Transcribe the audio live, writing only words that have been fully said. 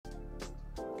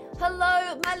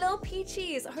Hello, my little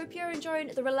peachies. I hope you're enjoying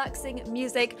the relaxing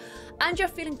music and you're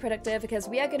feeling productive because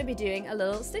we are going to be doing a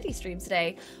little study stream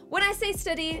today. When I say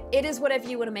study, it is whatever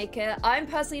you want to make it. I'm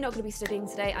personally not going to be studying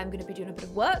today. I'm going to be doing a bit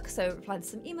of work, so replying to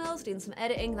some emails, doing some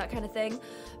editing, that kind of thing.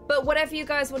 But whatever you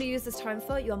guys want to use this time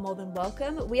for, you are more than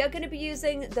welcome. We are going to be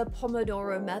using the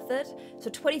pomodoro method.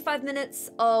 So 25 minutes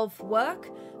of work,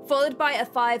 followed by a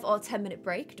 5 or 10 minute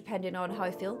break, depending on how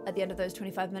I feel at the end of those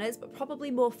 25 minutes, but probably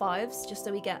more 5s, just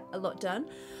so we get a lot done.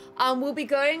 We'll be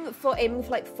aiming for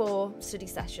like 4 study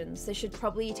sessions. This should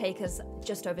probably take us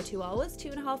just over 2 hours,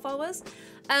 2.5 hours.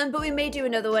 But we may do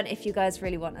another one if you guys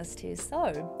really want us to.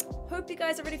 So, hope you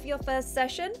guys are ready for your first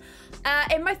session.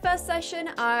 In my first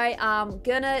session, I am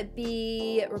gonna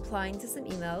be replying to some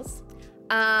emails.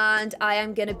 And I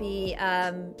am going to be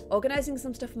organizing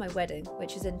some stuff for my wedding,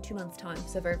 which is in 2 months' time,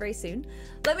 so very, very soon.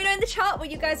 Let me know in the chat what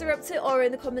you guys are up to or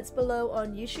in the comments below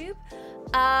on YouTube.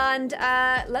 And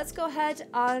let's go ahead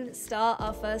and start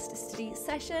our first study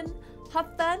session.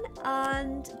 Have fun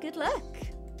and good luck.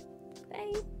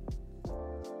 Bye.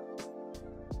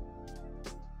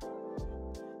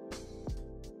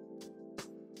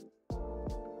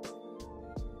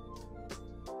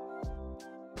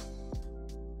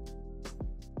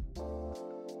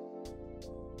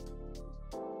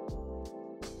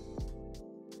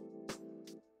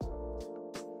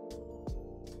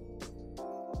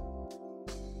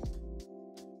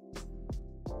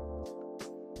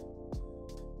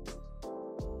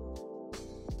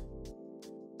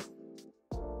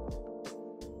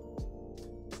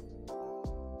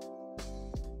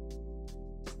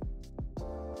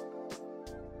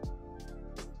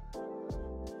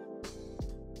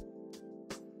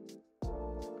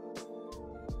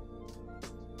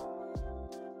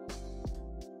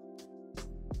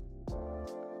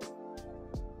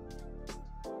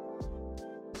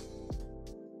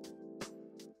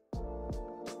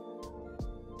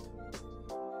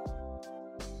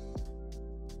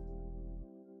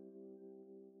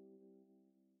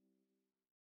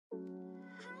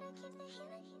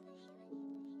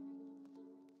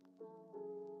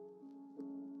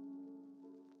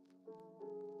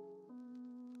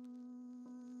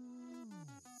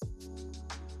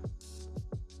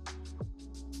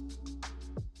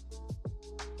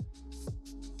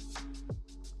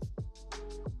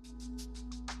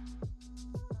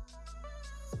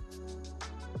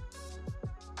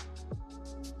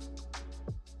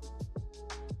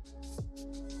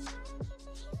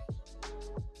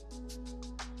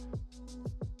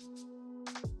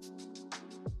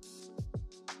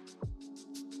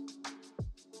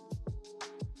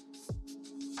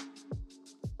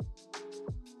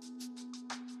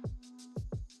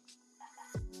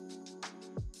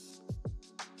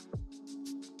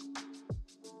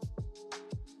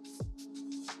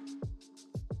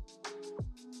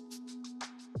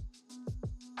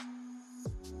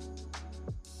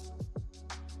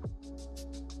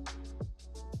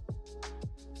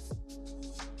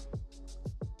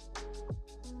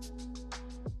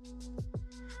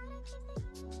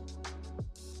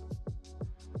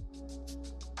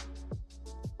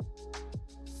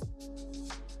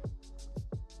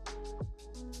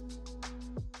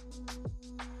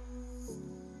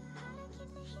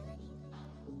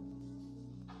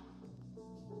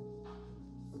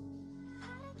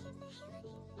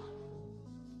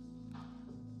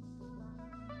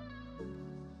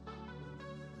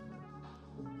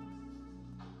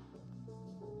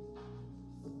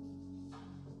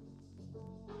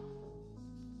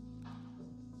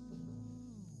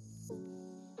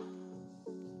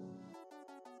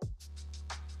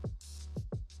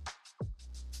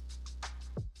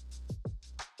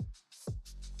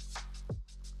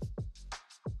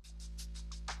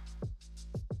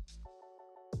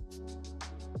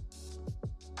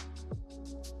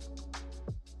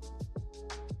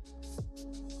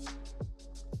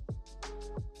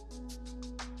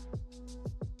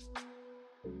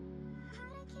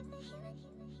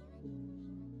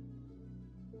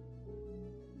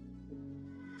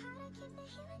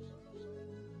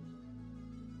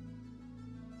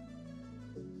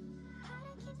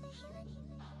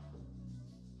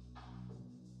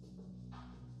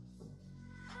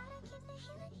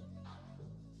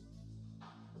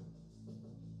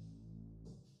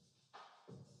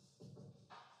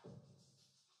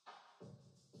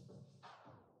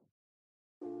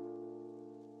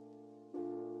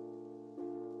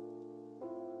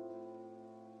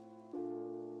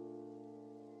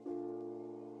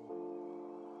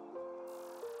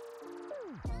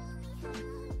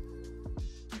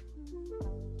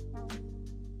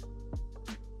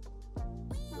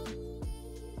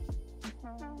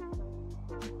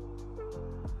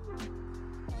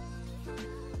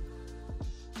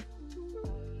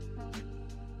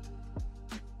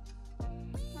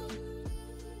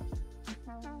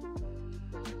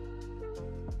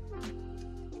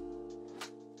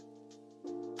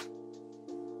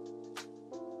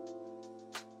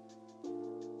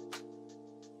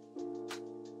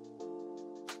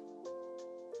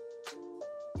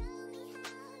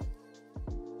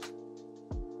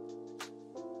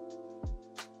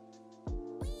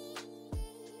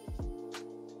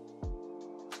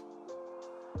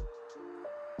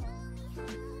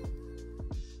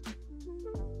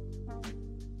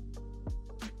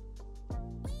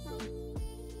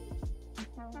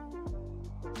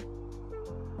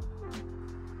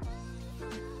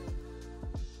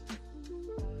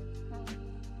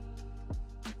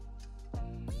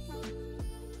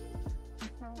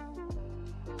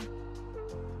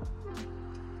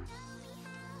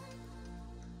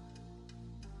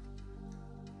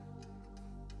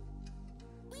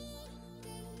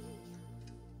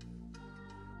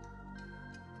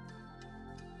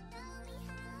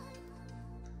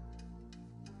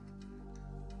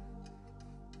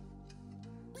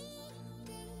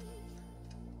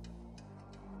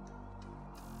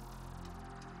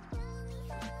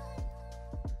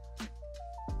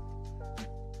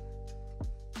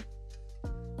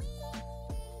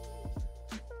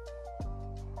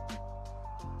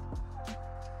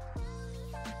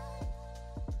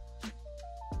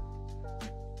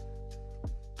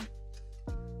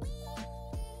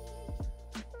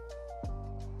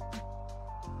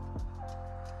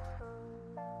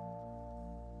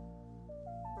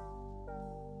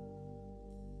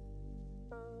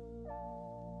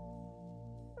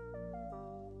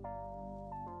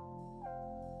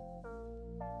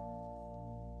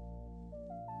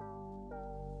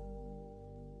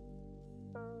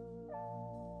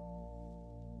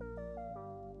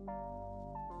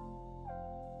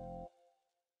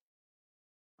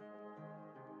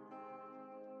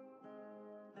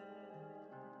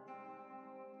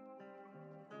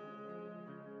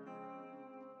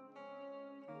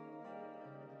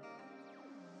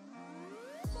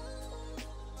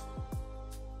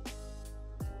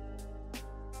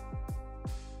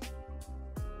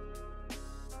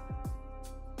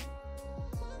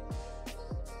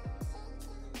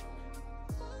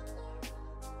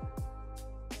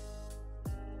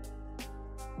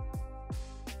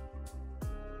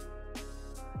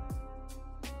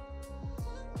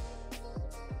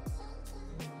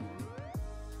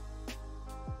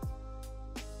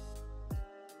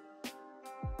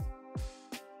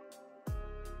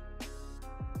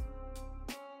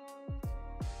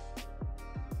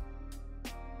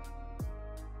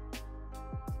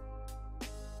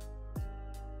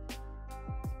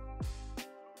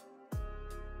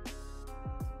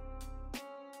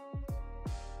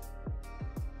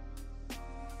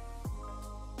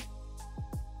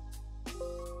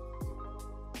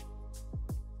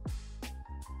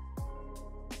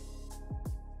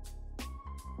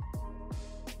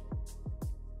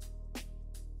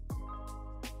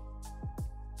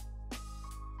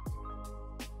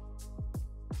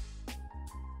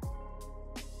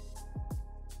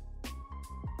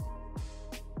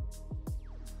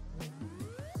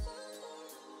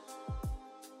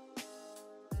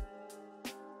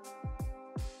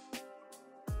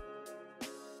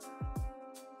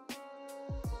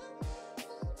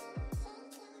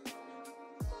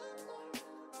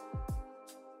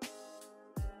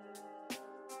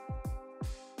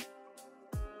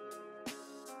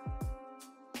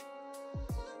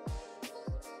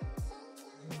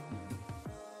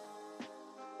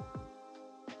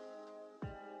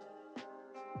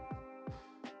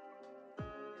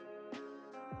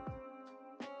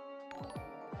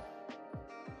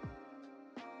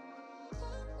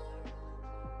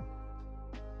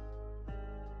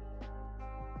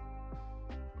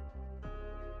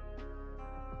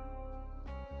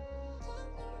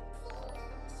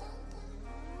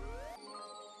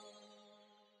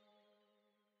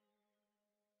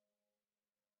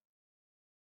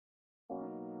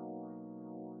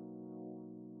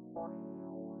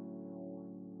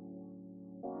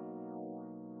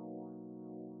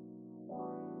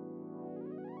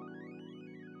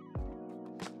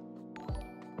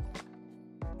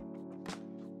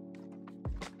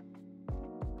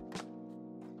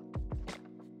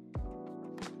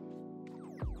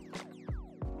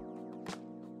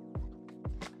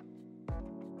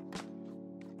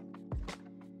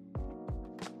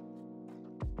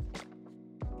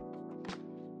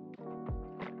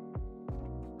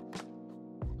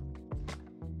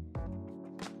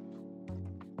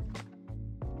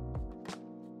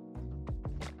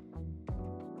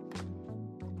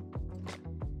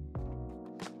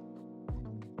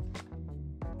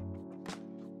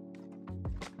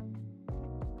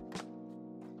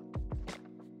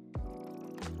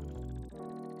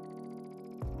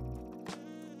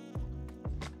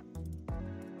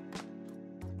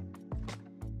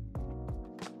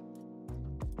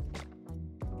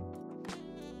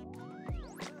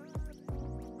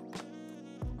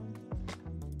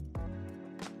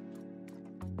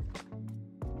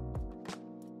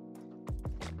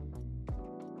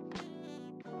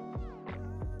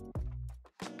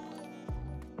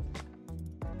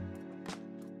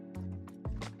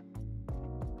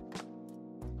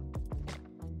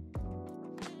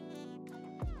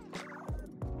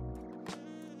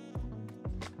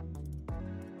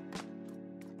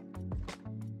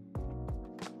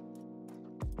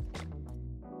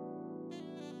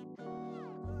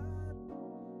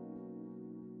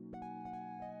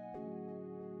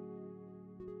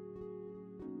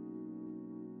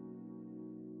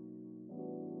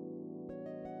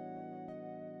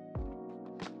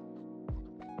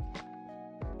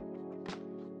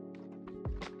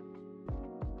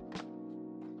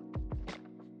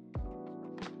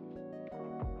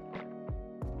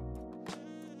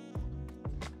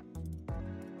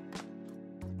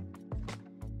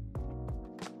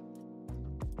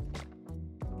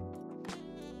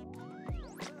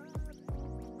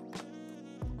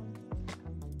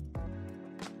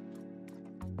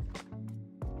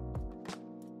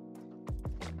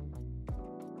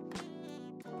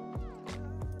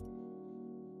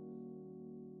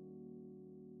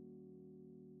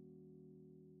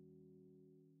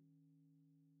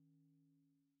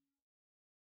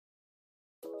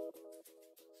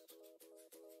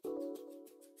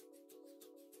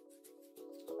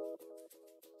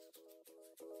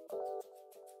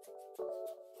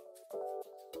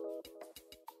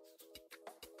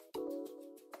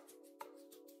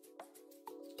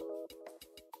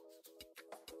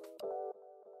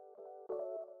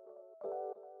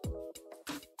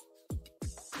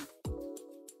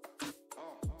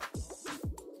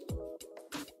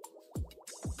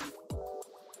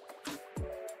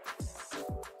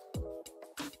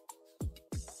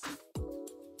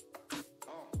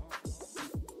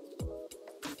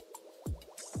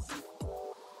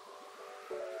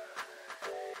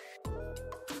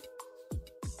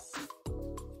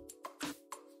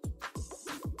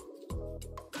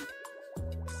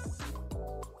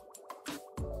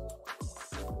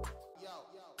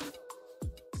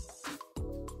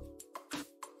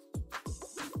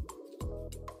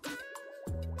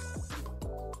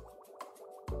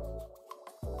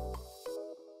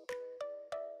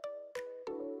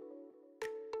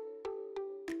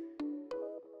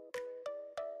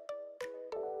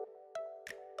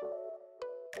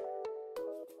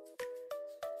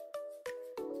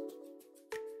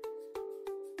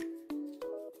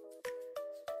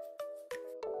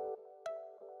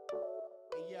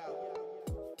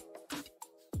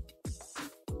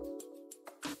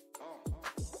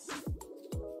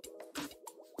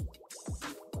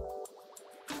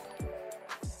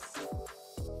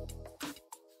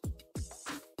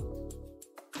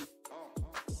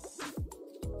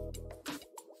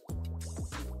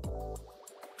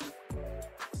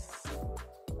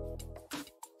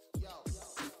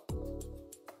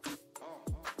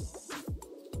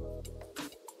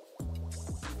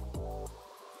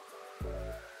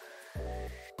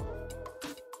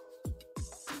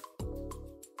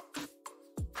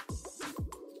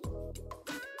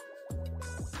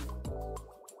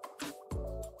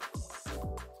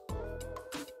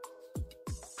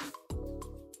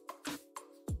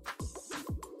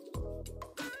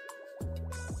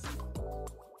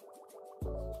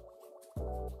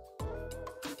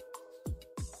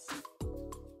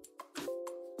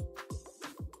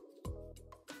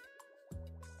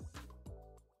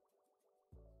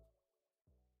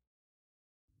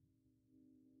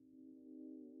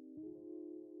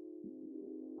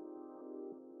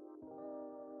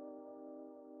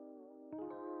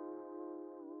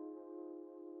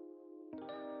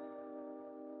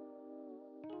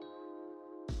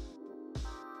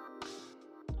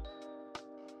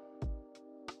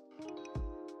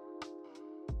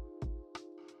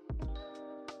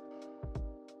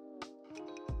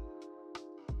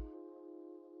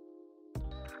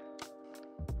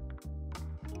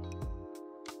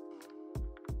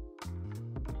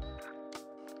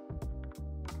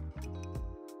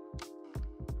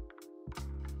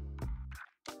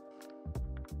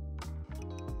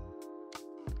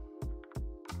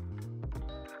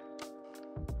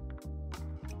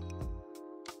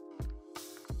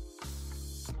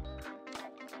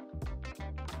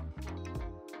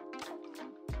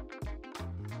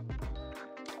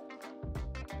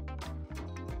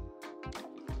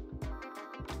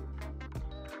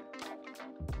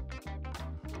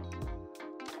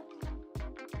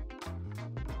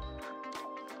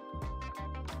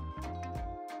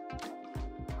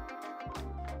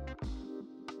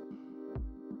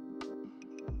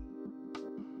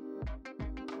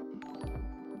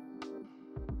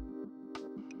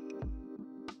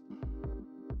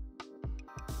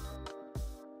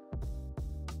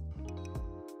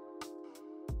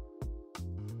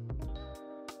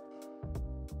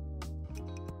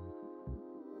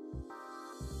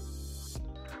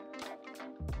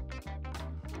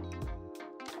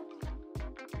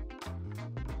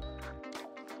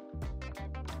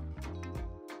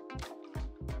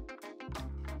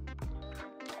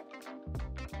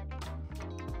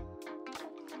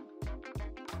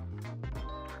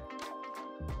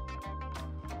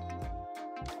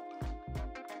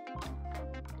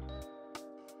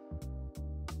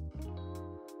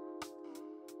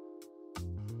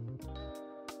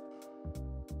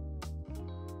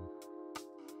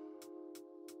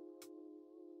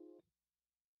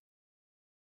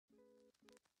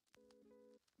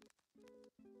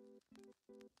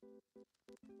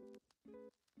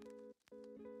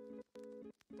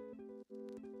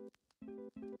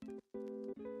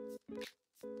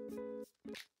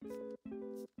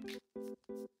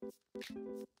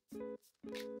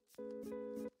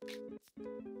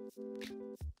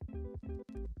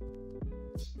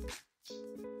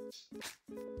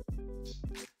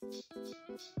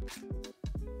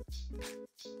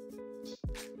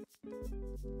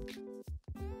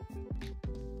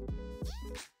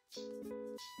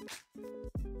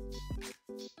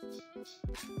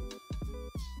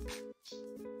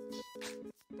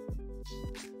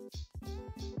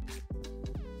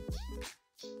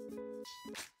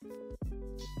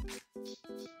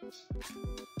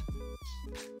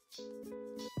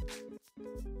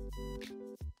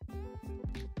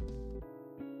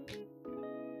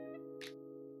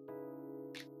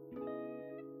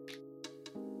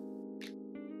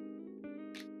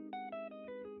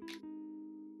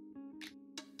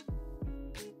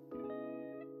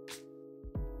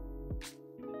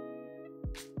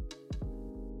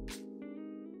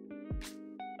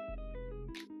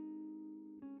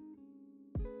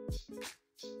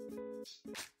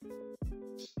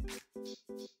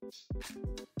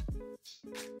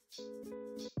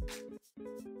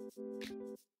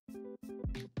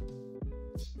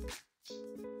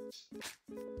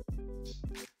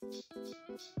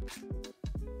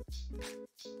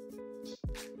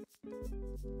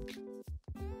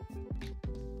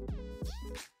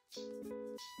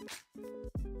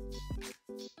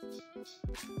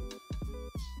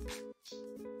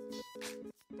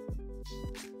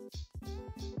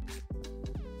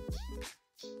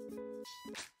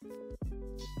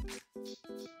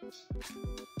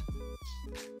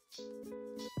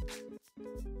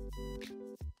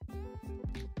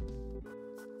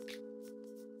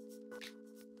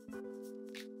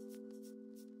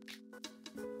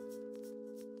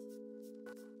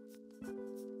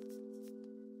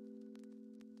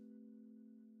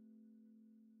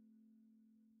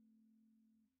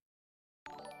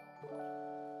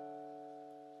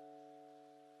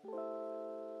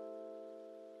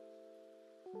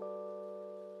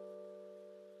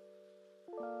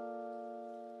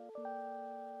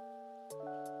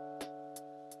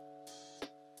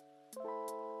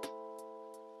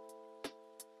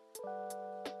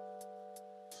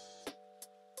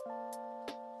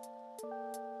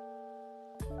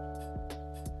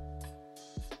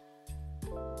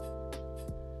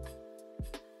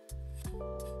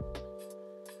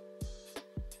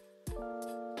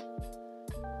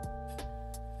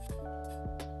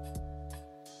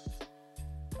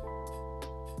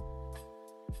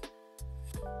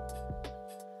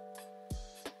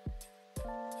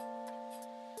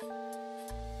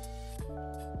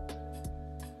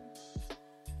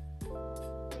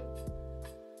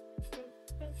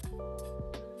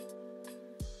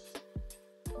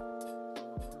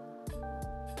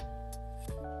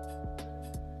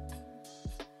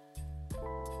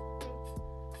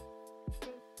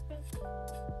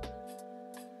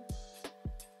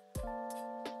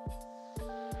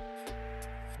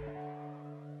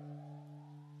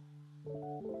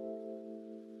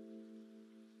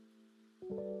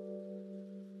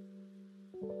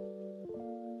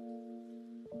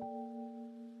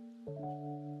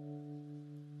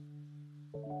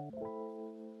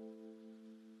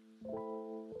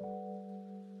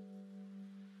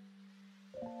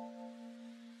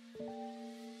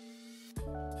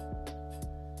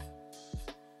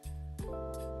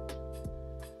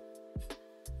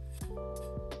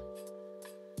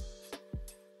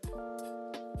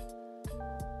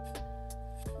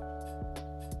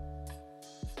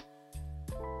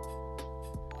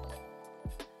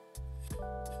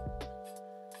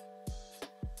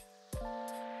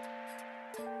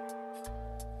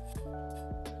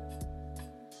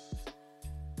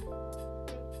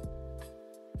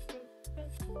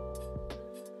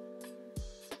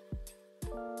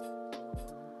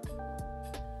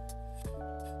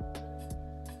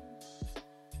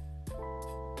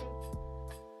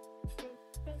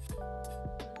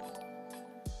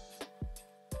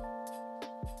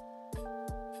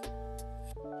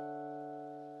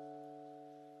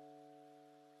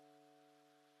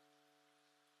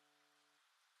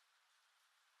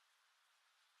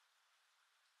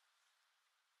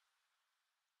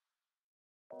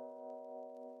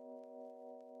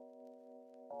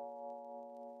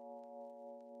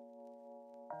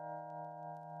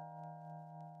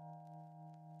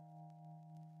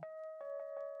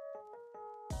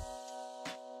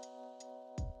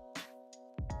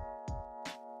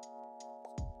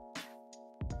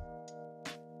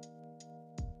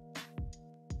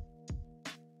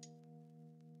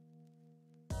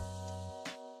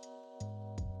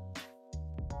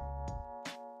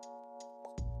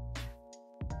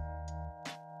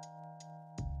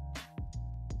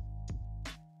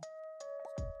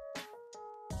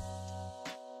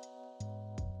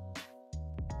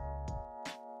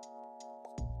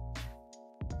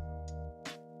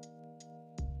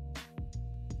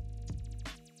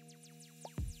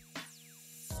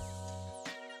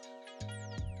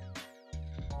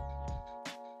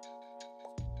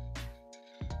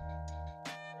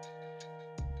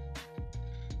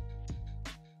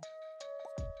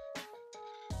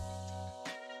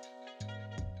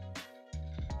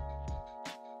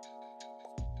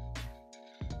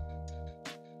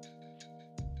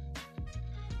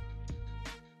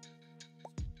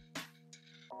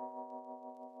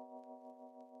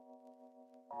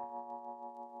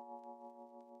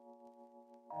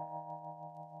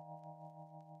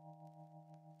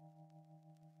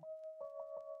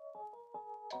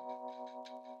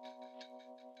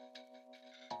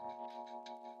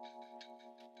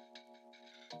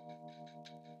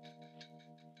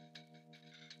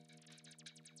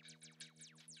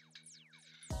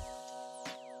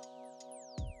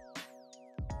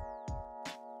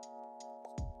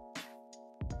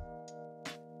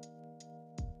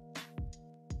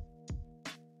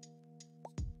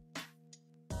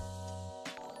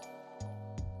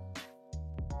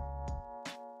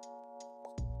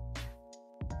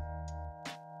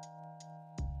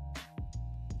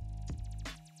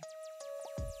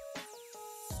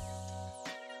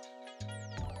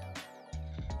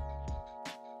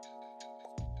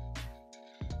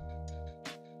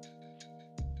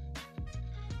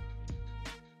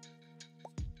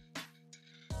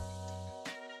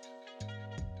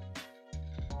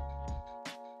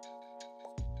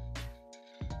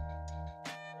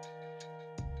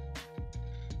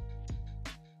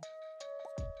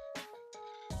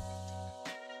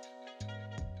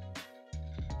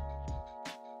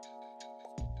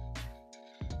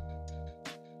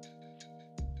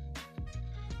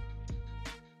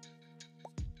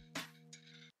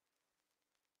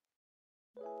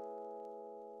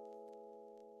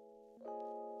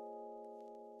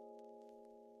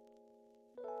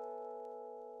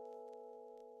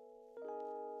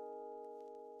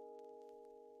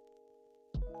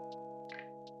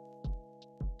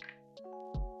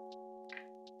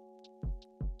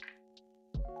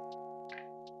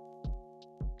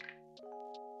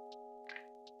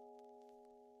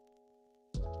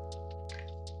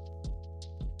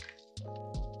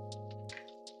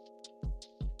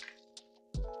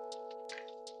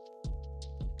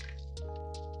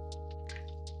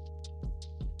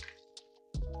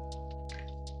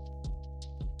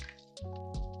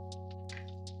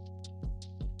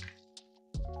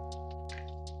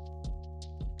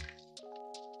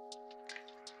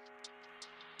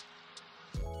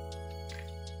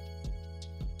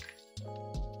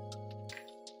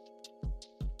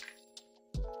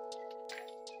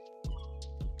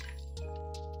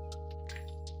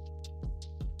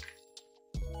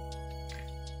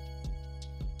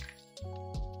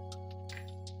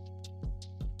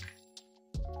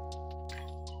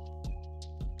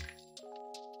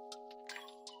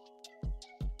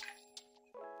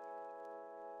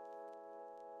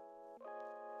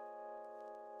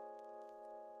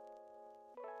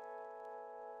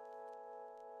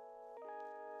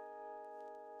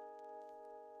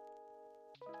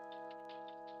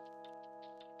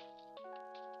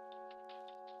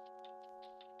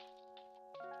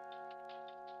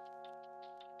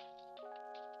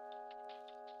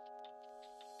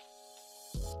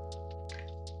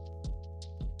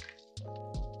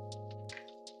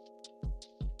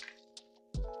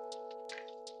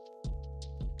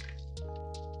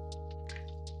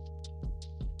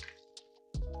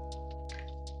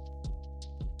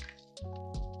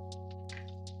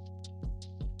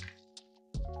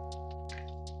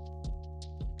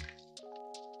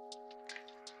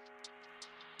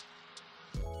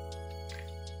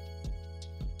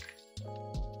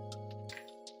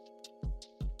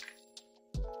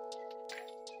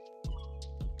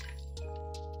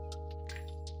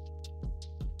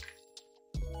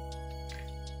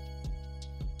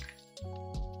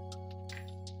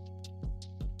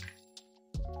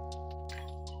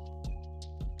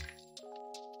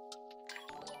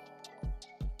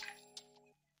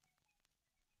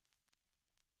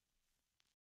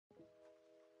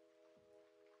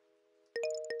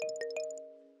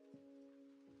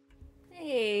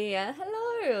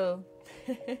 know.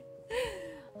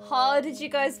 How did you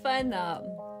guys find that?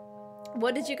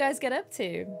 What did you guys get up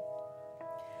to?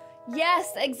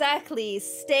 Yes, exactly.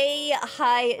 Stay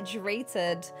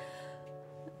hydrated.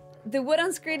 The wood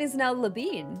on screen is now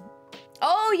Labine.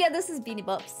 Oh, yeah, this is Beanie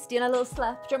Bops. Doing a little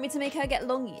slap. Do you want me to make her get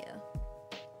long ear?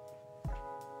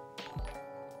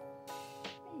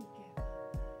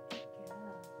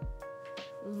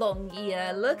 Long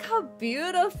ear. Look how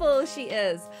beautiful she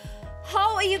is.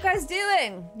 How are you guys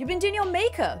doing? You've been doing your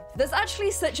makeup. There's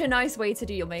actually such a nice way to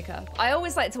do your makeup. I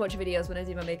always like to watch videos when I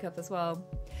do my makeup as well.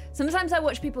 Sometimes I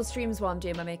watch people's streams while I'm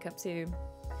doing my makeup too.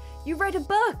 You read a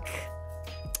book.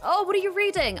 Oh, what are you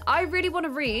reading? I really want to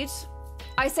read.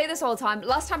 I say this all the time.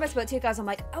 Last time I spoke to you guys, I'm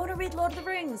like, I want to read Lord of the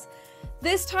Rings.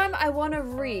 This time I want to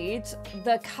read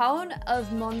The Count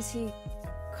of Monte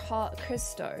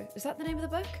Cristo. Is that the name of the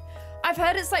book? I've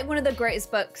heard it's like one of the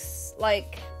greatest books,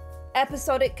 like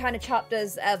episodic kind of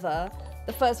chapters ever.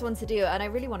 The first one to do it, and I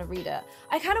really want to read it.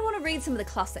 I kind of want to read some of the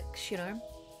classics, you know?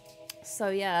 So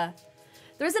yeah.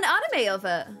 There's an anime of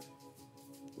it.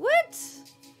 What?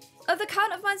 Of The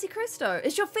Count of Monte Cristo.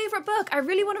 It's your favorite book. I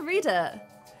really want to read it.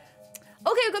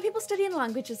 Okay, we've got people studying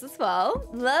languages as well.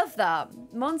 Love that.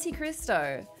 Monte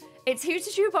Cristo. It's here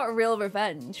to do about real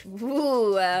revenge.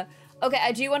 Ooh. Okay,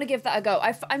 I do want to give that a go.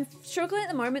 I'm struggling at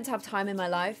the moment to have time in my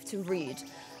life to read.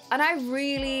 And I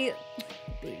really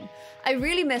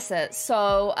miss it.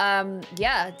 So,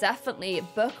 yeah, definitely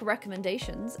book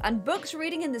recommendations. And books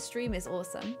reading in the stream is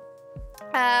awesome.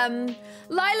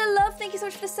 Lila Love, thank you so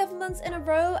much for the 7 months in a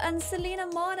row. And Selena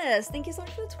Marnes, thank you so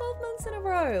much for the 12 months in a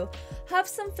row. Have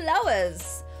some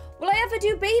flowers. Will I ever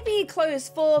do baby clothes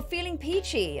for feeling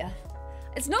peachy?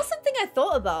 It's not something I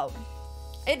thought about.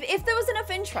 If there was enough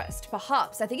interest,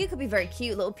 perhaps. I think it could be very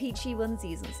cute, little peachy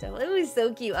onesies and stuff. It would be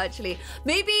so cute, actually.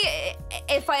 Maybe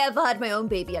if I ever had my own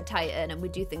baby, I'd tie it in and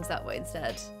we'd do things that way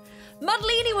instead.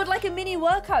 Mudlini would like a mini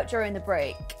workout during the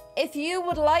break. If you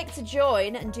would like to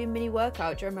join and do mini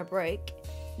workout during my break,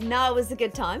 now is a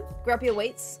good time. Grab your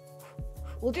weights.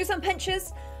 We'll do some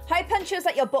punches. High punches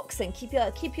like you're boxing. Keep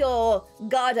your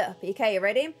guard up. Okay, you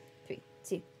ready? 3,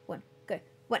 2, 1, go.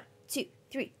 1, 2,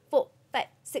 3, 4, 5,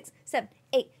 6, 7,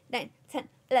 8, 9, 10,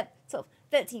 11, 12,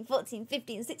 13, 14,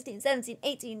 15, 16, 17,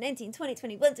 18, 19, 20,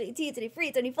 21, 22,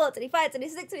 23, 24, 25,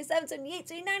 26, 27, 28,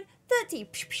 29, 30.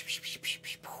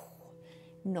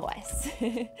 Nice.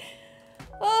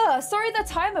 Oh, sorry the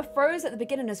timer froze at the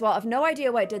beginning as well. I've no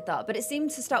idea why it did that, but it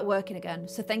seemed to start working again.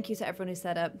 So thank you to everyone who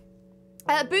set it.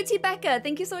 Booty Becca,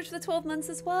 thank you so much for the 12 months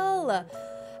as well.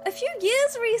 A few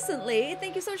years recently.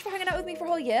 Thank you so much for hanging out with me for a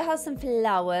whole year. Have some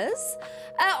flowers.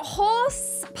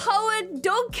 Horse-powered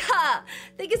dog cat.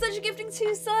 Thank you so much for gifting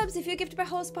 2 subs. If you're gifted by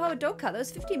horse-powered dog cat, that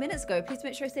was 15 minutes ago. Please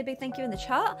make sure I say a big thank you in the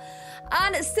chat.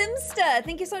 And Simster,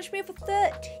 thank you so much for being here for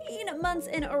 13 months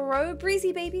in a row.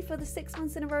 Breezy Baby for the 6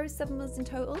 months in a row, 7 months in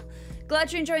total.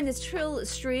 Glad you're enjoying this trill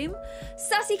stream.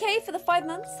 Sassy K for the 5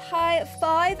 months. High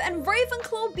 5. And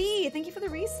Ravenclaw B, thank you for the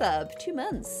resub. 2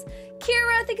 months.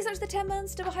 Kira, thank you so much for the 10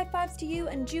 months. Double high fives to you.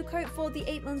 And Juco for the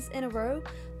 8 months in a row.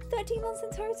 13 months in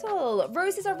total.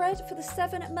 Roses are red for the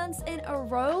 7 months in a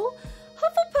row.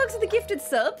 Hufflepugs are the gifted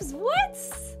subs. What?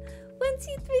 1,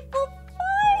 2, 3,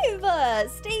 4,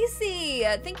 5. Stacy,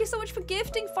 thank you so much for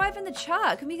gifting 5 in the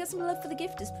chat. Can we get some love for the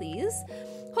gifters, please?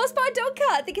 Horsepower Dog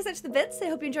Cat, thank you so much for the bits. I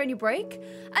hope you're enjoying your break.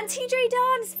 And TJ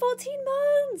Dance, 14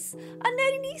 months. And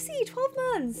Nerdy Nisi, 12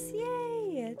 months.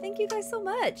 Yay. Thank you guys so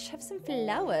much. Have some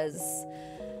flowers.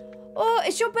 Oh,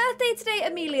 it's your birthday today,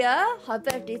 Amelia. Happy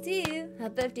birthday to you.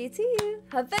 Happy birthday to you.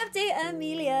 Happy birthday,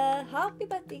 Amelia. Happy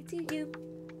birthday to you.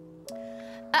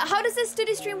 How does this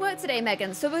study stream work today,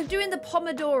 Megan? So we're doing the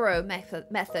Pomodoro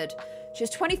method.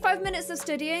 Just 25 minutes of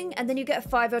studying, and then you get a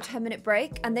 5 or 10 minute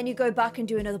break, and then you go back and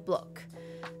do another block.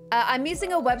 I'm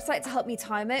using a website to help me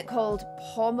time it called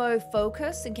Pomo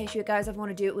Focus, in case you guys ever want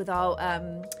to do it without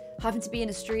having to be in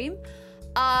a stream.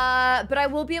 But I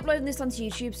will be uploading this onto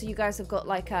YouTube, so you guys have got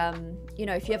like, you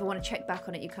know, if you ever want to check back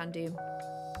on it, you can do.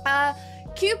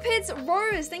 Cupid's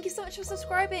Rose, thank you so much for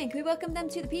subscribing. Can we welcome them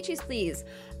to the Peaches, please?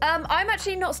 I'm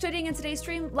actually not studying in today's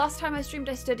stream. Last time I streamed,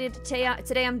 I studied. Today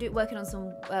I'm working on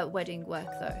some wedding work,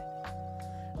 though.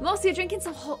 Mossy, you're drinking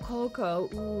some hot cocoa.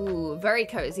 Ooh, very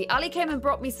cozy. Ali came and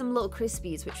brought me some little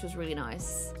Crispies, which was really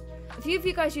nice. A few of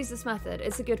you guys use this method.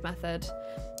 It's a good method.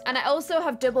 And I also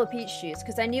have double peach juice,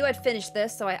 because I knew I'd finish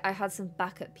this, so I had some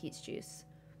backup peach juice.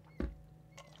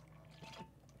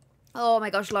 Oh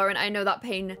my gosh, Lauren, I know that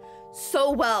pain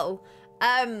so well.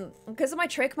 Because of my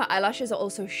trick, my eyelashes are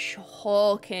also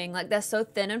shocking. Like, they're so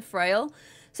thin and frail.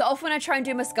 So often when I try and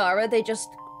do mascara, they just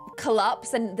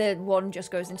collapse and the one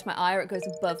just goes into my eye or it goes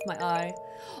above my eye.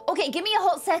 Okay, give me a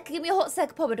hot sec,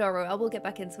 Pomodoro. I will get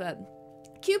back into it.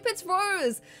 Cupid's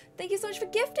Rose, thank you so much for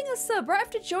gifting a sub right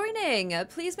after joining.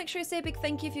 Please make sure you say a big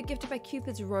thank you if you're gifted by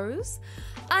Cupid's Rose.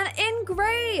 And In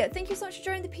Grey, thank you so much for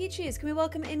joining the Peaches. Can we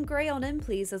welcome In Grey on in,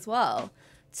 please, as well?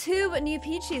 2 new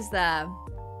Peaches there.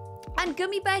 And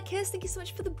Gummy Bear Kiss, thank you so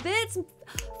much for the bits.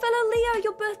 Fellow Leo,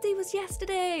 your birthday was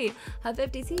yesterday. Happy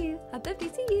birthday to you. Happy birthday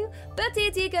to you. Birthday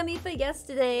to you, Gummy, for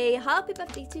yesterday. Happy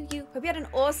birthday to you. Hope you had an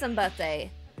awesome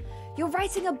birthday. You're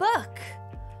writing a book.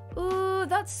 Ooh,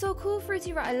 that's so cool,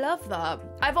 Fruity. I love that.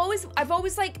 I've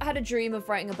always like had a dream of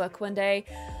writing a book one day.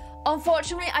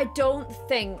 Unfortunately, I don't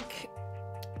think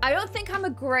I'm a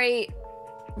great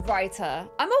writer.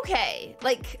 I'm okay.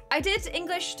 Like, I did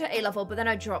English to A-level, but then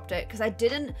I dropped it because I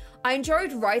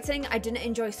enjoyed writing. I didn't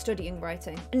enjoy studying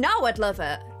writing. Now I'd love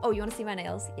it. Oh, you want to see my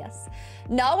nails? Yes.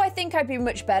 Now I think I'd be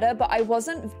much better, but I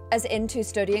wasn't as into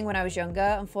studying when I was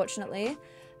younger, unfortunately.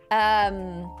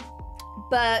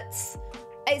 But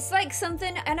it's like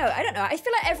something, I don't know. I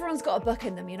feel like everyone's got a book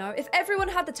in them, you know? If everyone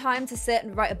had the time to sit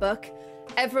and write a book,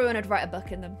 everyone would write a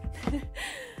book in them.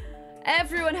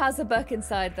 Everyone has a book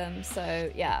inside them,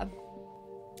 so yeah.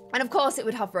 And of course it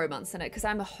would have romance in it, because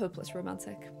I'm a hopeless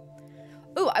romantic.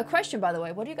 Ooh, a question, by the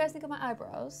way. What do you guys think of my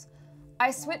eyebrows?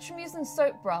 I switched from using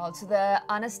Soap Brow to the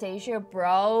Anastasia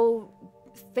Brow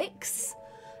Fix.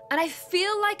 And I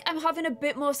feel like I'm having a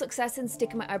bit more success in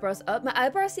sticking my eyebrows up. My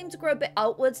eyebrows seem to grow a bit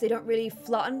outwards. They don't really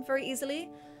flatten very easily.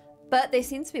 But they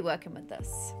seem to be working with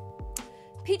this.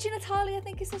 Peachy Natalia,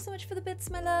 thank you so much for the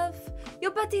bits, my love. Your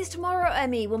birthday is tomorrow,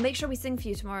 Emmy. We'll make sure we sing for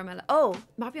you tomorrow, my love. Oh,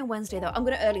 might be on Wednesday, though. I'm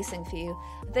going to early sing for you.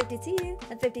 Happy birthday to you.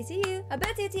 Happy birthday to you. Happy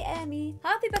birthday to Emmy.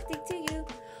 Happy birthday to you.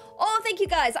 Oh, thank you,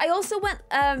 guys. I also went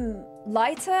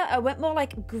lighter. I went more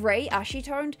like grey, ashy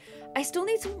toned. I still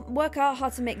need to work out how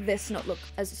to make this not look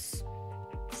as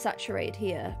saturated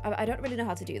here. I don't really know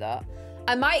how to do that.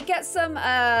 I might get some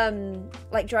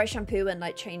like dry shampoo and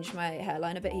like change my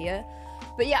hairline a bit here.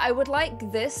 But yeah, I would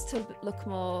like this to look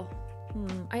more...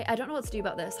 I don't know what to do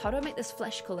about this. How do I make this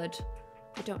flesh coloured?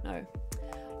 I don't know.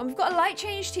 And we've got a light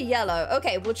change to yellow.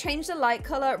 Okay, we'll change the light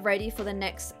colour ready for the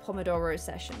next Pomodoro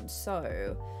session.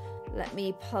 So let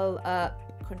me pull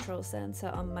up Control Center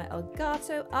on my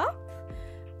Elgato up.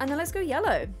 And then let's go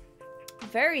yellow.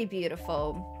 Very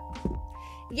beautiful.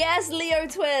 Yes, Leo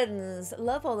twins.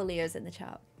 Love all the Leos in the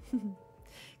chat.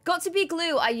 Got to be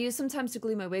glue. I use sometimes to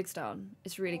glue my wigs down.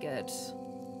 It's really good.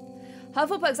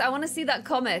 Hufflepuffs, I want to see that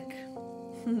comic.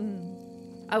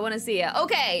 I want to see it.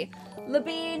 Okay.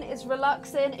 Labine is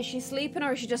relaxing. Is she sleeping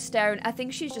or is she just staring? I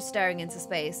think she's just staring into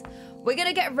space. We're going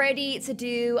to get ready to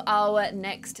do our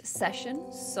next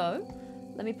session. So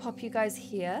let me pop you guys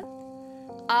here.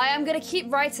 I am going to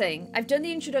keep writing. I've done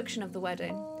the introduction of the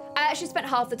wedding. I actually spent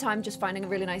half the time just finding a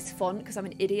really nice font because I'm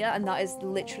an idiot and that is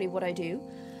literally what I do.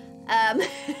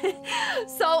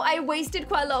 So I wasted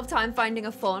quite a lot of time finding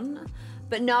a font,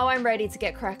 but now I'm ready to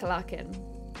get crack-a-lacking.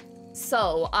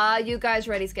 So, are you guys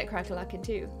ready to get crack-a-lacking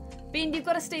too? Bean, you've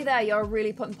got to stay there. You're a really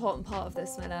important part of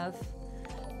this, my love.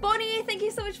 Bonnie, thank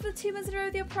you so much for the 2 months in a row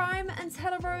with your Prime, and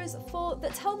Telma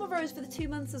Rose for the 2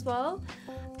 months as well.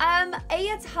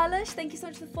 Aya Talish, thank you so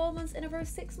much for the 4 months in a row,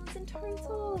 6 months in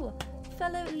total.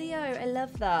 Fellow Leo, I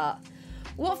love that.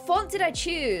 What font did I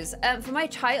choose? For my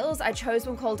titles, I chose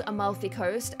one called Amalfi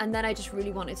Coast, and then I just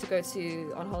really wanted to go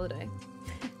on holiday.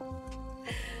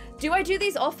 Do I do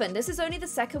these often? This is only the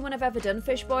second one I've ever done,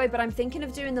 Fishboy, but I'm thinking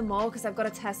of doing them more because I've got a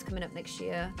test coming up next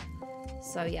year.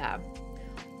 So yeah.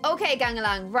 Okay,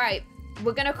 gang-a-lang, right.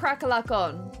 We're gonna crack-a-lack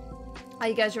on. Are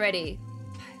you guys ready?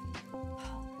 5,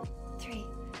 4, 3.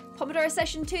 Pomodoro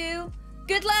session 2.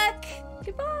 Good luck!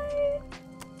 Goodbye!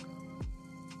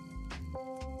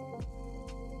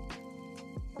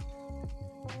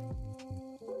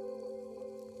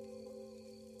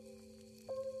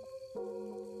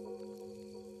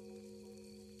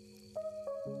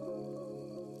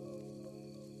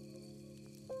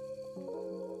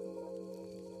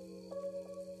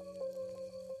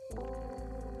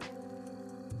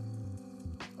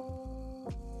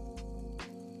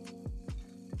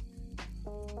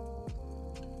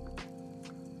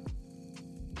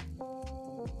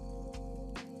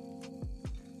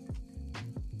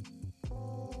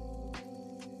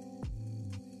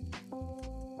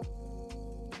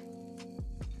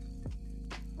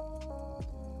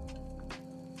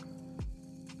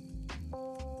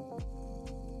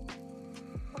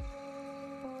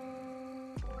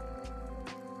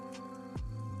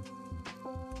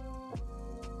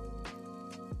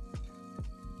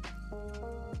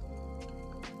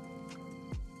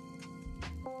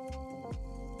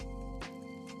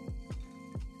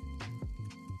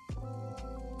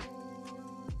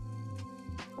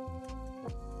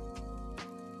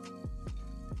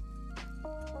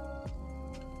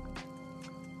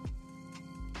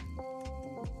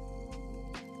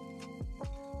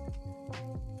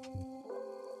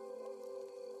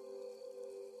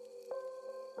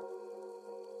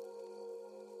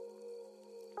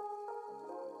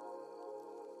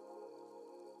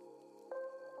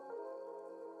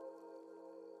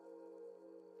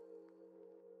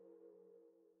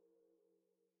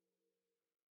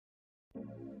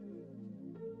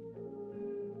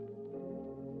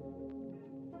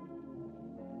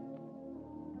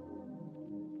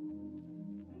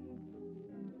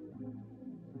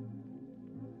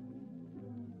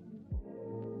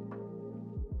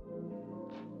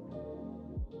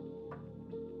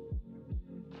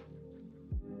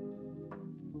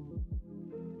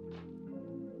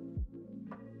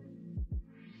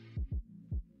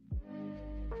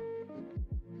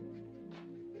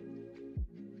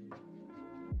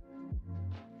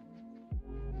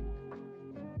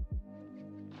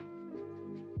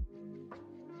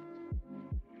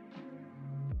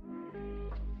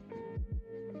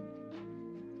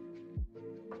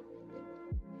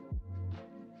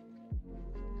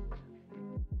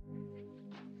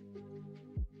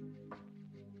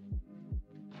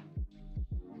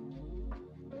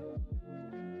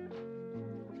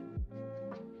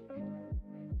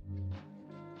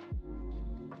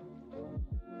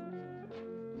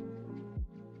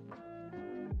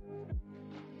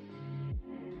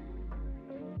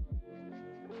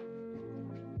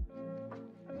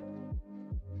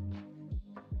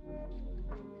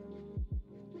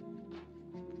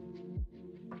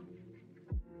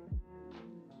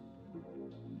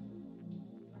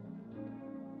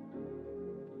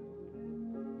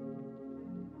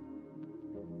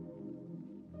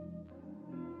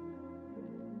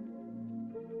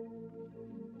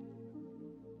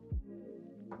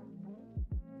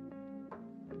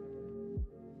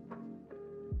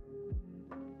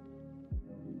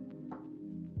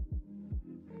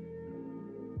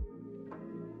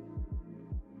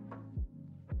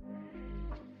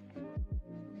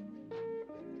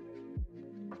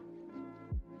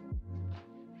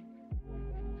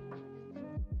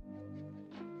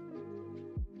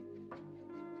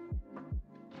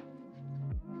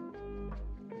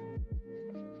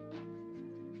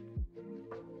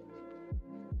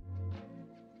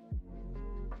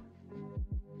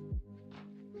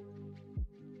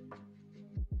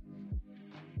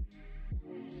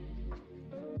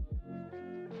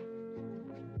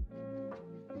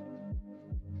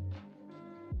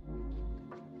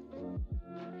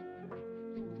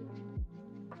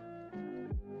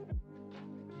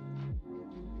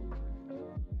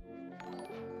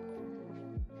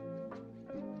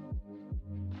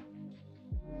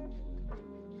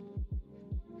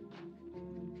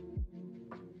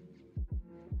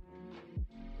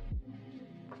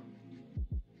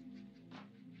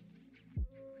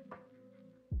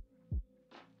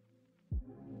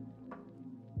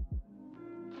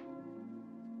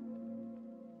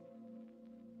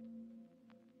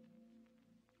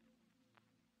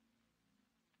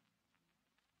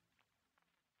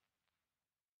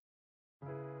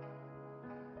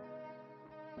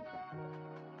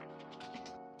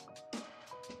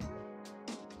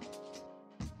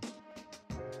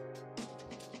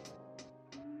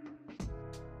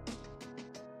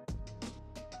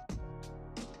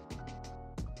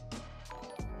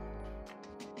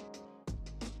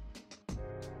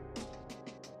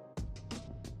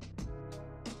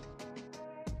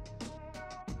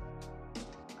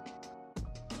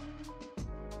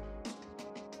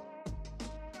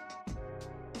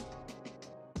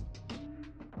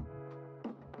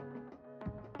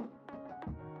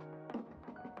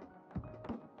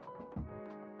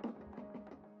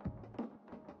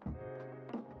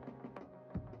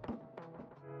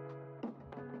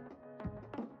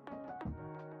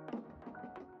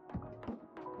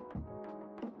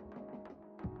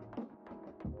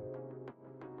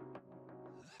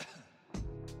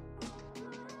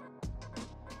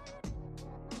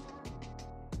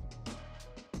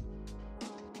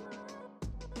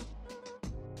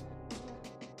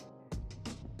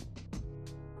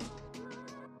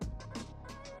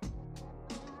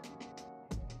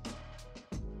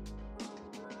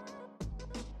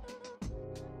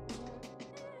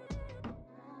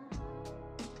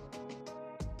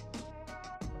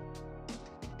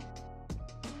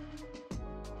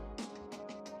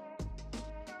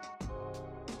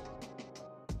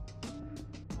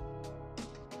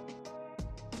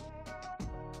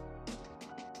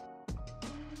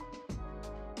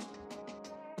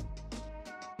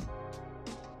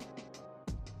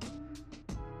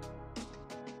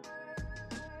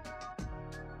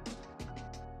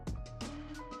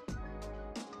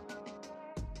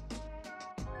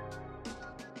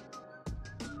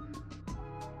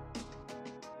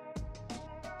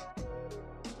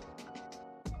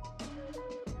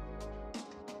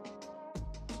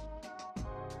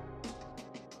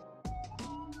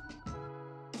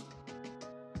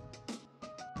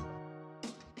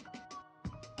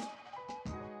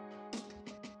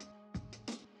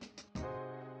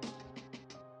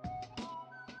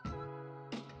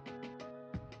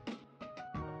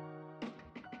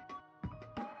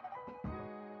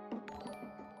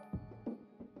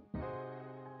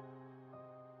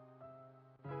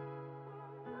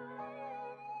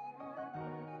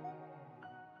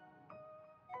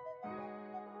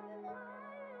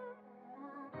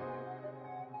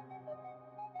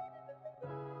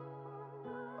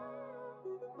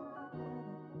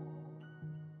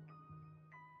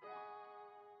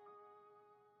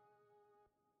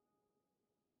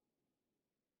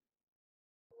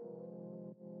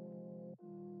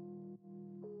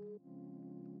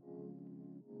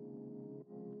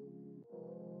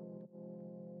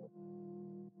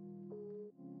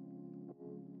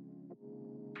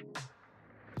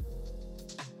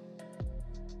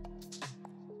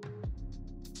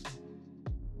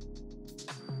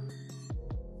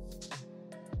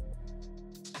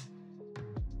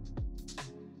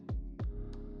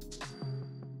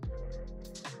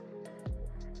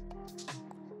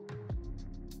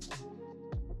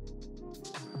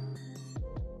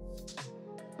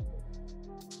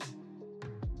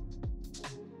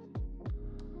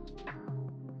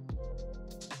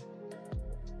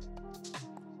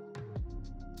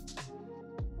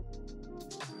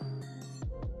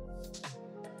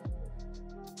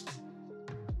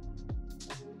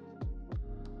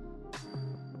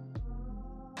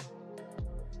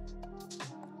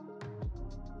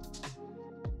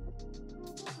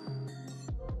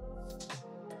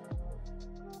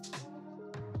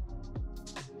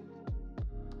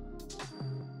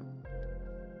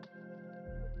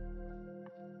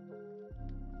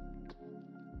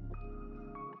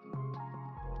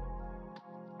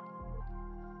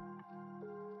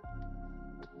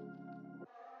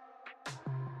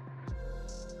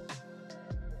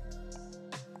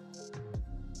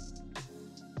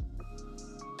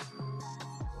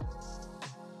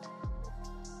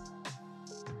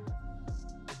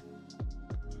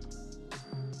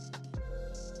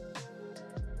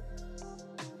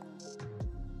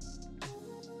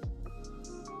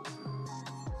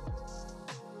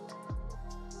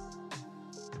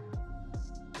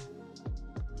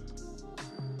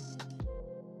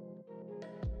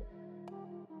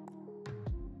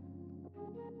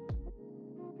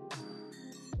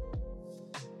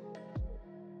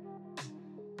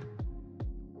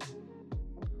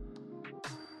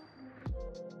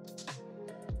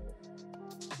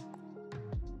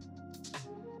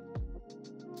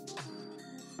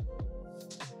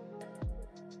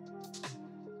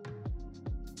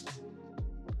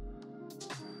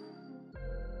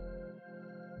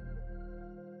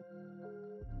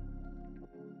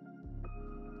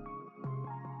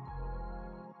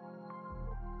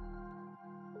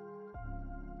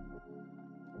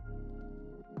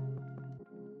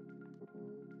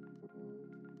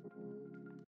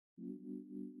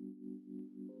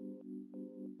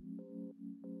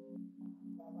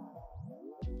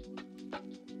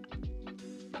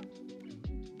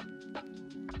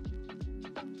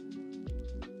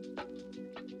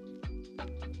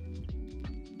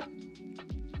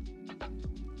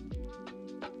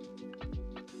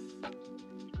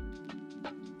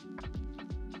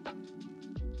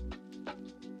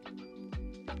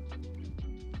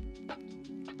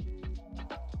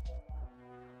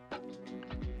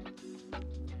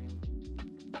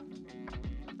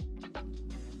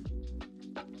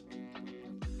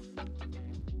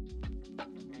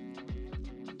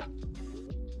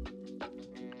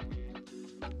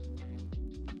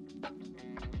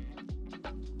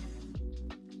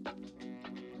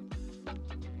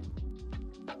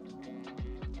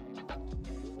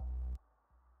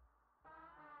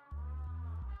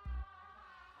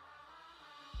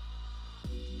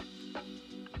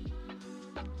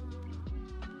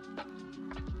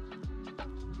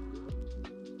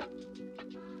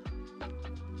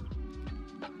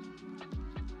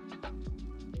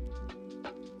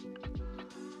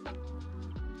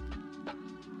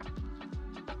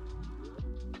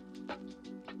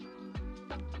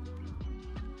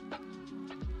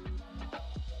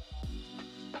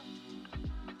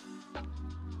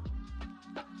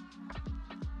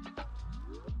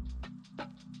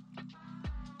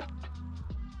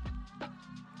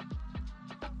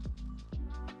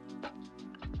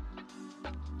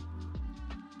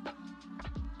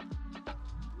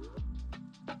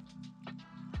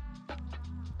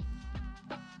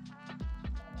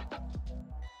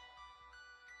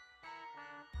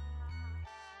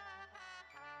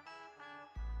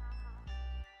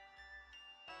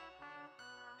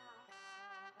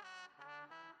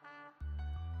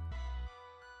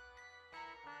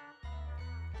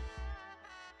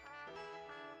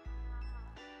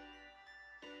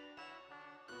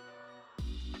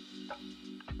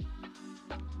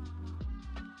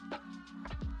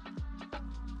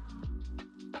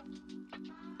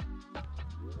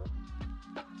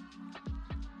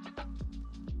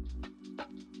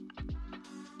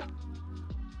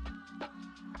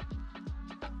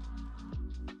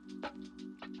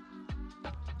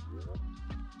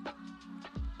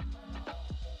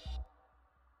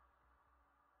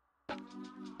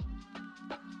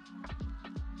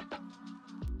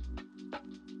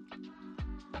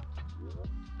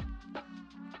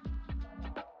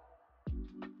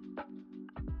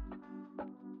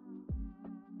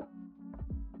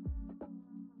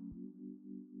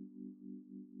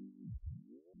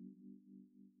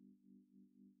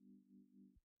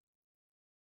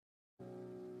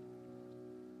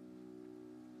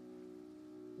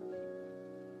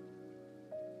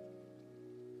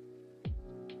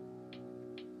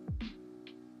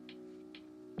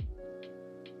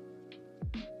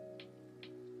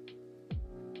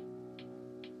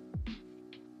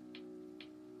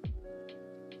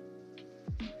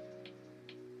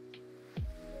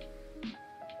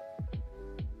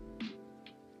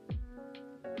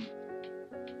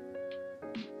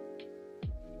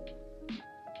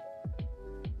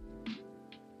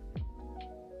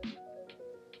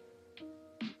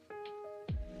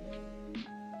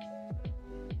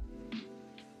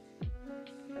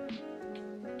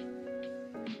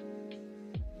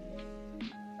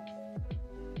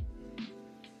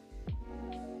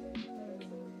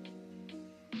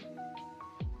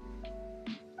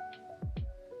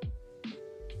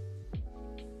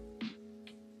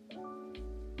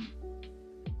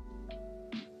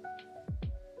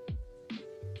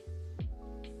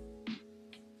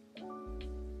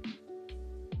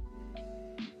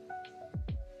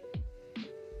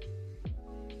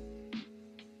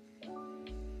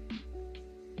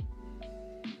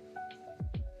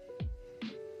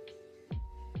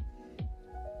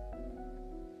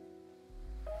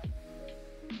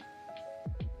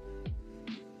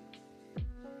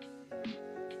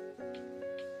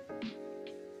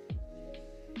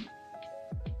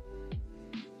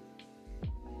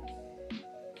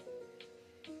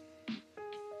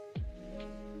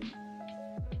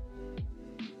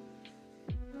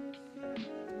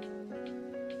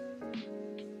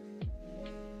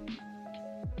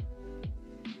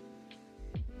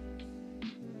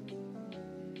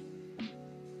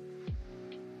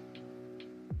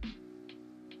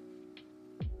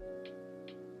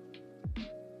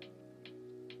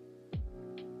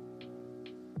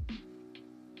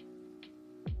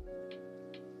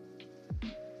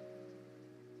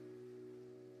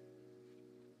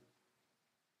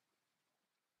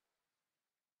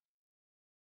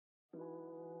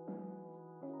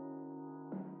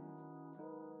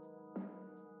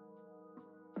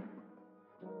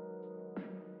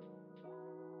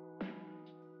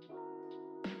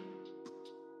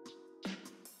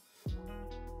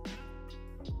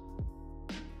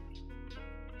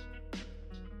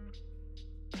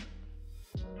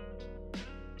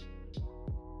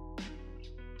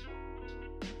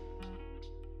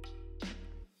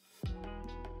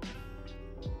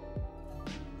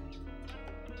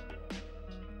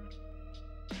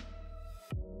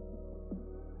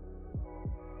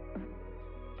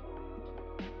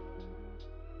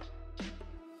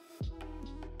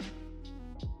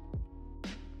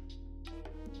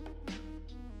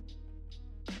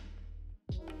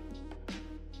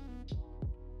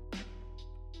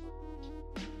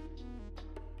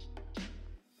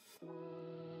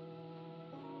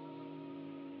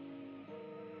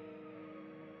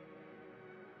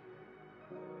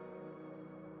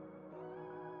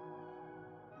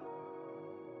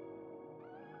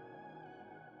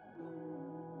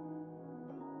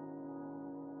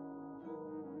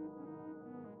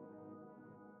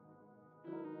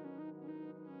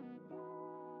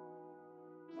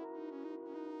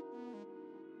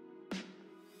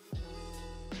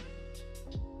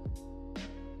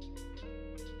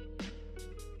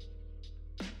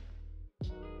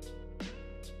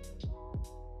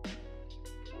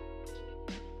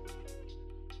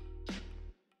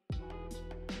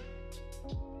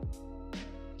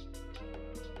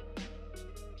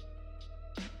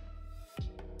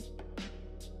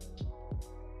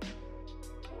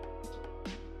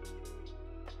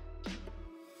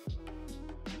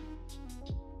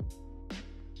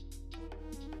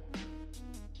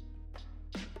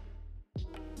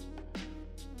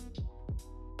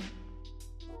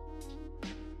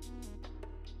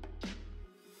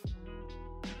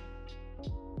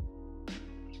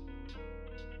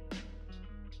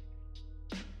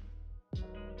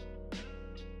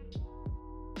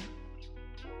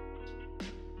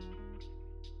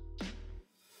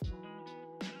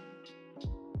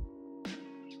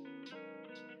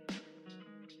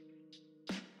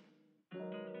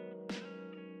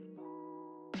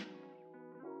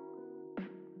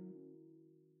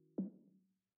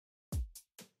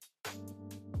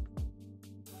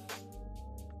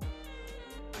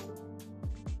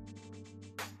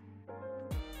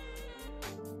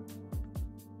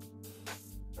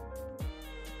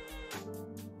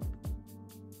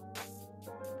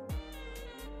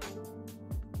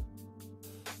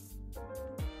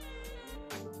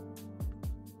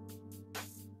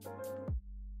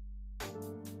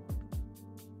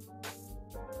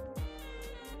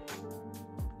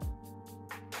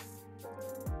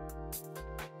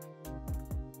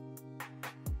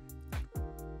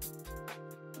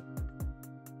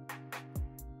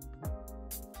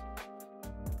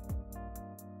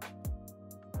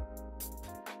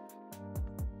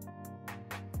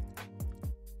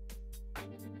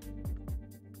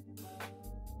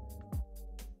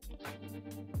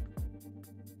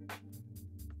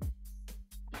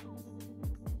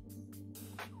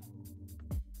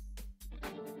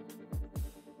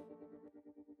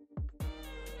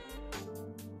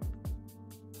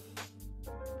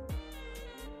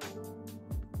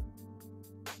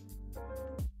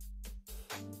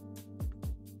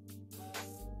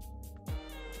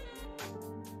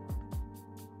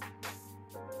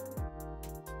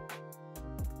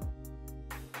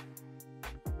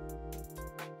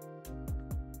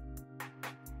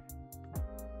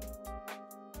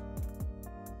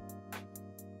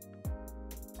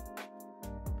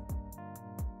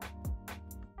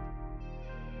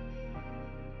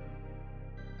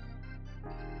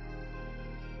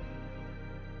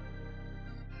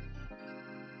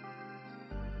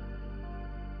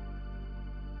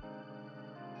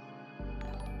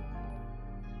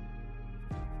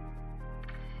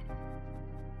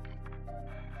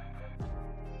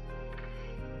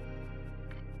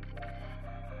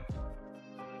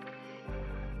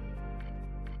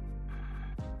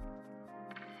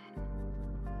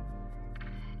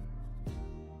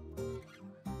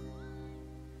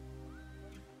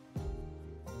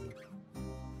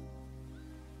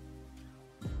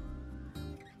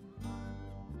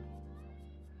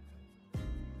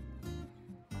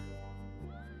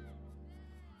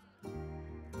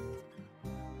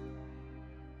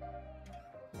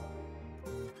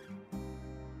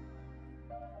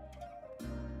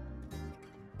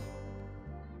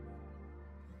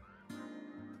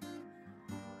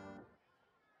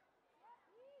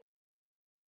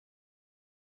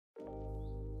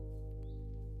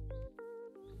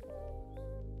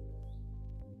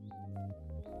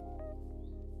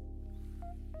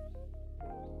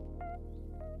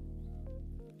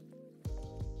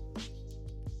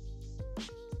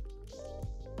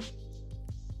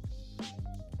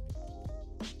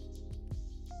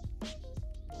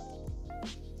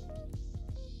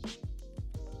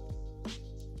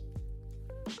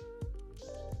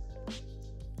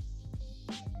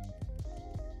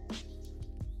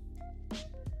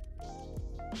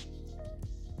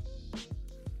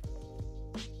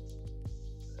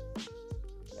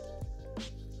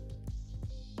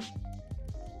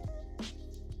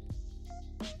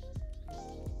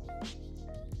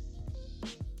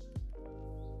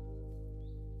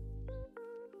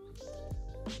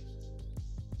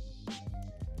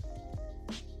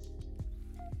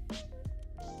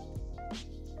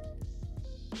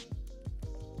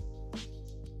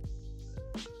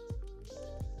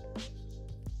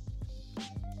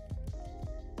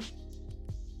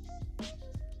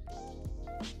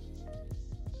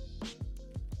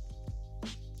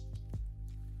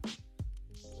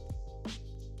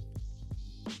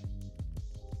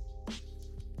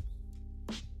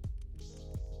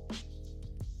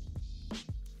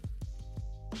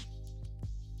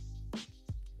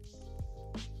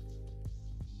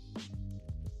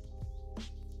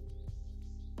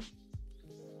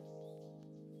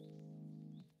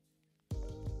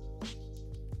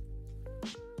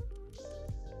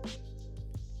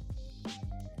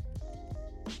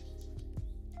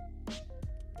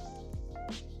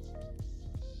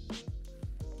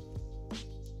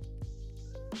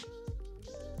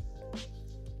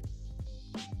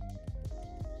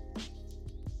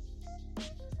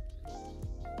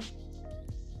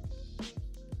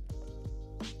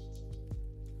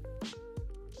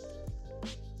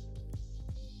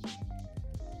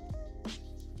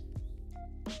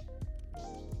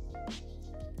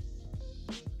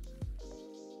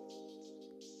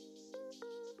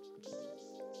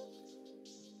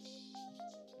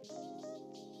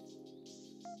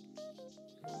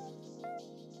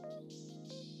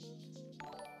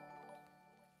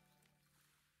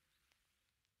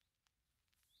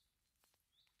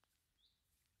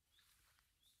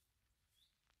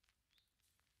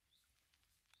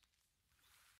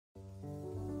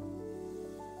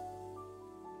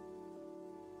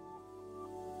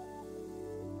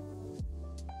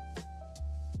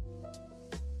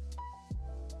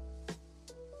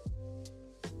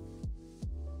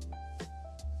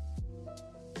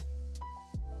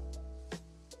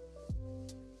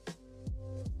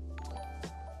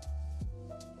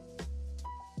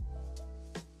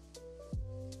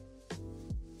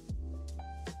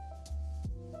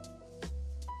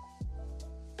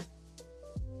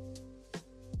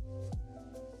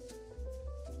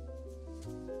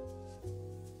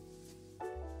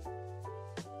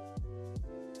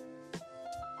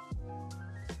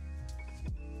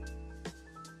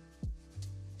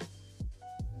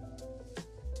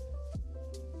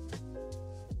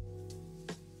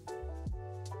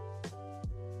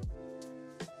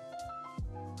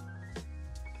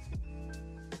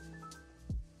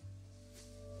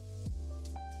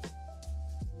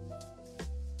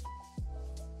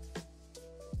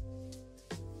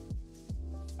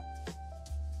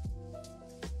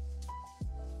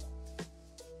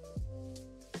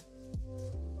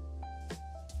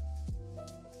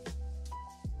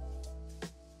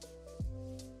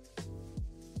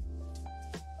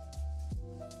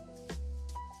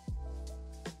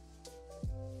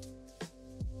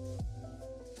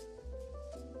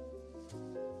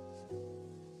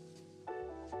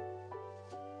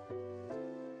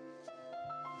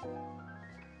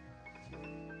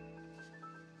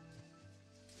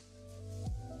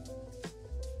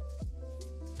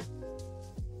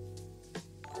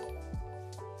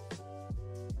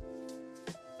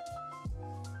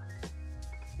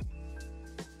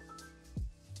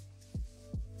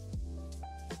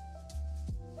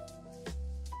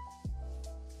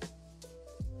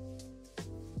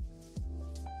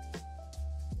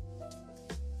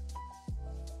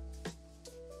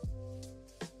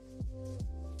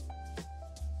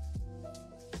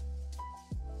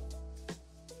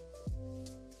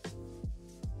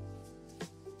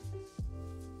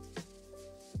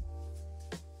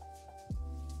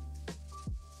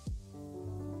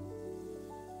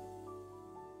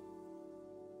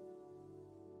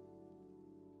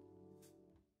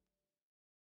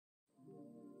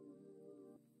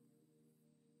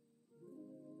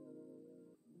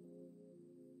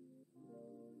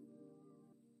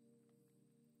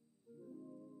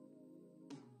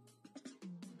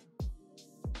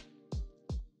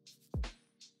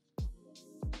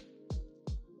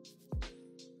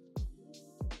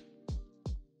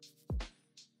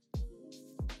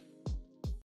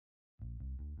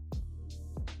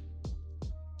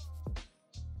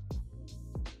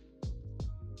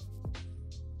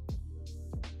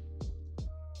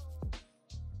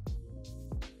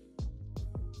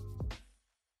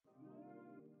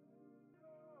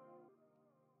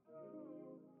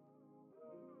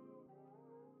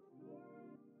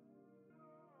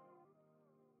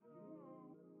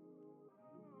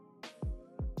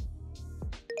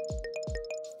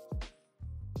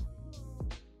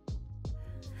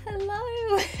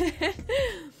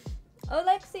 Oh,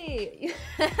 Lexi.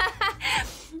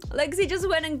 Lexi just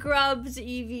went and grabbed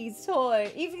Evie's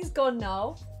toy. Evie's gone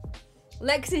now.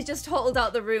 Lexi just toddled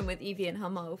out the room with Evie in her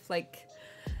mouth. Like,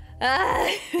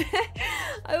 I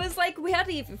was like, we had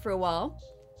Evie for a while.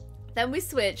 Then we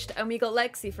switched and we got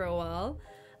Lexi for a while.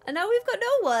 And now we've got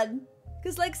no one.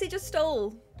 Because Lexi just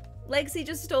stole. Lexi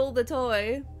just stole the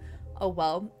toy. Oh,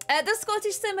 well. The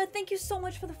Scottish Simmer, thank you so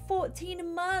much for the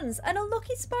 14 months. And a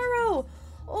Lucky Sparrow.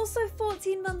 Also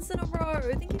 14 months in a row.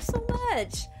 Thank you so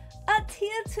much. At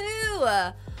tier 2.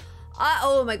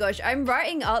 Oh my gosh, I'm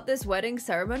writing out this wedding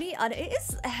ceremony and it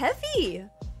is heavy.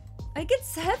 Like,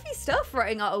 it's heavy stuff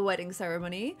writing out a wedding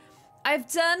ceremony. I've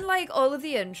done like all of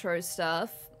the intro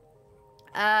stuff.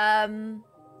 And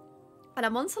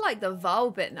I'm on to like the vow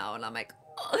bit now and I'm like,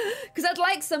 because I'd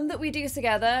like some that we do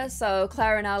together. So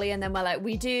Claire and Ali, and then we're like,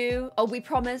 we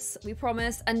promise,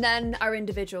 and then our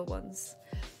individual ones.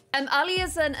 Ali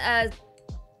is an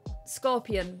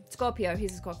Scorpio,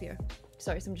 he's a Scorpio.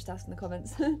 Sorry, someone just asked in the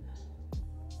comments.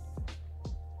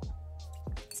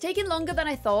 It's taken longer than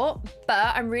I thought,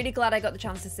 but I'm really glad I got the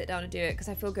chance to sit down and do it because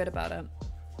I feel good about it.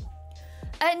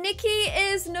 Nikki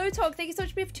is no talk. Thank you so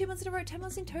much for 2 months in a row, 10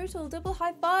 months in total. Double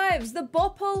high fives. The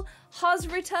Bopple has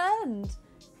returned.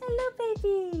 Hello,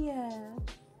 baby. Hi.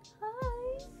 Hi.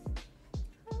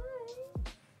 Hi.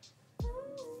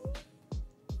 Hello.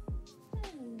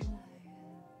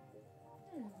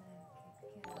 Hello,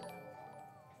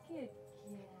 good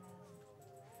girl.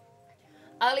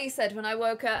 Ali said when I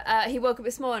woke up, he woke up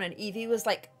this morning, Evie was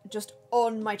like just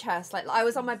on my chest. Like I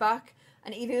was on my back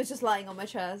and Evie was just lying on my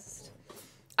chest.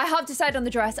 I have decided on the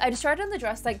dress. I decided on the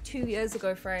dress like 2 years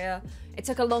ago, Freya. It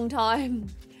took a long time.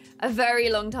 A very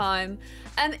long time.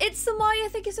 It's Samaya,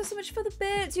 thank you so much for the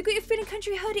bits. You got your Feeling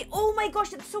Country hoodie. Oh my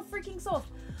gosh, it's so freaking soft.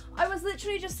 I was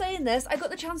literally just saying this. I got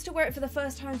the chance to wear it for the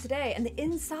first time today and the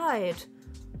inside.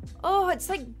 Oh, it's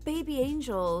like baby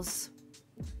angels.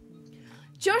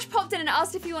 Josh popped in and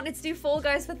asked if you wanted to do Fall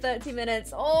Guys for 30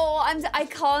 minutes. Oh, I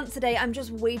can't today. I'm just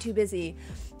way too busy.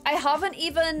 I haven't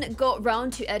even got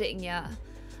round to editing yet.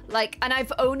 Like, and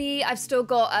I've still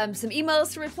got some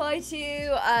emails to reply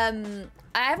to.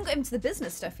 I haven't got into the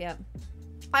business stuff yet.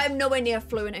 I am nowhere near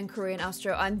fluent in Korean,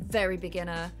 Astro. I'm very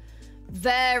beginner.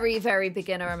 Very, very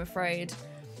beginner, I'm afraid.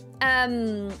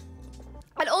 And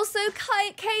also,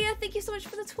 Kaya, thank you so much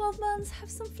for the 12 months. Have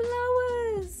some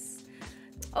flowers.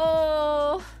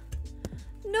 Oh,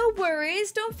 no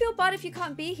worries. Don't feel bad if you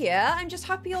can't be here. I'm just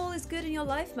happy all is good in your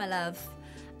life, my love.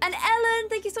 And Ellen,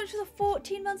 thank you so much for the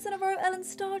 14 months in a row. Ellen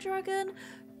Star Dragon.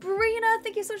 Brina,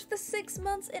 thank you so much for the 6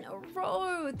 months in a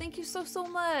row. Thank you so, so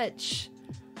much.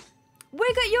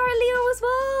 We got your Leo as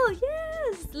well.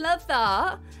 Yes, love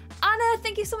that. Anna,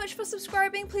 thank you so much for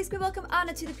subscribing. Please be welcome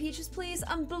Anna to the Peaches, please.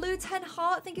 And Blue 10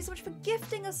 Heart, thank you so much for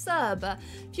gifting a sub.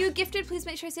 If you're gifted, please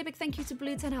make sure I say a big thank you to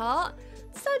Blue 10 Heart.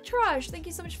 Sad Trash, thank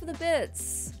you so much for the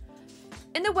bits.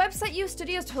 In the website your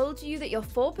studio told you that you're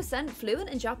 4%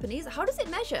 fluent in Japanese. How does it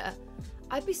measure?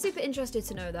 I'd be super interested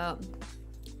to know that.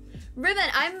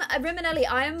 Rimanelli,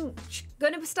 I'm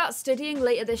going to start studying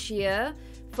later this year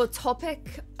for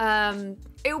topic.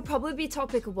 It will probably be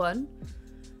topic 1.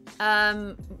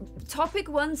 Topic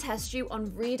 1 tests you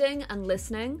on reading and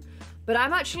listening, but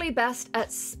I'm actually best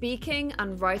at speaking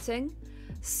and writing.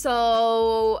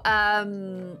 So,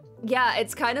 yeah,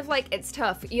 it's kind of like, it's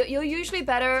tough. You're usually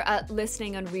better at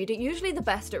listening and reading, usually the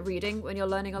best at reading when you're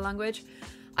learning a language.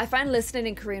 I find listening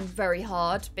in Korean very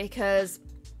hard because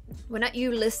when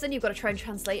you listen, you've got to try and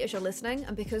translate as you're listening.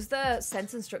 And because the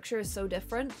sentence structure is so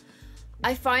different,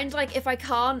 I find like if I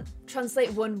can't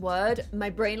translate one word, my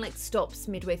brain like stops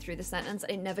midway through the sentence.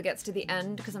 It never gets to the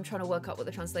end because I'm trying to work out what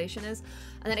the translation is.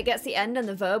 And then it gets the end and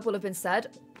the verb will have been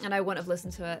said and I won't have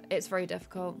listened to it. It's very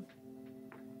difficult.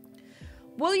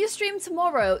 Will you stream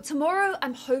tomorrow? Tomorrow,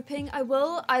 I'm hoping I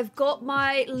will. I've got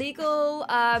my legal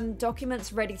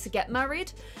documents ready to get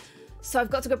married. So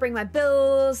I've got to go bring my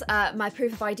bills, my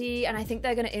proof of ID, and I think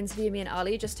they're going to interview me and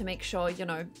Ali just to make sure, you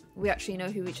know, we actually know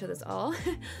who each other's are.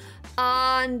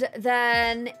 And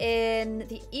then in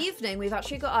the evening, we've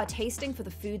actually got our tasting for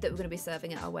the food that we're going to be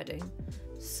serving at our wedding.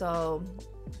 So,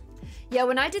 yeah,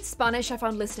 when I did Spanish, I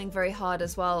found listening very hard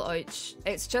as well.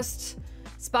 It's just,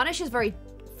 Spanish is very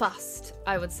fast,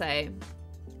 I would say.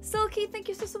 Silky, thank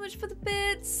you so much for the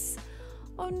bits.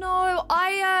 Oh no,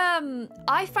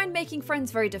 I find making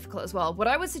friends very difficult as well. What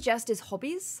I would suggest is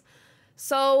hobbies.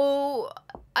 So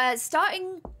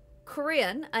starting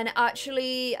Korean and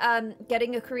actually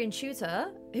getting a Korean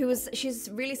tutor she's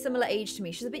really similar age to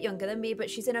me. She's a bit younger than me, but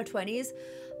she's in her 20s.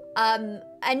 And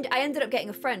I ended up getting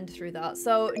a friend through that.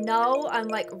 So now I'm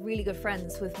like really good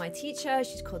friends with my teacher.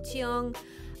 She's called Tiong.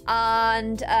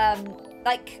 And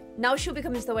like now she'll be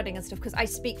coming to the wedding and stuff because I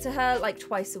speak to her like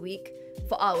twice a week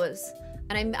for hours,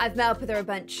 and I've met up with her a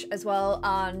bunch as well.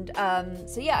 And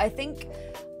so yeah, I think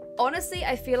honestly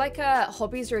I feel like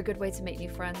hobbies are a good way to make new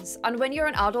friends, and when you're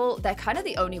an adult they're kind of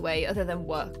the only way other than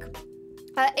work.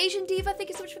 Asian Diva, thank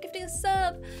you so much for gifting a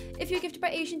sub. If you're gifted by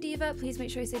Asian Diva, please make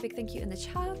sure you say a big thank you in the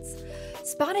chats.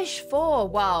 Spanish 4,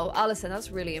 wow, Alison,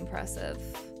 that's really impressive.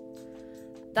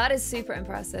 That is super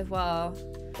impressive, wow.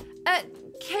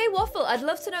 K Waffle, I'd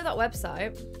love to know that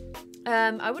website.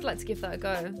 I would like to give that a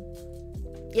go.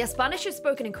 Yeah, Spanish is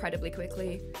spoken incredibly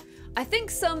quickly. I think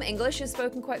some English is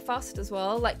spoken quite fast as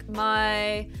well. Like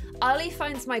Ali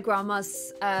finds my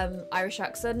grandma's Irish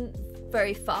accent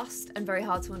very fast and very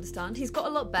hard to understand. He's got a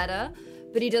lot better,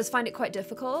 but he does find it quite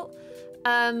difficult.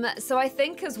 So I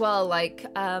think as well, like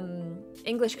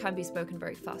English can be spoken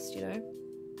very fast, you know?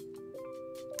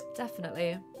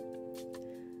 Definitely.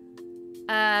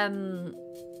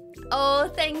 Oh,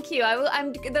 thank you.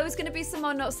 There was going to be some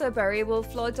more not so burial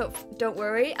floor. Don't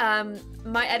worry.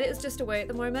 My edit is just away at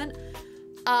the moment,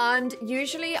 and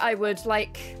usually I would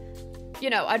like, you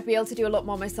know, I'd be able to do a lot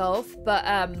more myself, but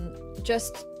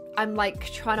I'm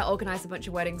like trying to organize a bunch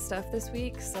of wedding stuff this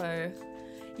week. So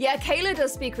yeah, Kayla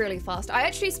does speak really fast. I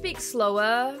actually speak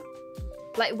slower.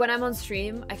 Like when I'm on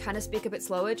stream, I kind of speak a bit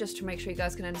slower just to make sure you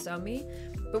guys can understand me.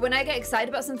 But when I get excited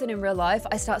about something in real life,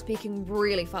 I start speaking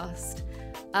really fast.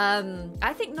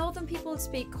 I think northern people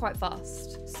speak quite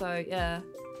fast. So yeah.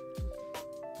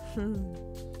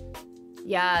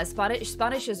 Yeah,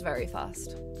 Spanish is very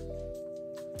fast.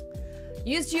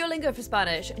 Use Duolingo for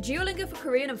Spanish. Duolingo for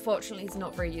Korean, unfortunately, is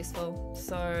not very useful.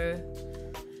 So,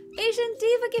 Asian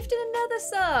Diva gifted another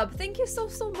sub. Thank you so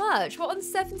much. We're on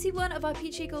 71 of our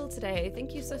Peachy Gold today.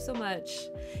 Thank you so much.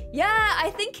 Yeah,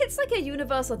 I think it's like a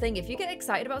universal thing. If you get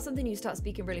excited about something, you start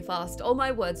speaking really fast. All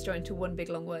my words join to one big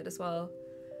long word as well.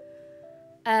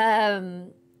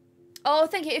 Oh,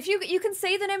 thank you. If you can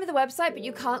say the name of the website, but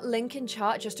you can't link in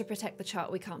chat just to protect the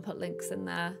chat. We can't put links in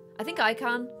there. I think I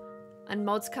can, and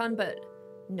mods can, but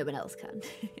no one else can.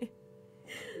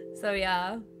 So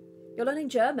yeah, you're learning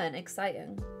German.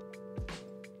 Exciting.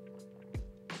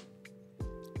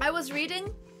 I was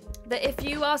reading that if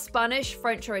you are Spanish,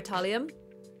 French, or Italian,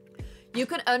 you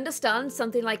can understand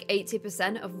something like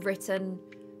 80% of written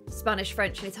Spanish,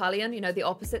 French, and Italian, you know, the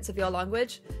opposites of your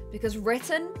language, because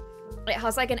written, it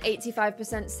has like an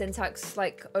 85% syntax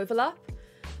like overlap,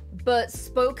 but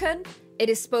spoken, it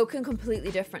is spoken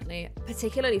completely differently.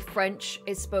 Particularly French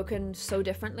is spoken so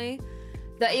differently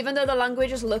that even though the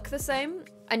languages look the same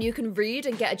and you can read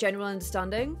and get a general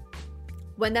understanding,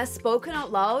 when they're spoken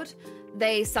out loud,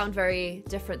 they sound very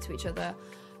different to each other.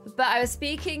 But I was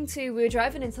we were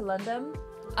driving into London,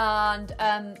 and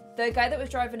the guy that was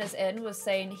driving us in was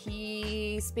saying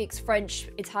he speaks French,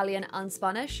 Italian, and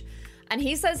Spanish. And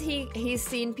he says he's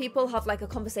seen people have like a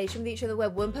conversation with each other where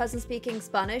one person's speaking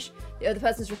Spanish, the other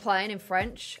person's replying in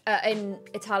French, in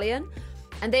Italian.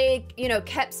 And they, you know,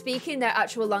 kept speaking their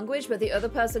actual language, but the other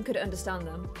person could understand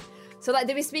them. So like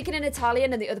they'd be speaking in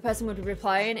Italian and the other person would be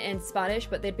replying in Spanish,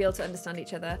 but they'd be able to understand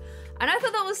each other. And I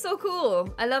thought that was so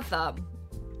cool. I love that.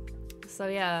 So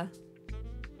yeah.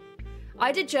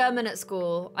 I did German at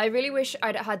school. I really wish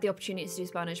I'd had the opportunity to do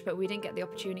Spanish, but we didn't get the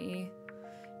opportunity.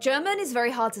 German is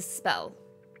very hard to spell.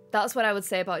 That's what I would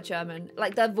say about German.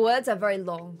 Like the words are very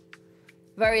long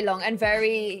and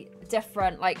very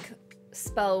different, like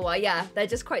spell-wise. Yeah, they're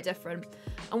just quite different.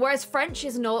 And whereas French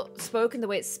is not spoken the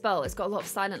way it's spelled, it's got a lot of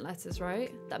silent letters,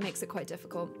 right? That makes it quite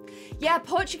difficult. Yeah,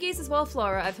 Portuguese as well,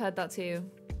 Flora. I've heard that too.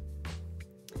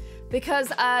 Because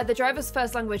the driver's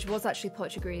first language was actually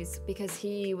Portuguese because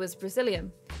he was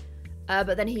Brazilian.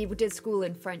 But then he did school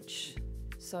in French.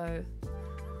 So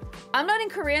I'm learning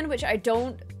Korean, which I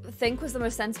don't think was the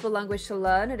most sensible language to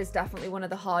learn. It is definitely one of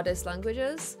the hardest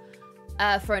languages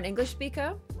for an English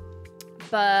speaker.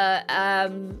 But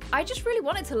I just really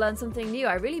wanted to learn something new.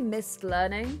 I really missed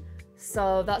learning.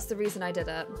 So that's the reason I did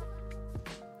it.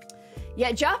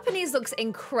 Yeah, Japanese looks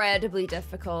incredibly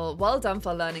difficult. Well done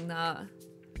for learning that.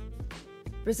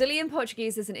 Brazilian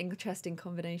Portuguese is an interesting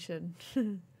combination.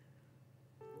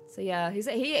 So yeah,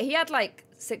 he had like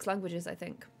 6 languages, I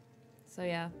think. So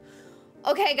yeah.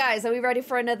 Okay, guys, are we ready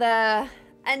for another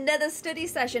study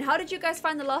session? How did you guys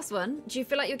find the last one? Do you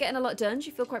feel like you're getting a lot done? Do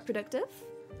you feel quite productive?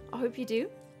 I hope you do.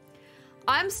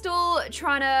 I'm still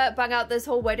trying to bang out this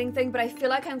whole wedding thing, but I feel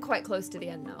like I'm quite close to the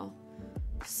end now.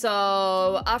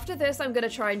 So after this, I'm going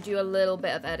to try and do a little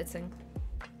bit of editing.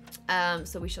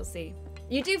 So we shall see.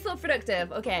 You do feel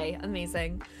productive. Okay,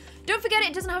 amazing. Don't forget,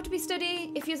 it doesn't have to be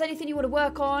study. If there's anything you want to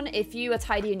work on, if you are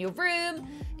tidy in your room,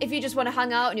 if you just want to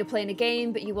hang out and you're playing a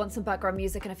game, but you want some background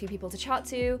music and a few people to chat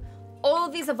to, all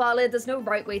of these are valid. There's no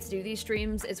right way to do these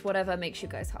streams. It's whatever makes you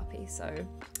guys happy. So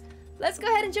let's go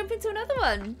ahead and jump into another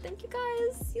one. Thank you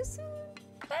guys. See you soon.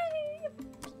 Bye.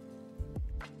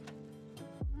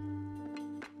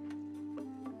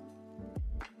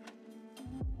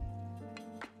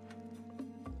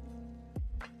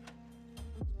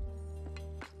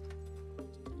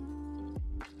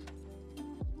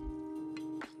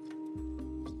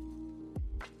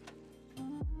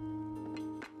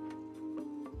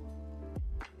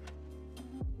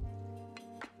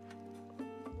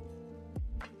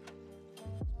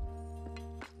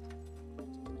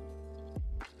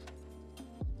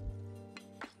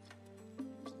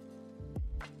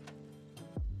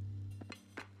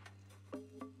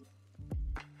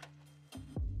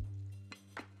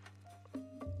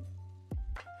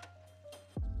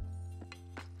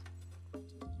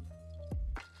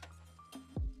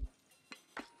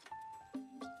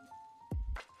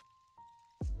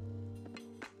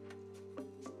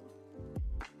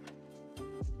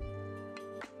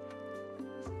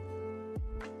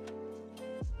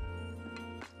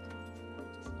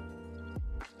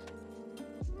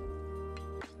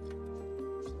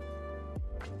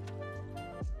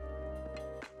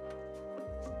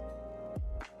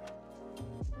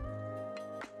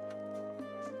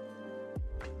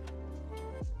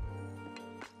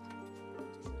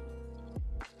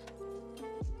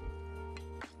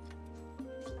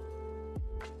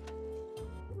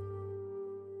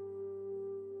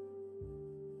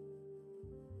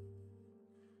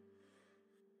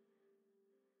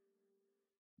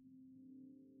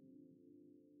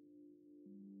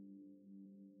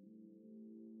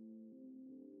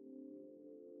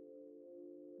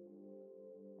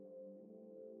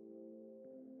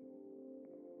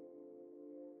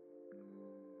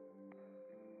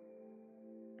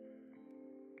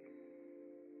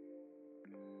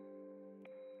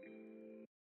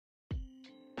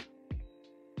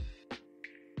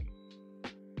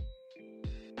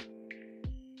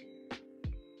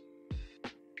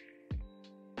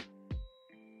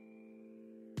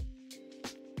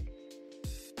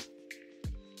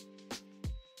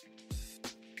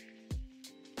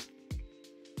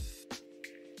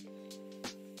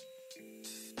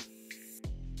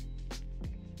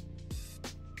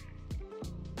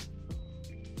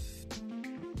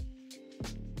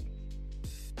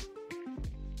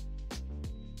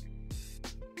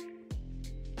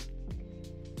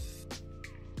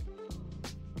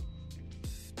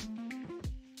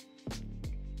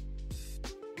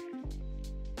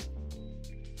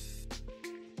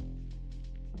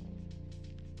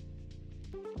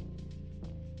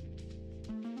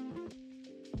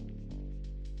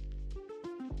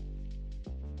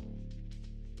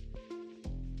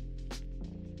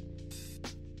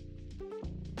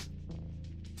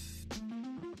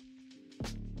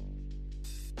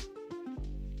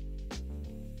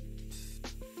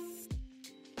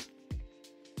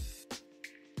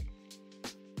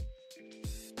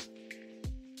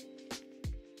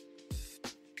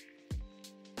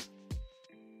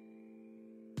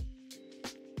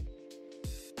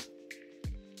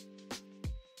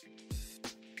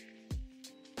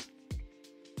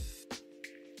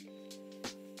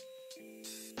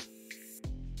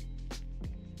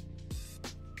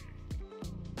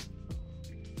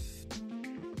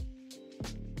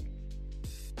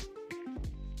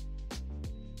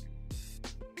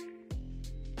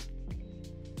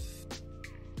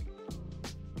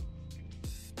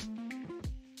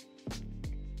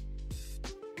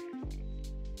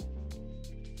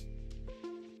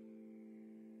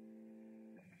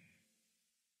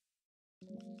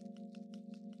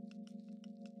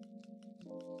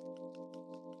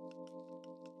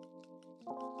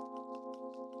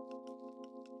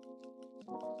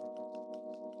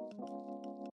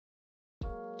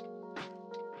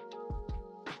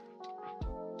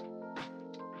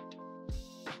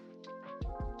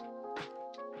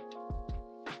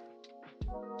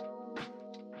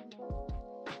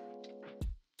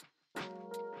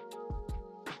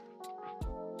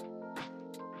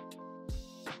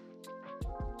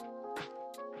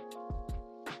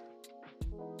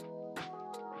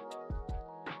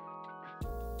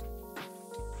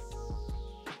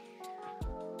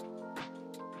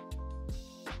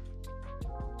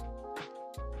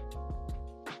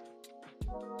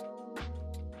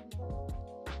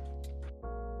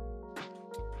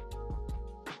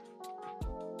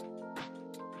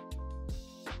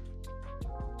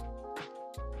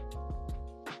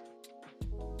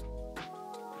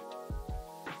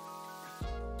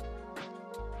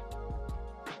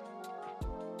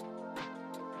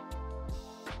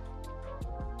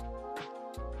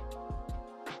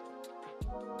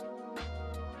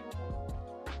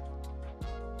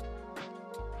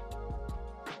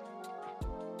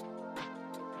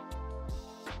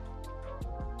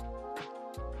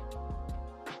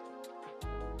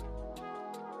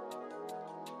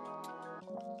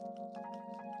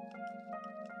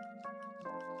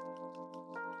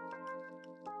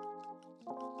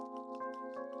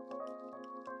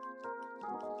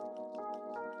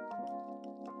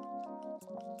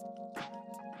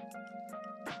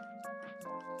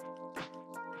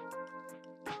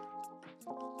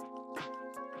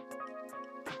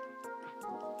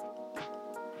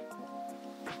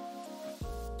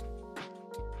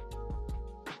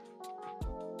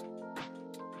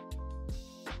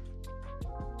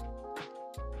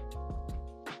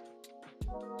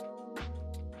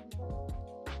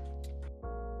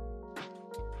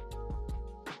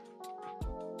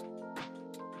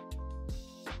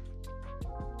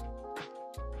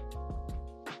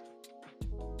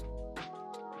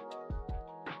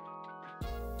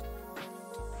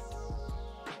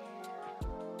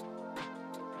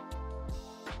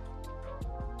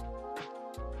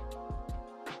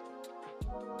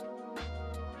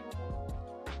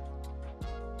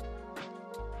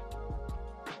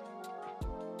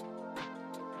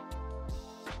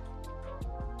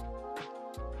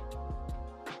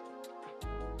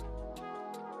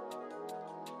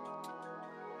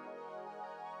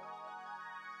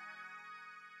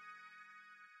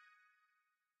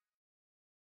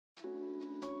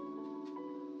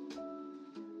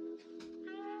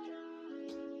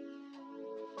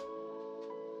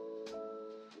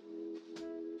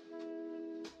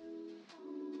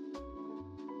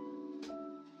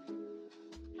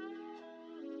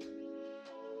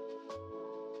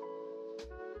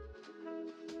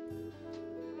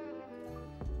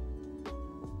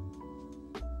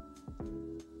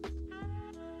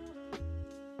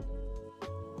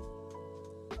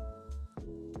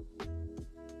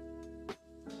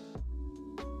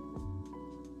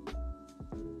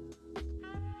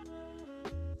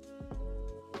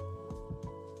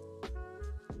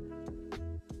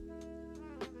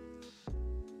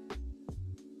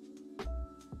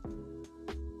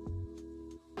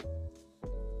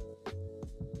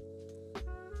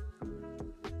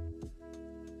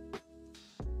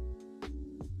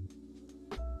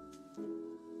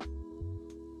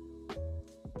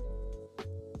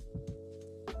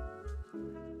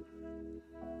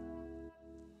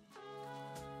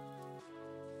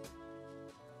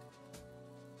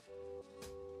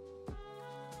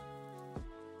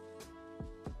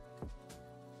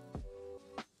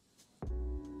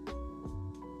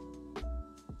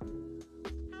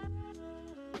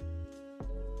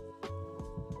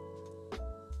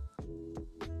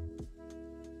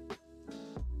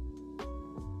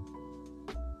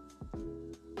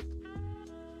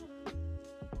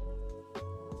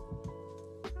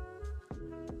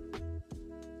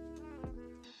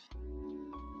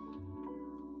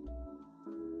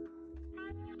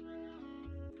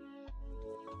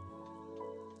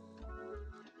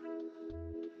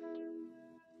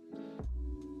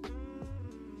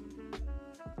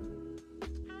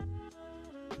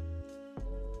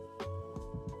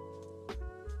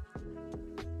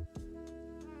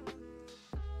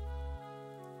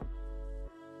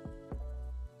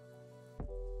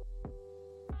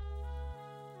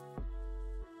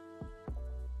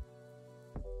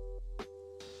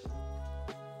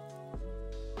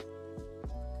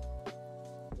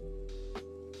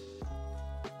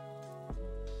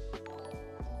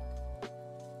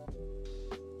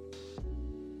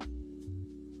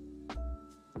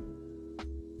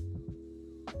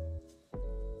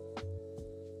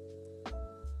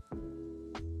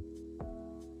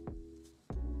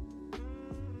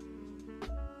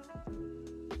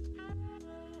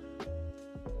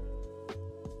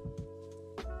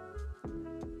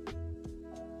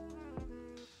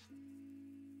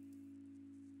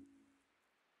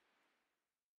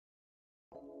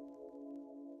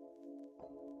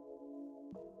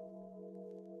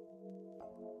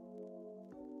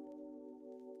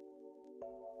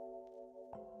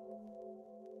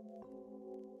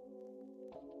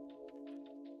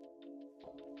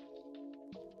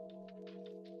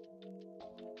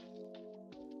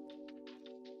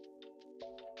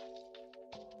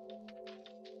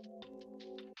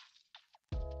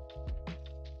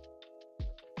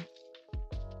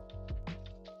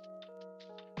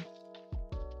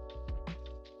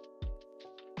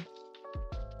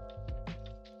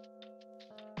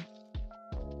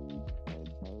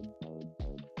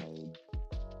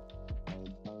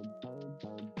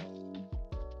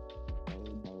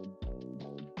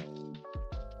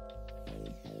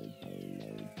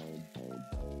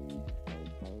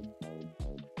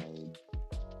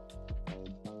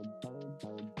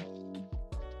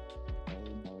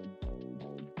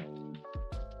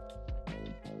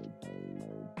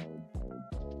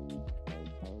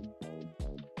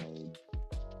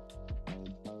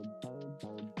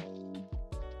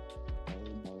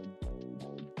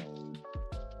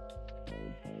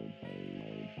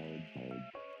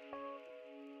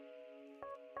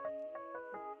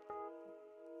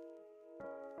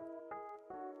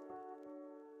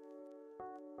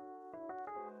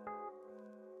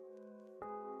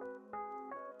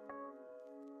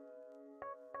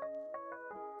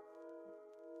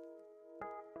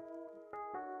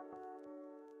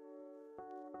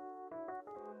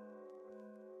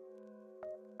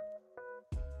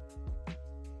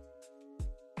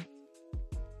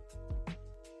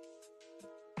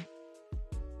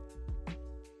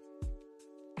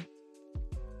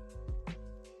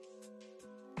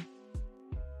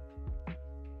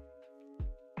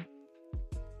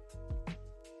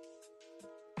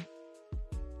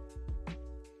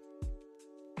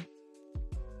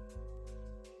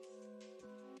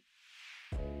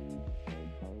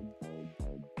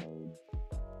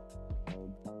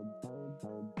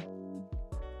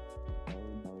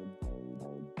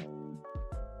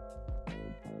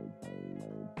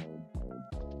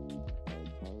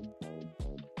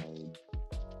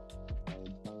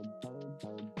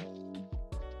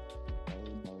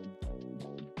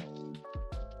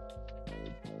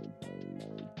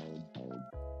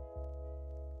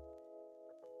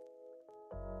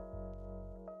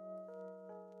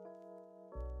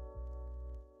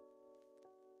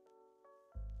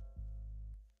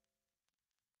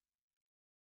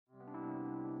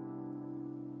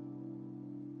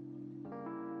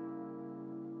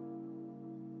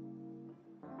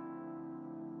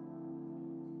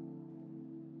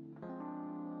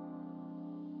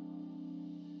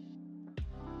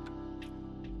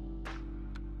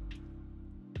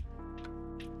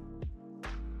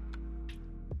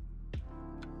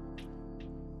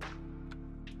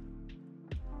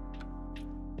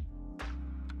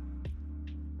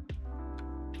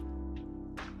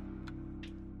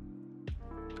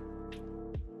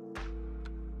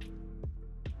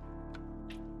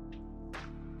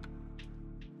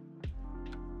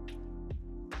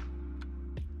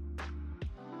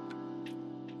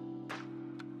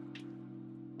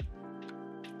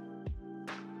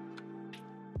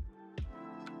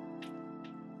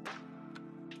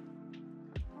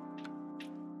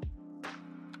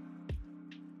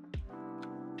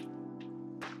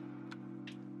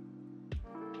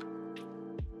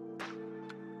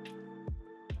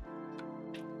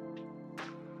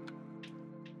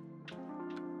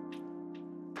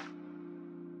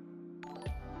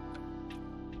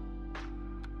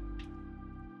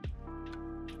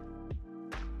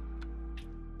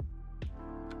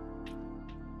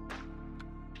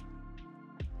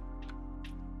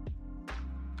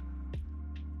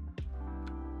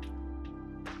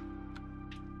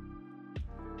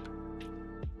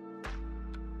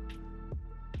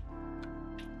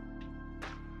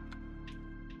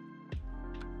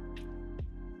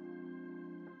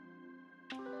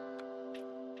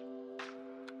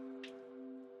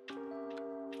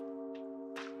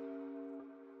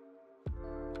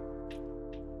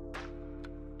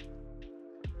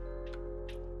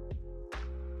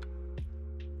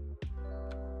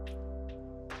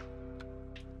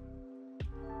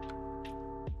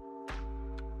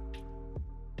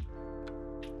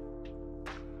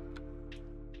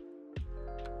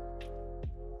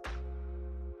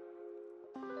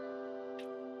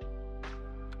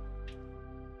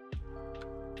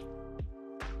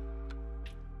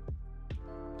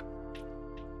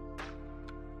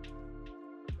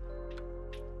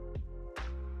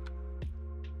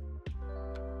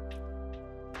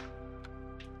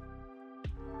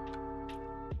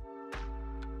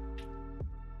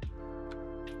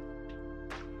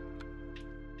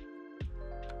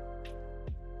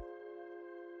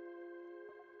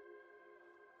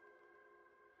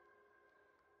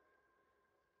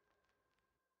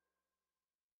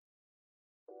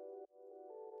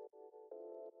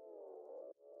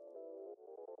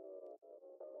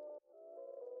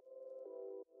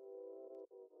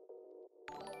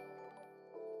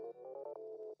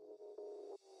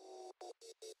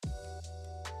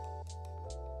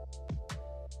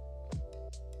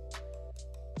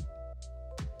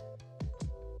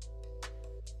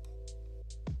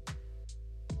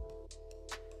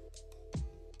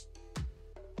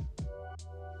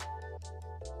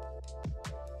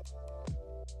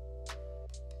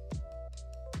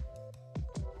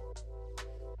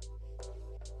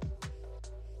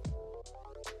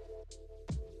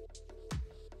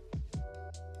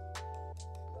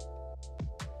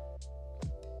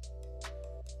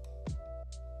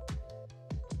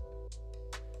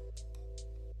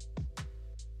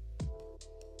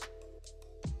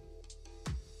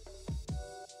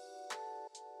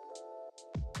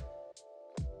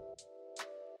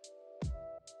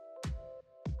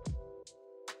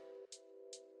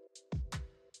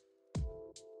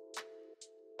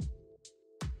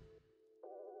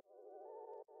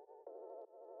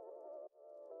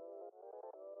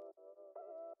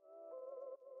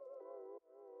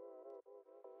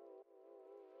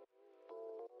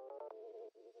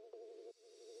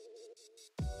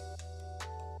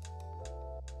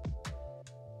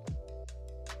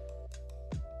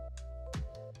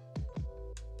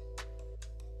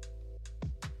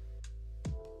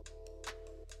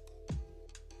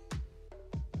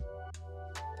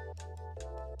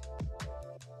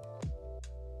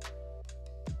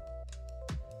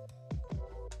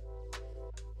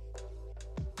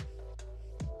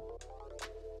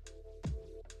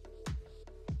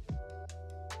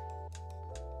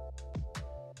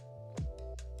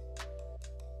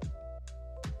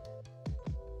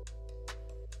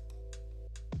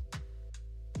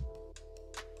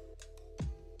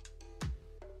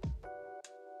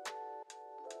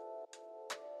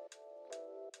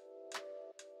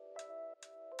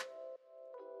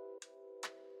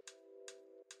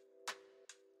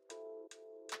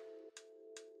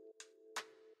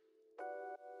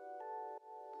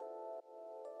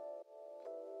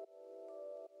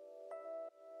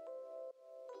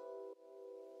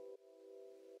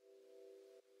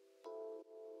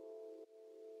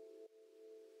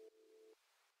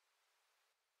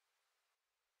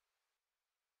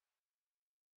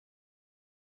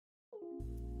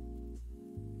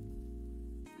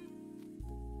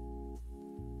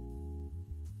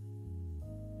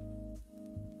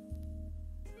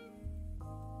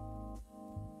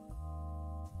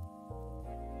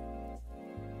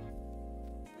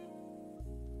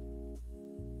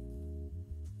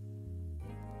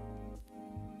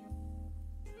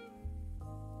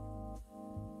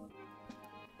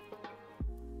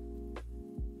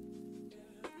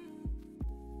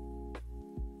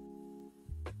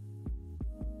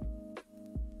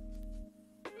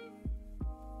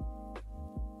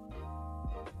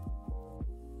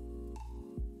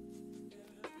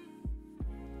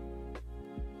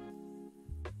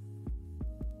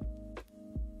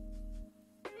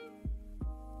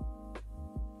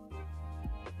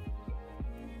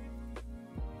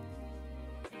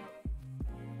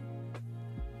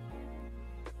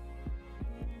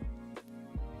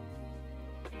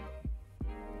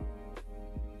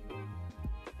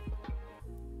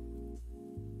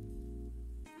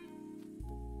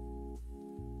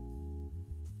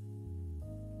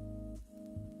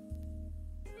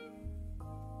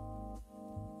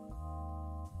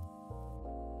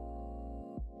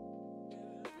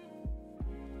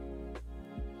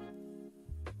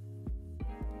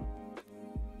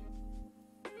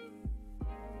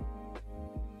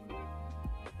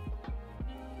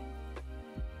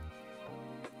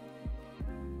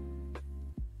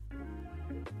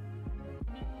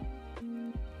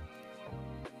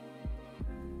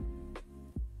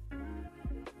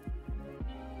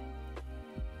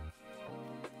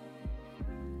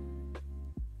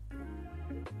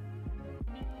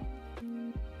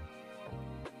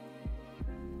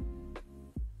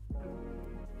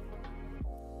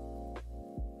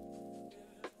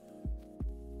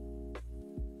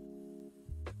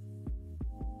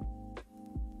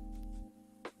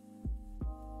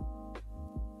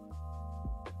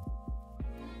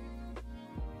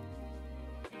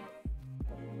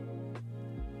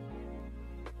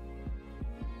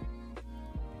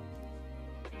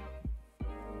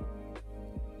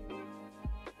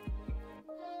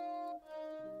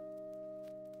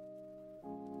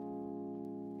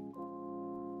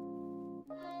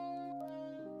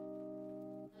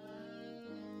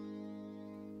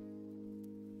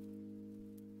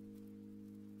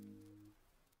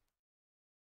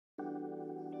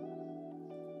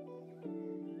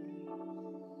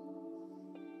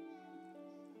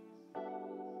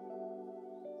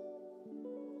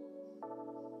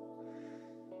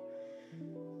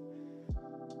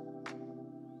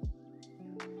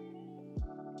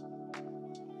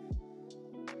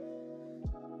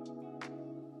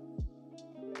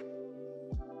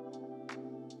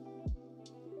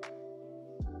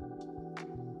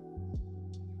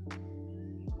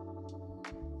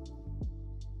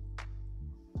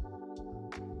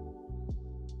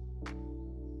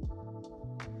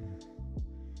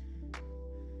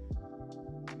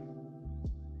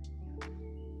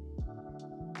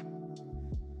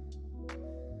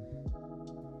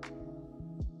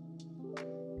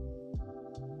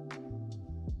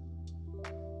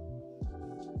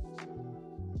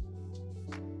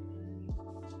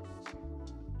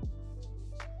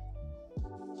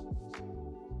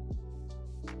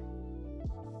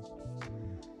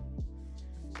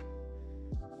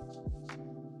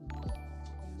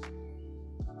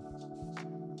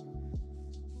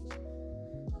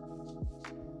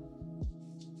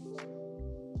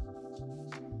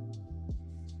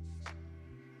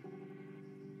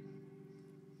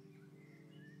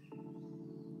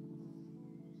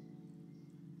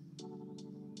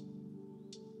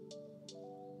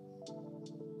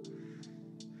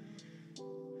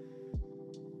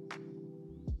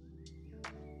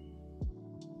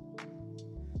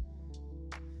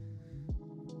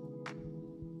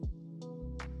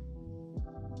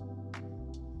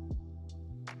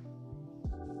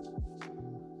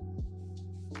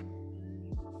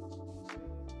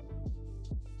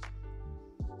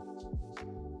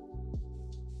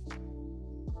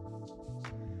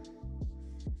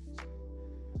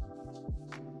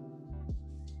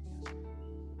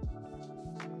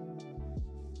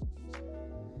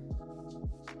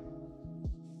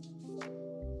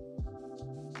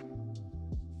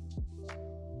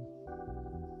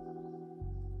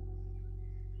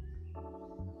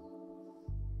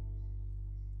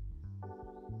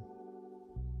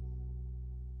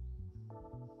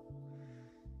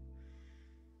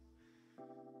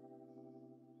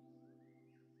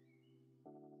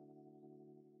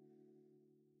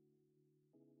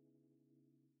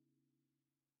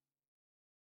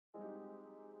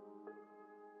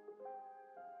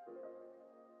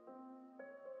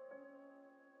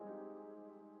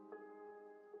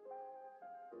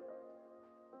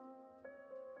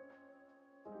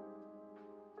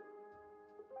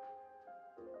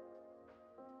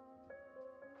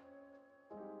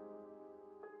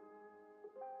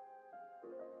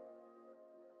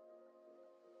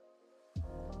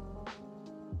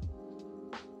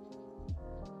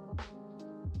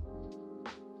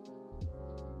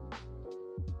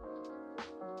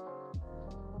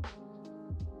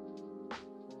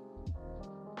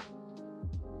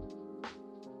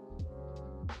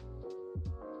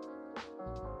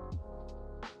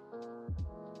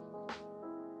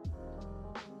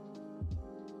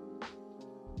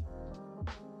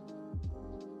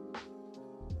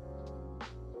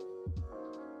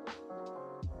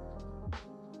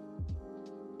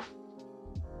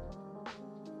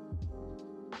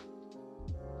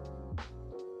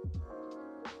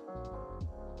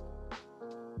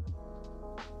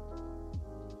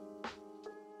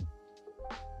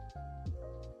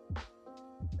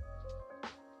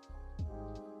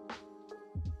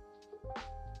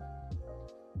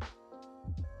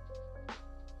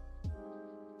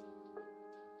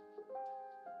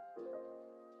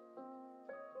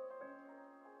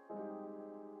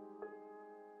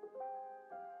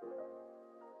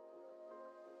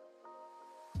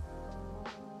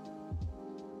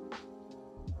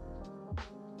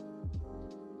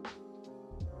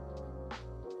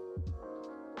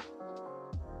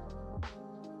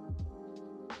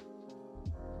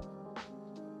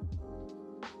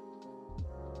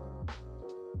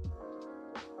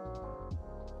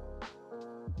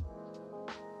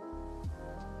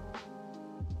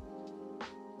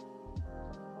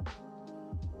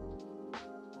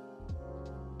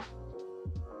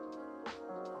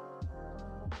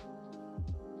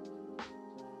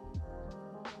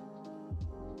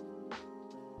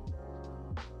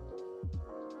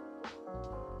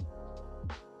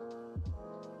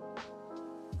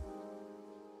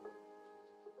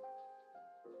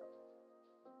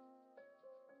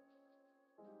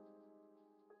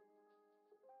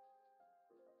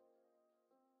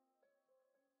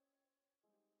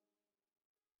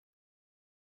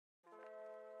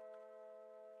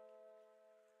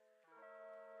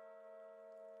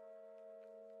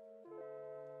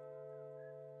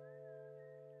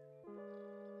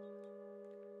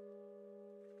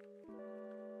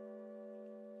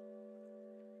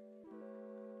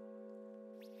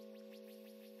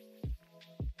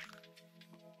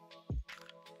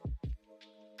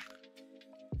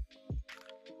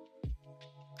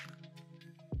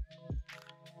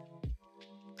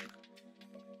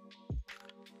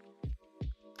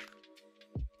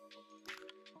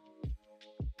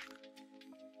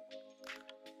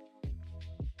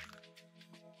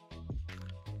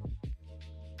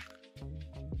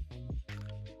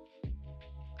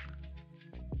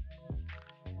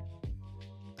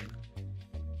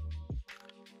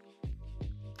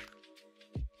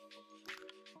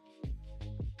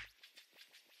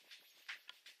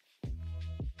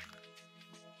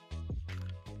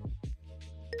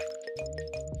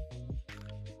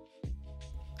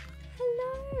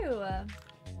 you.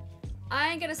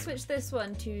 I'm gonna switch this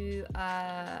one to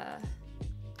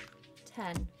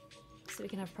 10 so we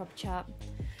can have proper chat.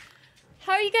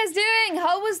 How are you guys doing?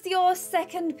 How was your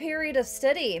second period of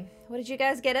study? What did you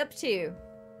guys get up to?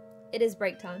 It is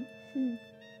break time.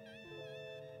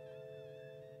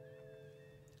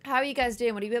 How are you guys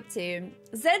doing? What are you up to?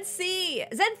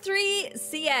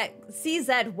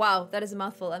 Z3CZ. Wow, that is a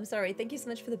mouthful. I'm sorry. Thank you so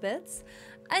much for the bits.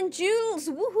 And Jules,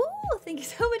 woohoo! Thank you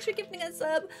so much for gifting us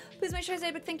up. Please make sure I say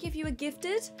a big thank you if you were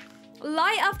gifted.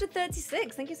 Light After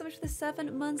 36, thank you so much for the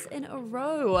 7 months in a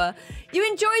row. You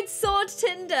enjoyed Sword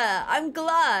Tinder. I'm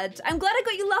glad. I'm glad I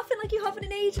got you laughing like you haven't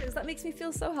in ages. That makes me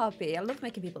feel so happy. I love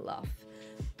making people laugh.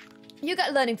 You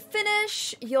got learning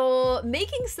Finnish. You're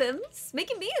making Sims.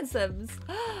 Making me in Sims.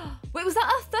 Wait, was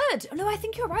that our third? Oh, no, I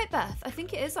think you're right, Beth. I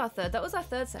think it is our third. That was our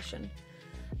third session.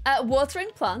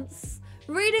 Watering plants.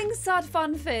 Reading sad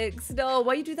fanfics. No,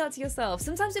 why you do that to yourself?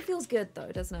 Sometimes it feels good,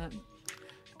 though, doesn't it?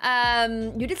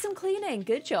 You did some cleaning.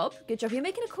 Good job. Good job. You're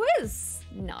making a quiz.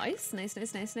 Nice. Nice,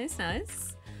 nice, nice, nice,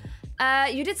 nice.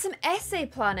 You did some essay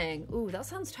planning. Ooh, that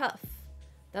sounds tough.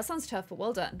 That sounds tough, but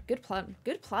well done. Good plan.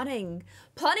 Good planning.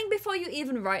 Planning before you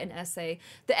even write an essay.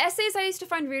 The essays I used to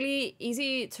find really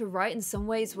easy to write in some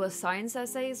ways were science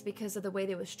essays because of the way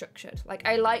they were structured. Like,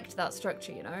 I liked that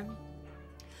structure, you know?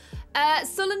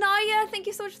 Solanaya, thank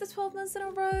you so much for the 12 months in a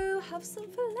row. Have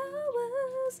some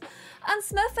flowers. And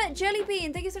Smurfette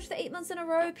Jellybean, thank you so much for the 8 months in a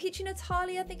row. Peachy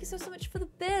Natalia, thank you so much for the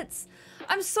bits.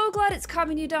 I'm so glad it's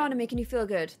calming you down and making you feel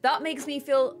good. That makes me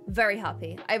feel very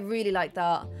happy. I really like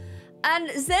that.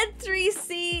 And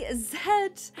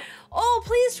Z3CZ. Oh,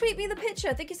 please tweet me the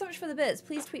picture. Thank you so much for the bits.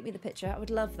 Please tweet me the picture. I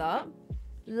would love that.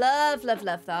 Love, love,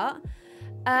 love that.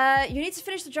 You need to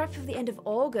finish the draft before the end of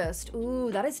August.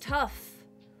 Ooh, that is tough.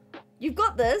 You've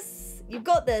got this. You've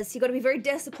got this. You've got to be very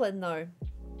disciplined, though.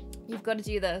 You've got to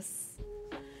do this.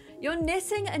 You're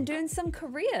knitting and doing some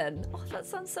Korean. Oh, that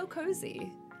sounds so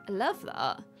cozy. I love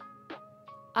that.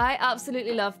 I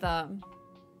absolutely love that.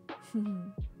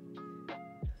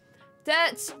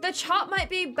 The chat might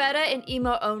be better in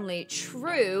emo only.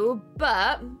 True,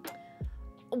 but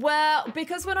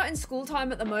because we're not in school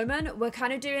time at the moment, we're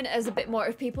kind of doing it as a bit more.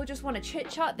 If people just want to chit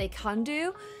chat, they can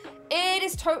do. It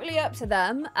is totally up to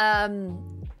them.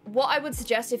 What I would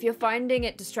suggest, if you're finding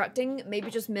it distracting, maybe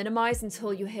just minimize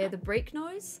until you hear the break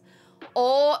noise,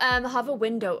 or have a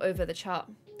window over the chat.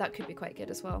 That could be quite good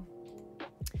as well.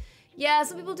 Yeah,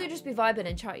 some people do just be vibing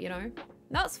in chat, you know?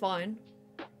 That's fine.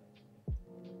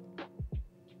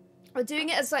 We're doing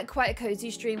it as like quite a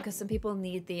cozy stream because some people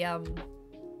need the I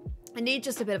need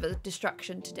just a bit of a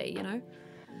distraction today, you know?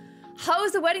 How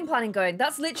is the wedding planning going?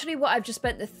 That's literally what I've just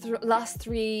spent the last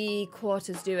 3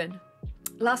 quarters doing.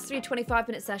 Last 3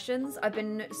 25-minute sessions. I've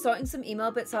been sorting some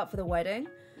email bits out for the wedding,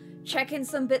 checking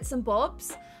some bits and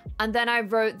bobs, and then I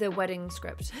wrote the wedding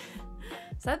script.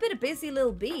 So I've been a busy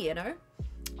little bee, you know?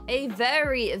 A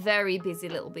very, very busy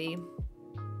little bee.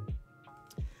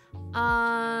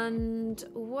 And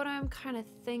what I'm kind of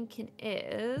thinking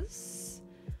is,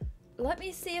 let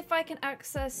me see if I can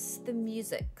access the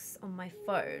musics on my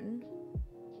phone.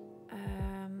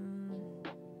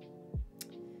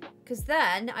 Because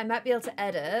then I might be able to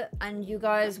edit and you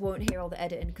guys won't hear all the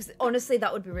editing. Because honestly,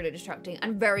 that would be really distracting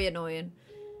and very annoying.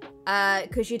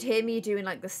 Because you'd hear me doing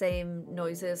like the same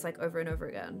noises like over and over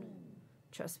again.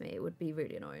 Trust me, it would be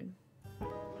really annoying.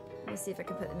 Let me see if I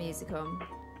can put the music on.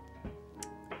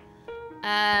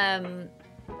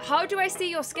 How do I see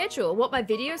your schedule? What, my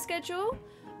video schedule?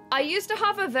 I used to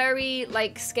have a very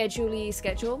like schedule-y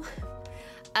schedule.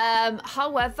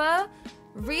 However,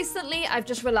 recently I've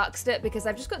just relaxed it because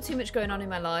I've just got too much going on in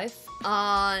my life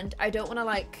and I don't want to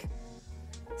like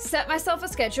set myself a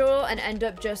schedule and end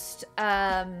up just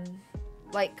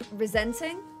like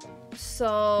resenting.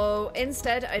 So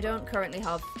instead, I don't currently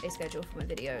have a schedule for my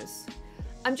videos.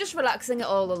 I'm just relaxing it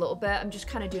all a little bit. I'm just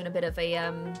kind of doing a bit of a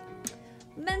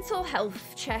mental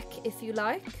health check, if you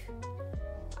like.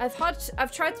 I've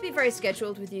tried to be very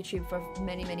scheduled with YouTube for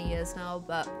many, many years now,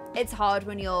 but it's hard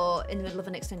when you're in the middle of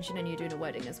an extension and you're doing a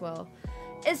wedding as well.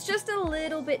 It's just a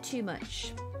little bit too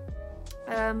much.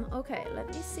 Okay, let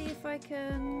me see if I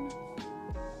can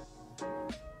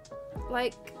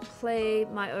like play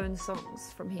my own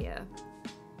songs from here.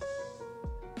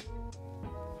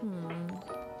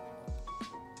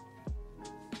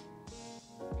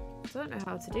 I don't know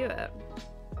how to do it.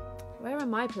 Where are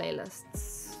my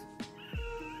playlists?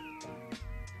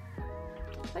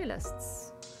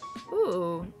 Playlists.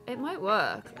 Ooh, it might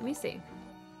work. Let me see.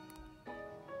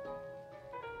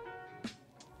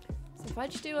 So if I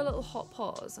just do a little hot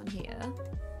pause on here.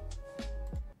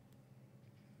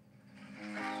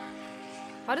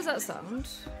 How does that sound?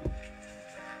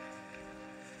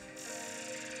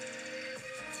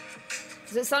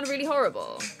 Does it sound really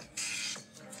horrible?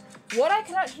 What I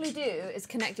could actually do is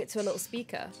connect it to a little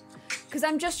speaker. Because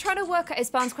I'm just trying to work out, it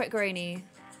sounds quite grainy.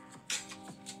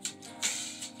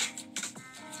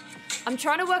 I'm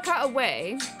trying to work out a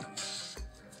way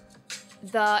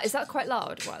that, is that quite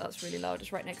loud? Wow, that's really loud,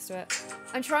 it's right next to it.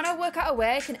 I'm trying to work out a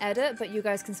way I can edit, but you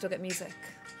guys can still get music.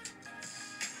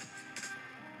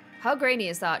 How grainy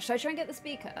is that? Should I try and get the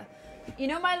speaker? You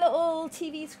know my little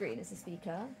TV screen is the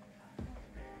speaker?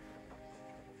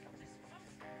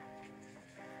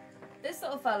 This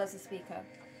little fella's a speaker.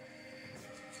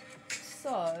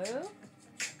 So,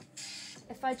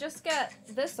 if I just get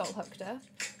this all hooked up,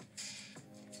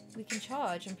 we can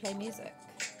charge and play music.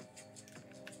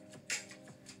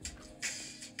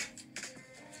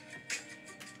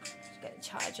 Just get it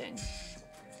charging.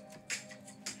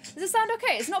 Does it sound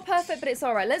okay? It's not perfect, but it's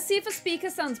all right. Let's see if a speaker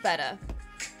sounds better.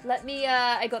 Let me,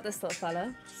 I got this little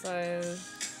fella, so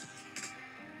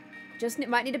just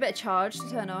might need a bit of charge to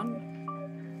turn on.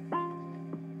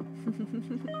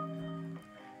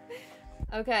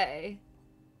 Okay.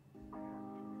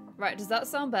 Right, does that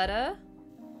sound better?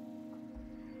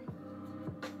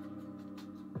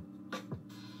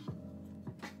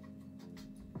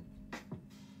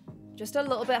 Just a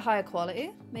little bit higher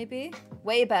quality, maybe?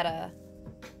 Way better.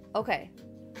 Okay.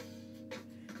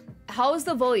 How's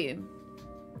the volume?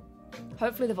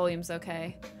 Hopefully the volume's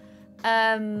okay.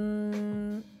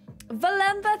 Valemba,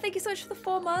 thank you so much for the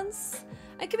 4 months.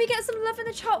 And can we get some love in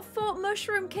the chat for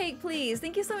Mushroom Cake, please?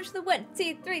 Thank you so much for the 1,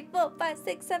 2, 3, 4, 5,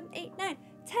 6, 7, 8, 9,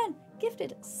 10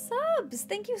 gifted subs.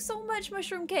 Thank you so much,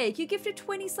 Mushroom Cake. You gifted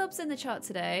 20 subs in the chat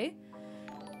today.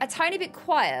 A tiny bit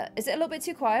quiet. Is it a little bit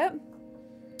too quiet?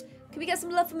 Can we get some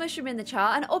love for Mushroom in the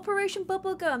chat? And Operation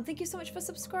Bubblegum, thank you so much for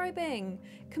subscribing.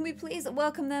 Can we please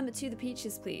welcome them to the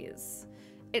Peaches, please?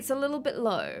 It's a little bit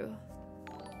low.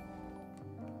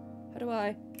 How do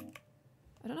I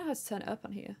don't know how to turn it up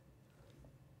on here.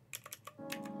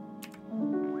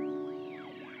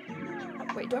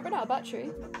 Wait, do I run out of battery?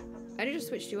 I only just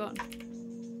switched you on.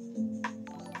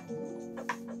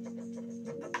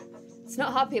 It's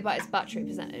not happy about its battery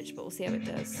percentage, but we'll see how it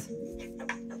does.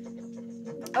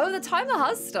 Oh, the timer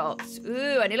has stopped.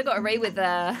 Ooh, I nearly got a Ray with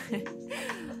there.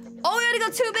 Oh, we only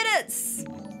got 2 minutes.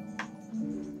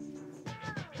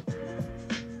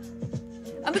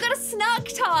 And we got a snack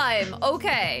time.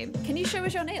 Okay. Can you show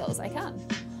us your nails? I can.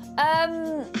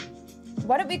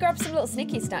 Why don't we grab some little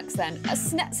snicky snacks then?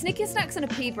 Snicky snacks and a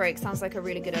pee break sounds like a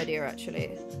really good idea,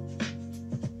 actually.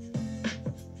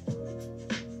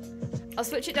 I'll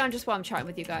switch it down just while I'm chatting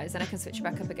with you guys, and I can switch it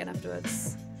back up again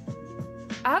afterwards.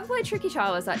 I haven't played Tricky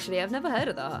Showers, actually. I've never heard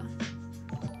of that.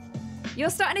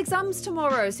 You're starting exams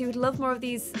tomorrow, so you would love more of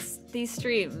these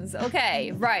streams.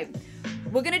 Okay, right.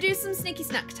 We're gonna do some sneaky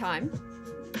snack time.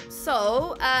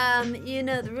 So, you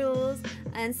know the rules,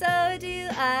 and so do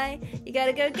I. You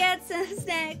gotta go get some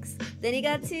snacks, then you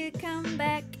got to come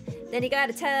back, then you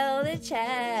gotta tell the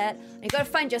chat. You gotta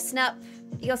find your snack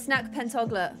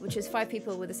pentogler, which is 5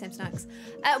 people with the same snacks.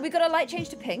 We got a light change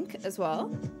to pink as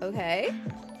well. Okay.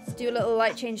 Let's do a little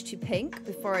light change to pink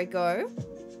before I go.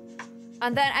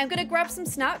 And then I'm gonna grab some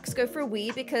snacks, go for a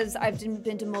wee because I've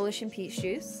been demolishing peach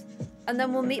juice. And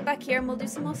then we'll meet back here and we'll do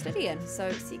some more studying.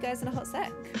 So see you guys in a hot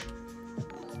sec.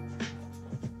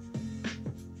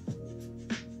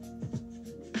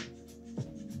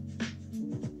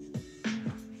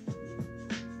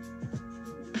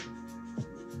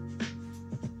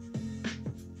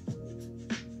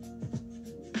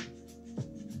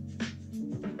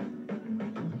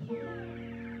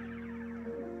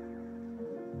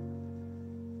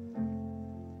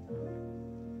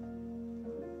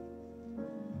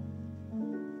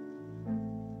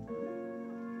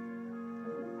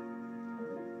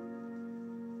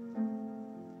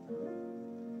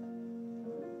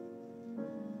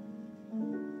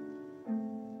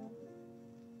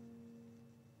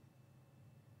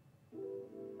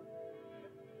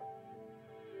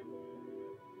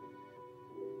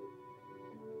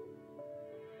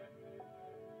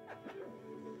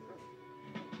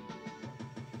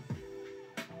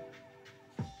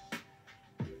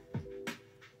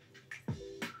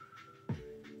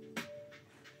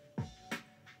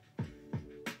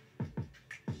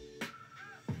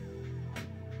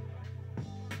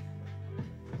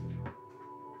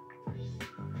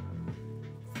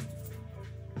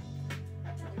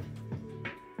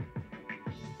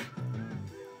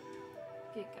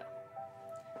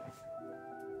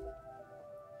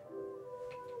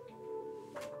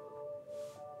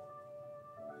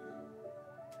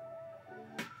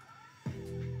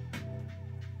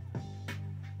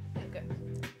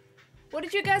 What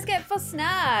did you guys get for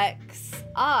snacks?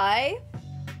 I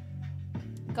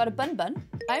got a bun bun.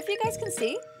 I don't know if you guys can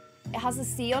see. It has a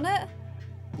C on it.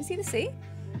 You see the C? I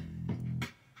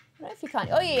don't know if you can.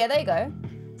 Oh yeah, there you go.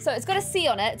 So it's got a C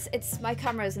on it. It's my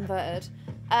camera is inverted.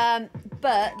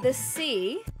 But the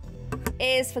C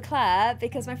is for Claire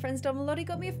because my friends Dom and Lottie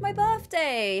got me for my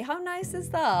birthday. How nice is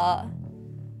that?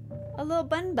 A little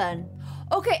bun bun.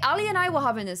 Okay, Ali and I were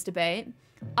having this debate.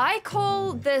 I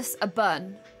call this a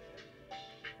bun.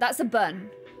 That's a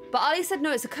bun. But Ali said,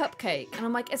 no, it's a cupcake. And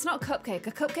I'm like, it's not a cupcake.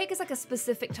 A cupcake is like a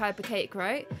specific type of cake,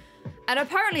 right? And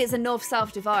apparently it's a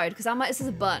north-south divide because I'm like, this is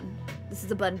a bun. This is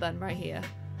a bun bun right here.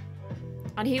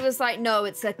 And he was like, no,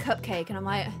 it's a cupcake. And I'm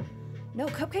like, no,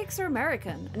 cupcakes are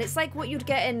American. And it's like what you'd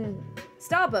get in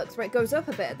Starbucks where it goes up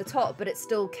a bit at the top, but it's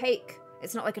still cake.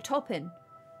 It's not like a topping.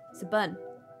 It's a bun.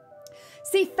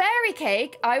 See, fairy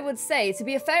cake, I would say, to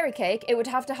be a fairy cake, it would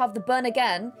have to have the bun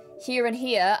again, here and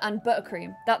here, and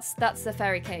buttercream. That's a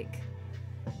fairy cake.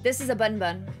 This is a bun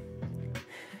bun.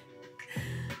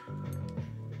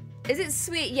 Is it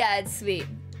sweet? Yeah, it's sweet.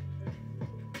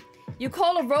 You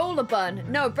call a roll a bun?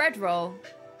 No, a bread roll.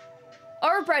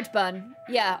 Or a bread bun.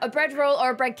 Yeah, a bread roll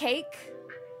or a bread cake.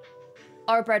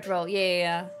 Or a bread roll,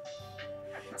 yeah.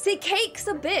 See, cakes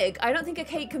are big. I don't think a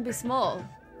cake can be small.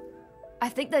 I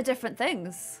think they're different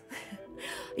things.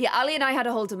 Yeah, Ali and I had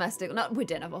a whole domestic, we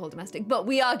didn't have a whole domestic, but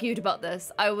we argued about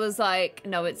this. I was like,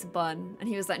 no, it's a bun. And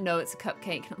he was like, no, it's a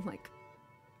cupcake. And I'm like,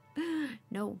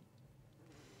 no.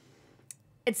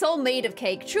 It's all made of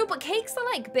cake. True, but cakes are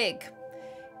like big.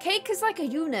 Cake is like a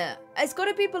unit. It's got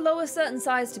to be below a certain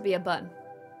size to be a bun.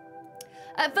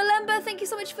 Valemba, thank you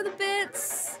so much for the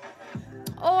bits.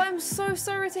 Oh, I'm so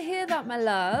sorry to hear that, my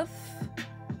love.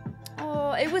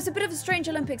 Oh, it was a bit of a strange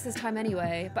Olympics this time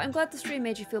anyway, but I'm glad the stream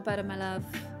made you feel better, my love.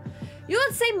 You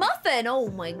would say muffin!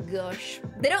 Oh my gosh.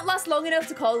 They don't last long enough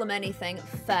to call them anything.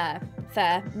 Fair.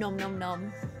 Fair. Nom nom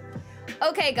nom.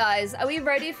 Okay, guys, are we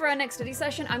ready for our next study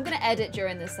session? I'm going to edit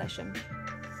during this session.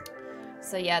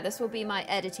 So yeah, this will be my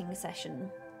editing session.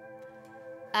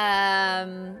 But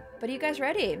are you guys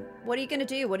ready? What are you going to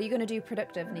do? What are you going to do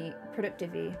productively?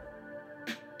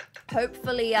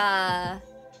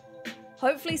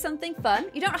 Hopefully something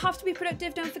fun. You don't have to be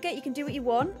productive, don't forget, you can do what you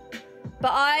want. But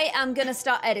I am gonna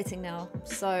start editing now.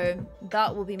 So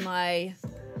that will be my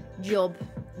job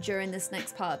during this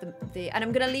next part of and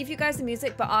I'm gonna leave you guys the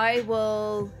music, but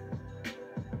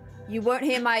you won't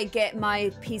hear my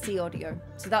PC audio.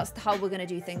 So that's how we're gonna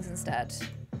do things instead.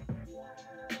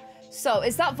 So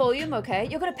is that volume okay?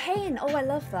 You're gonna paint, oh I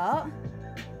love that.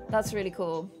 That's really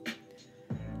cool.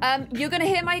 You're gonna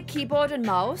hear my keyboard and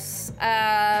mouse,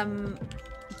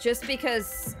 just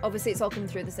because obviously it's all coming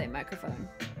through the same microphone.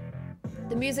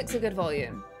 The music's a good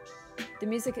volume.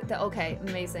 Okay,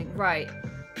 amazing. Right,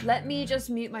 let me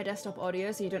just mute my desktop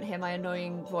audio so you don't hear my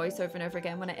annoying voice over and over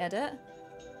again when I edit.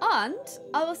 And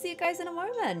I will see you guys in a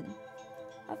moment.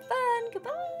 Have fun,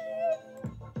 goodbye.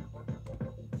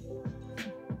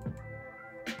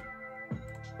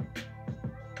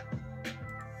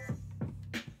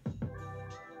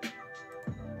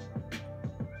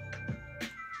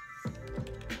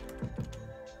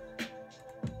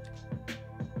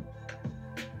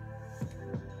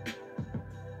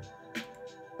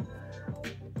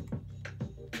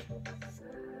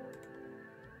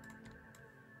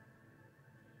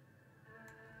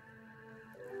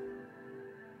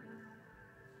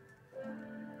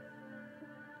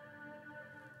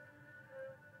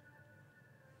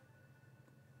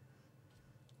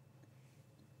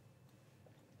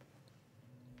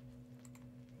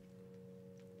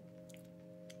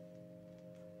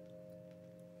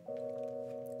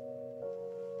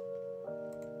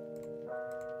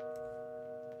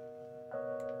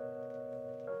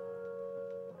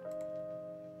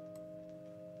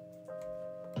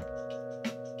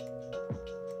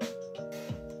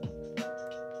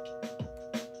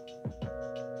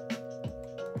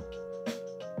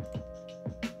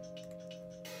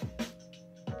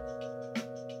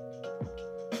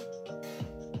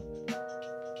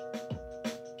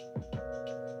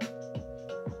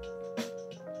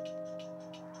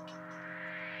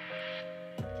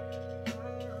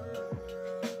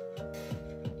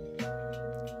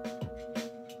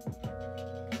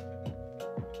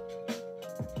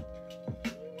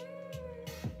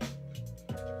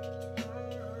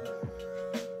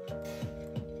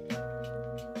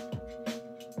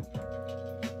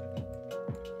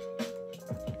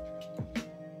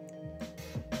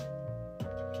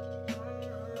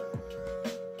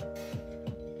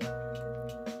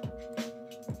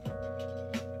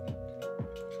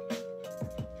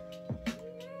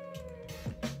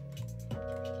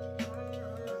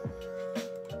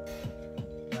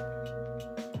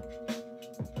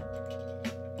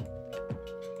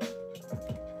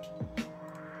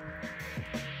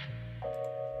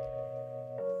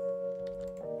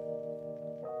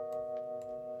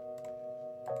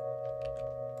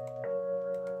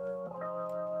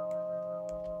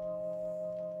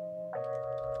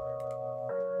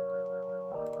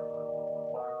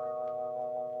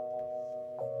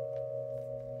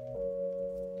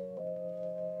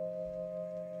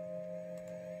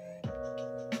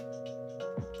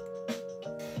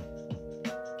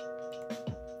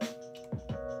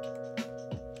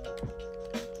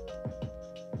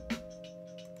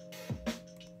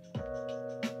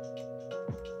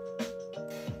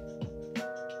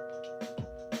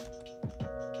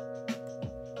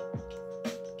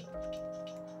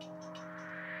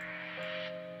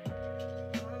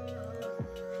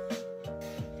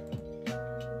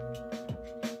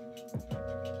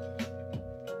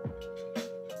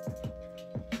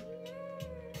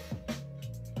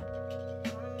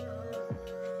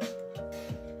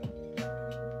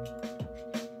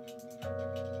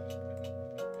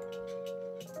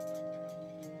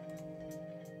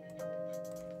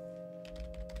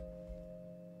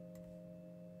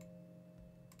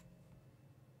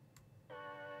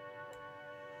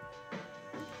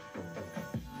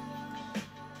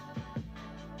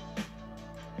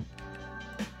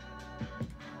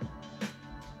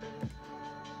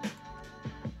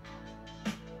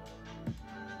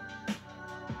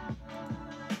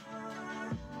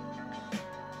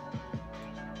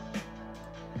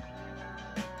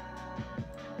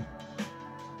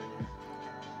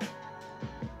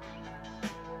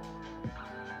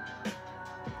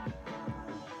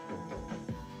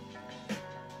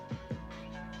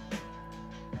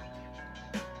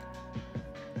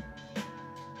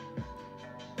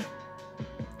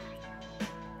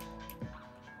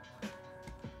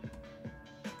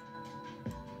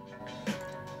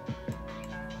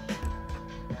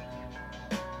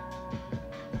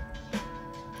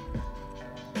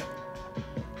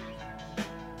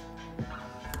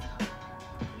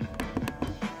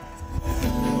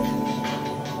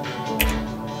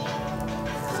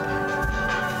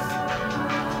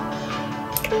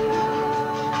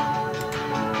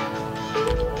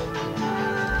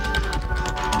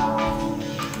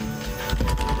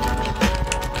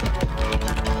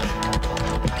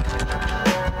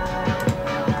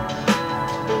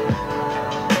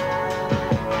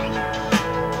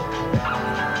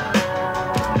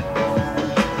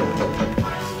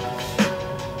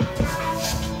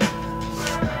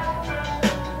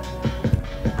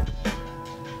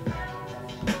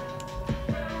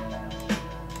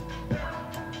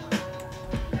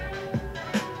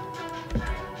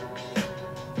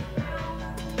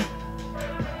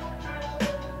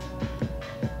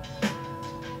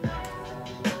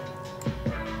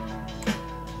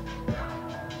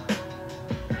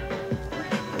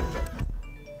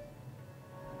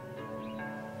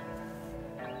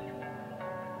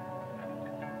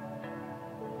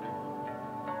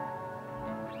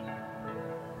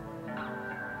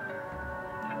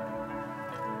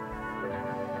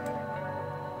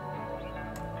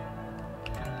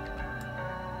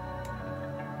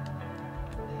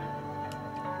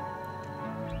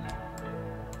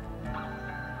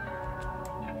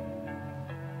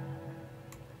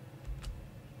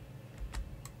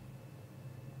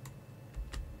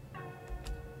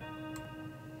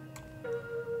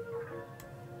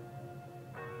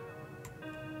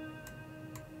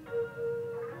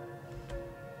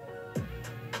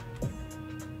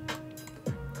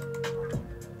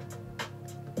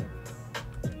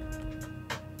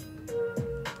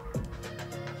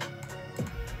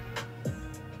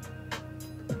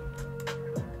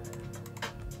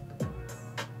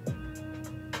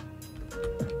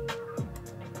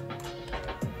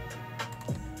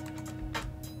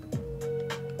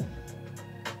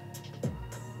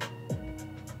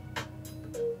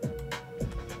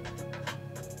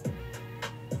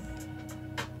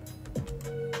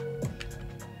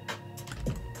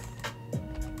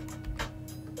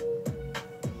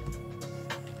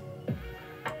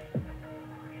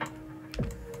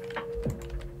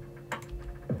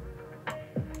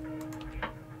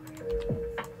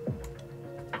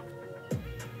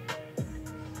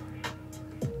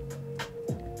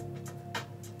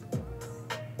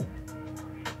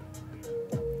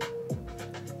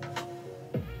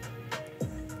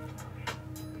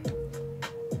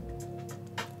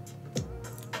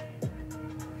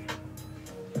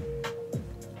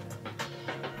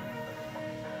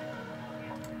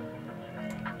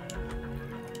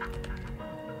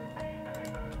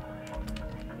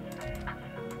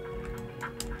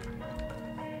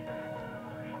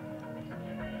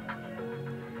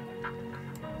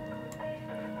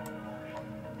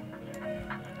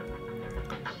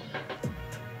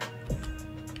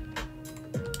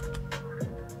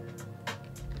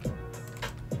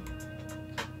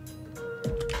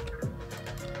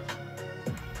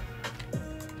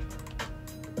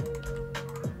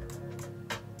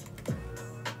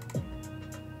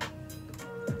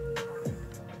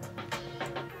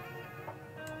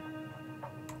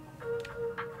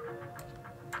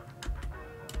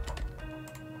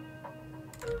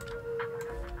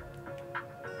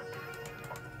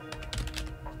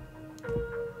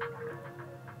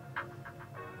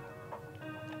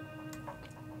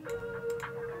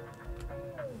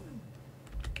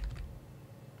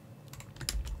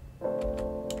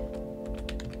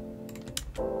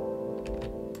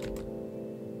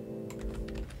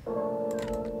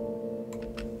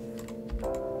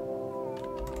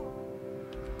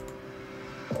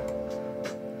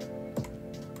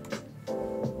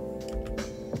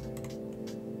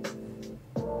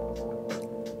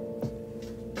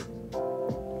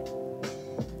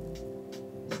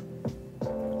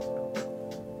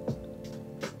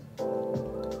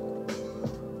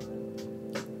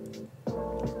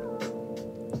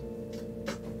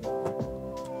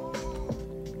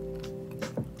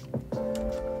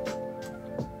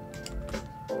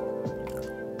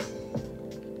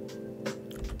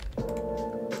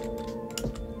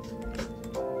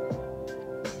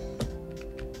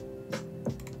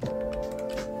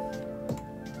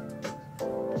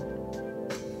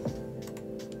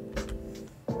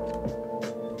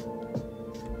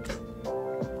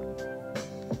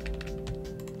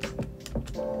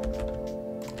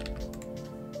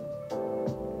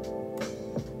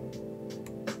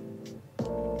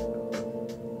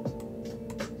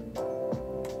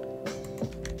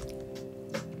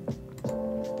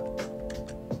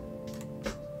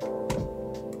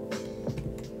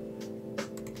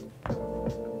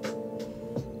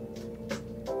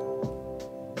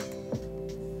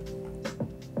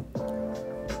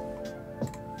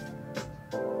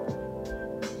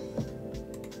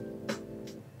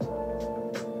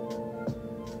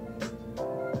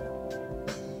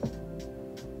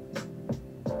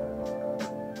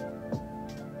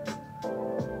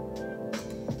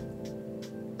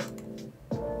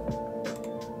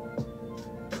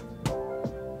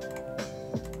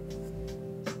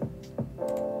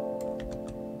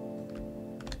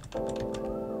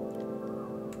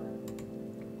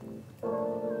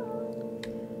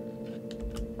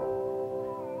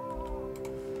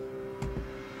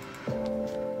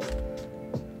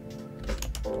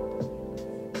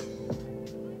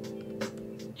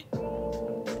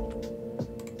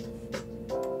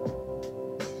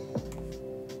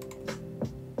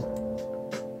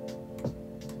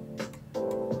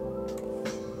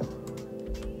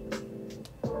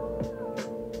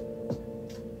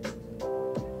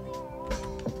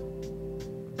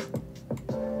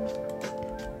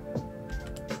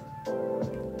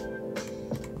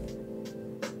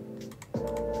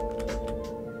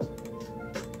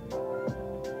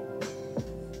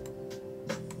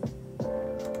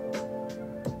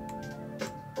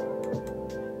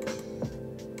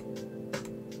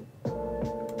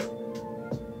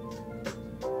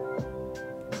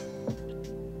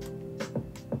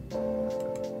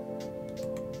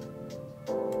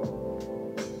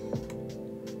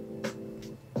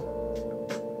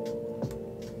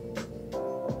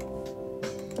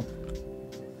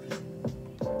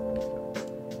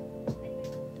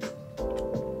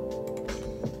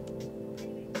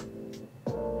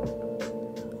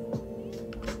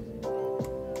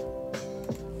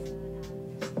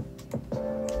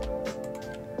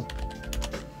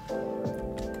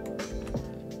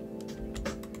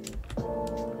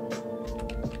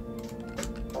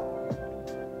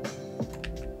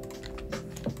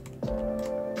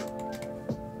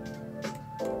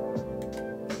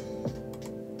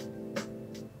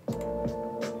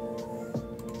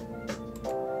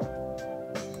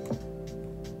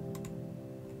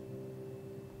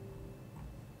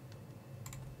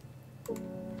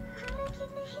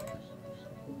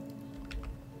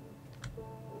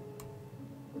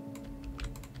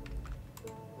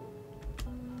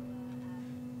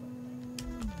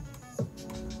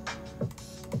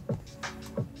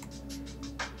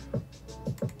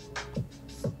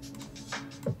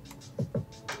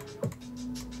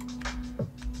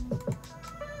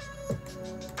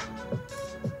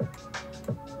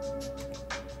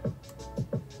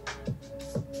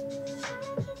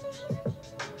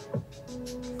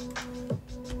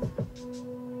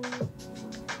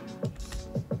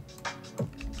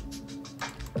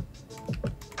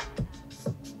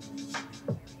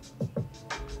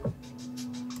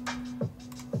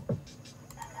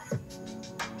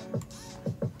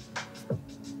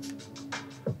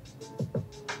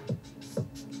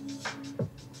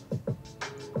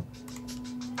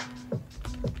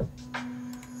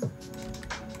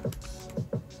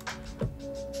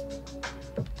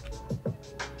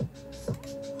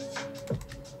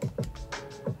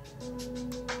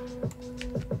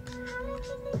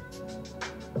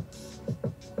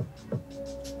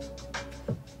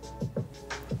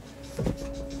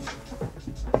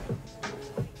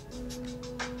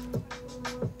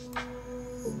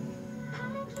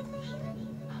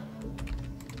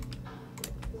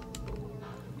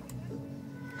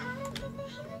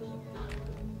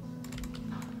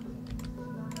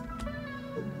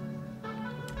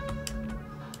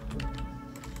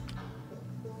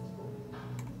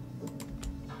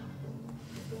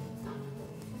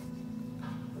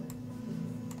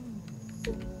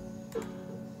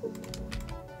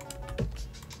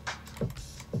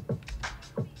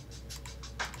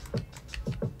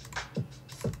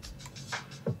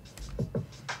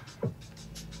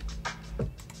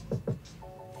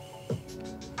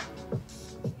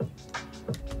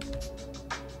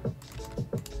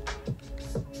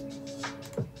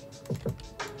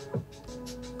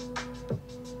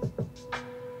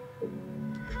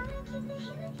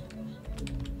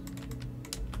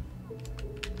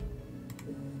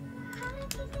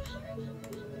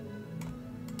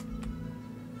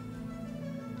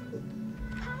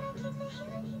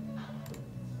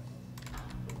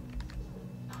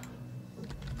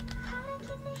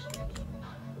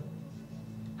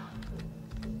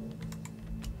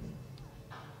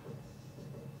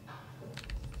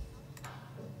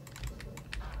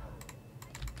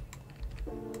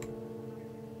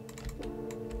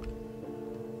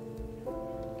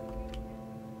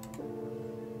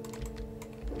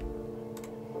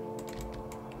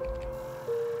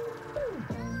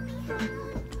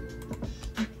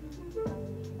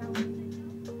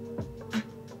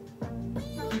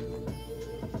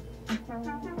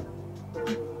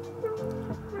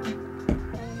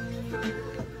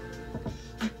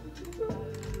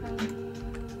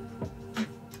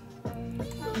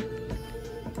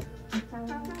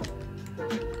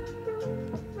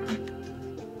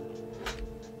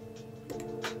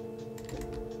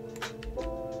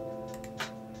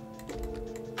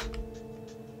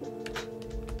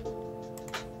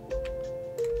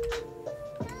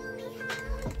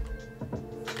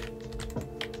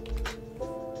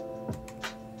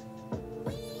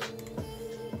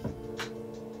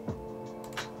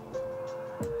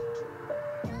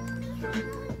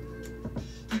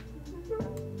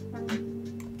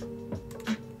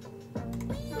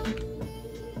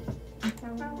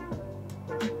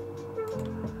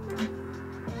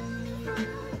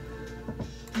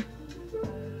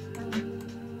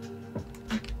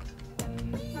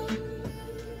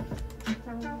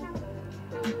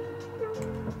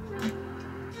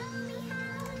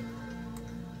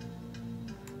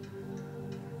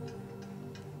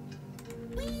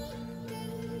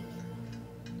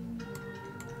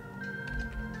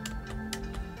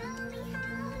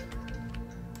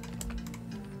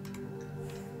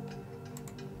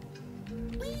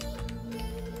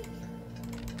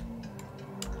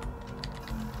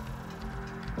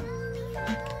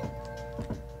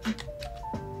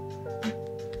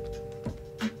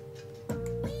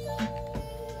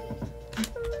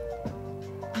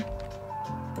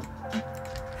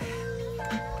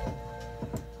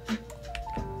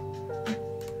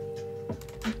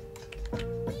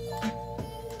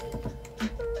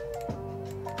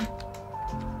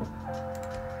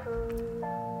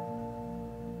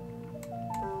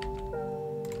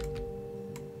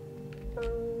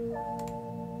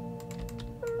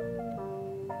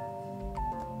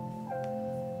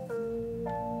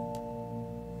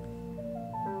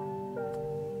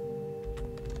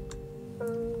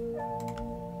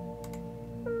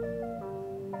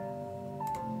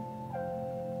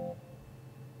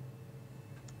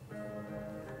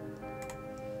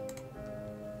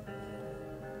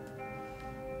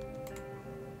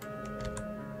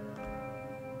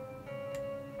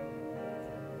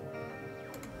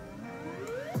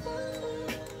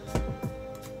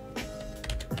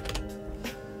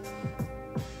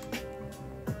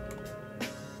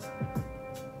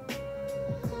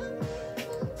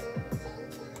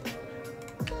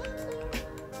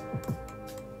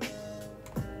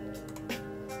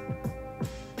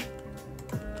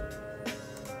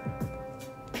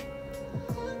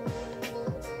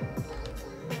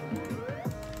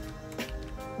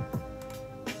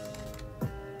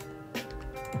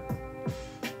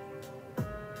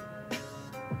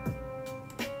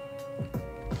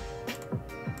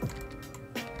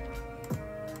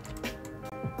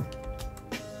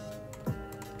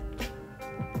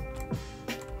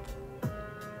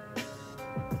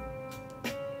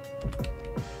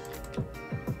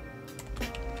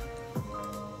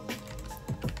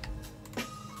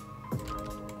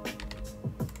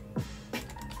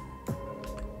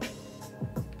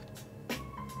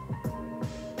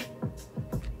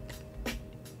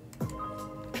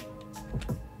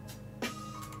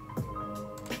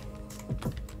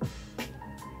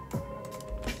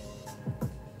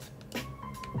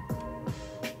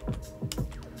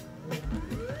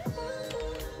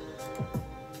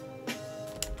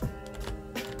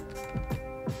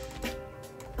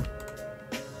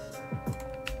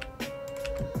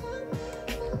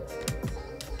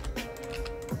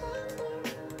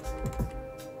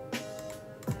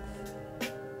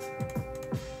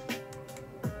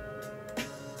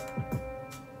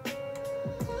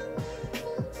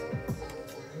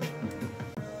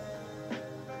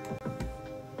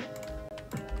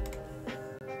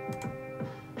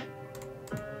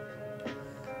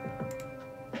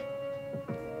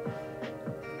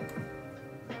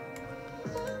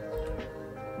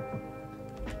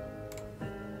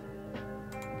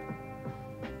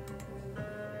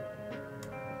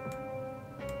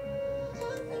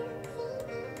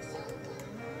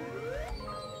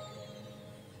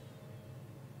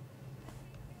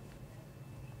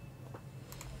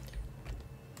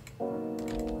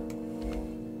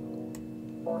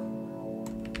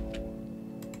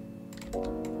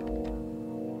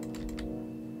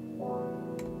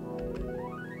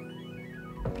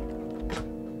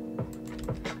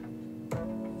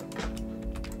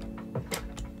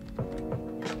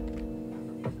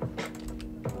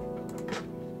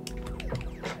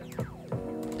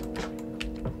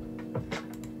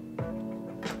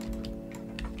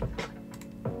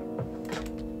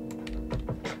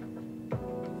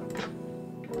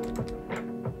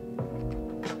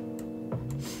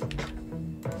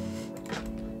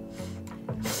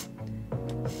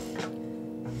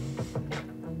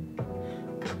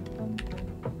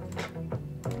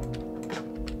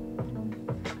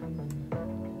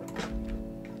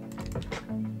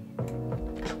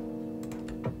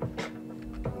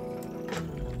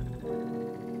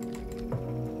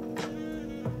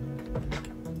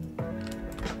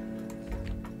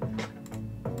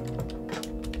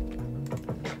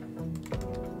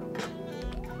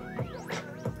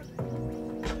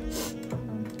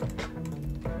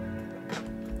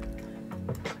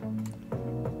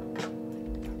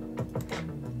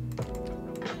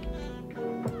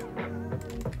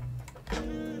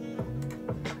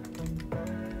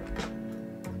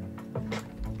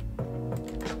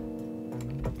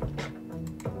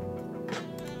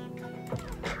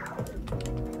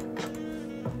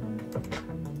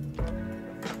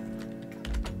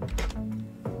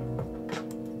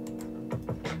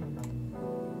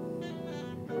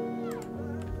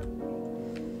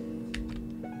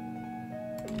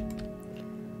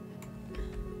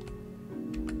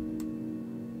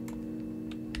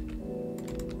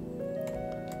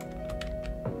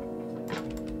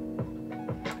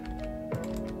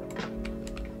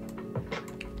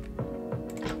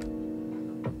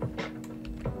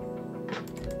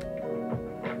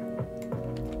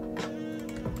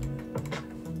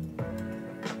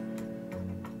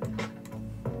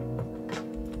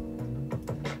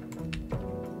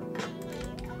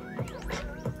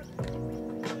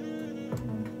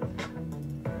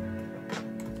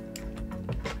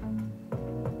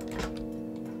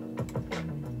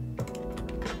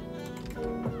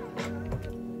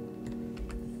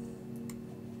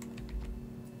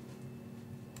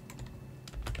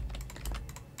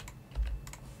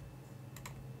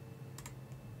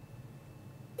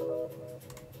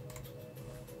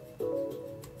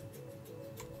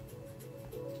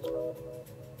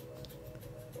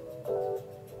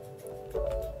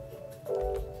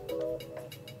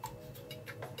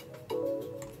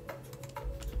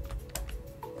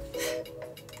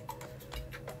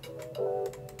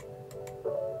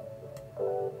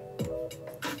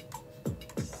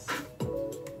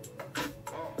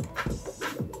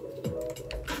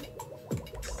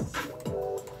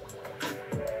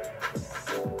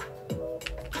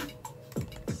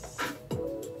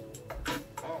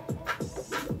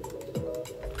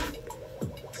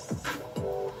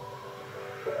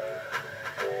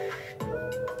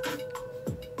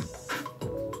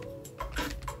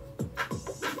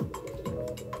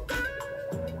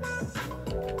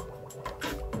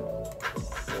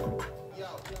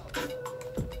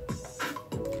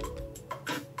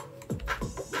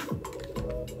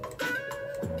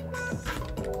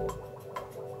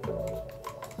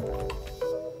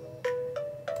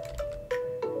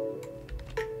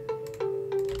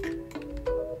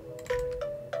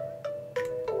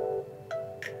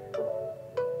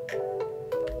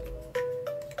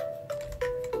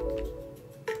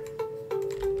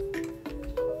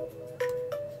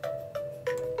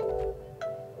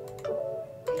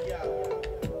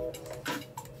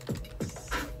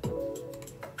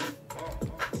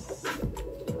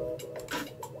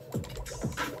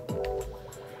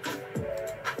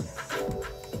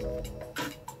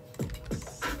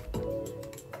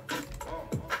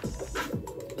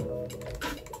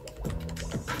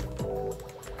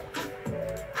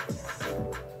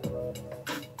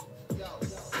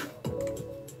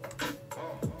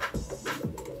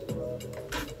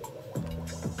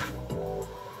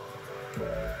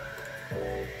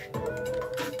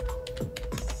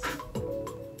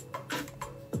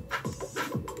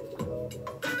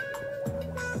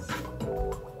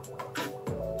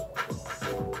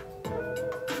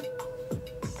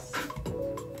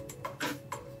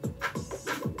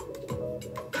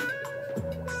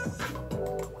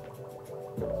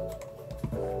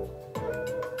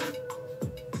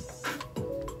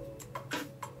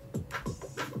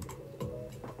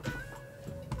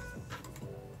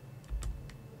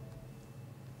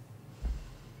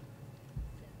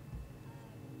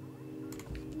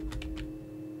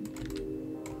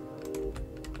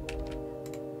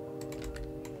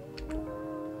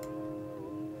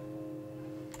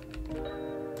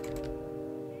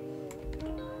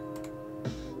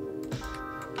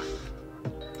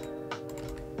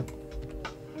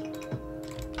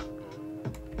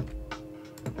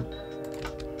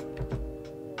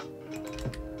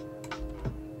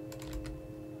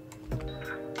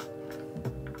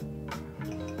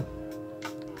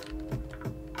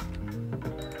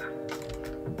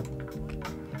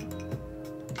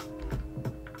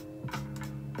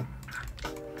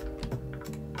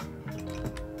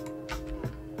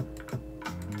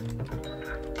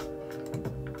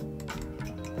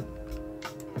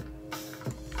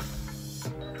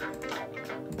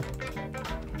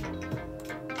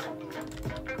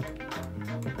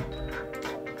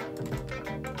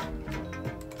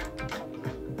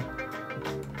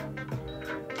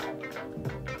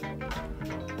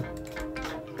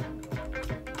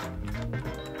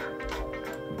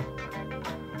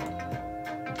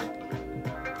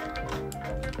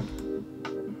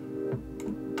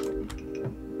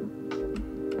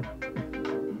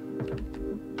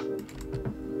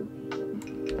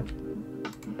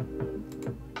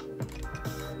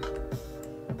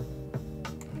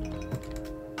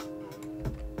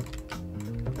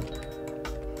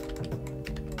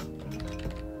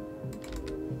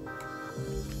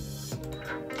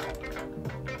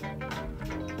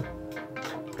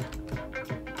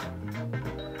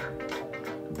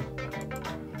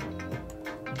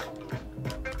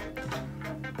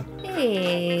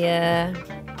 Hey,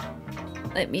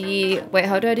 let me, wait,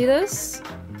 how do I do this?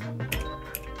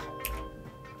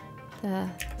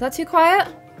 Is that too quiet?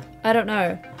 I don't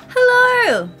know.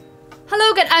 Hello!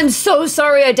 Hello again. I'm so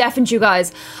sorry I deafened you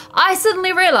guys. I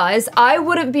suddenly realized I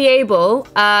wouldn't be able,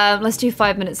 let's do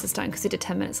 5 minutes this time because we did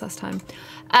 10 minutes last time.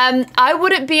 I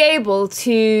wouldn't be able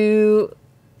to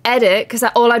edit because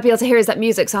all I'd be able to hear is that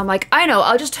music. So I'm like, I know,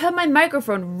 I'll just turn my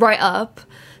microphone right up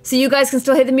so you guys can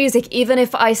still hear the music even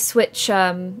if I switch,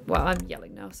 well, I'm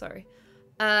yelling now, sorry.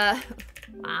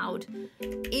 Loud.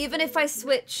 Even if I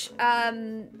switch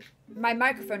my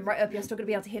microphone right up, you're still gonna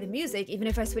be able to hear the music even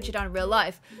if I switch it down in real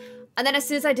life. And then as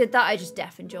soon as I did that, I just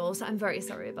deafened Jules. So I'm very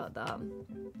sorry about that.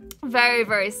 Very,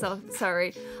 very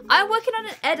sorry. I'm working on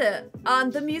an edit,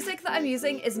 and the music that I'm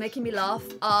using is making me laugh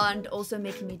and also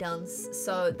making me dance.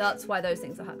 So that's why those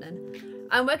things are happening.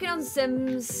 I'm working on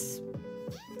Sims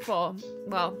 4.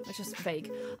 Well, it's just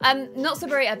vague. Not So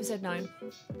Berry episode 9.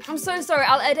 I'm so sorry.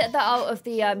 I'll edit that out of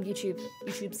the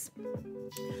YouTubes.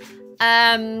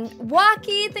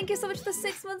 Wacky, thank you so much for the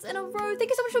 6 months in a row. Thank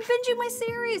you so much for binging my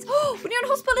series. Oh, when you're in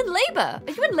hospital in labor.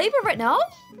 Are you in labor right now?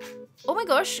 Oh my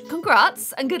gosh,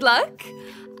 congrats and good luck.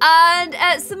 And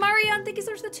Samarian, thank you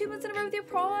so much for the 2 months in a row with your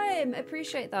Prime.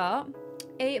 Appreciate that.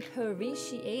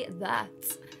 Appreciate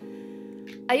that.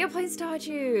 You're playing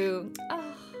Stardew.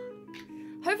 Oh.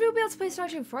 Hopefully we'll be able to play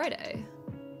Stardew on Friday.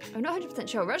 I'm not 100%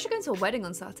 sure. We're actually going to a wedding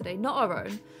on Saturday, not our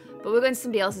own. But we're going to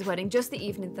somebody else's wedding, just the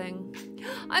evening thing.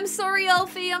 I'm sorry,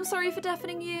 Alfie. I'm sorry for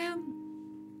deafening you.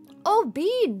 Oh,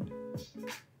 Bean.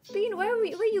 Bean, where are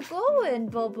you going,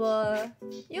 Bubba?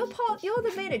 You're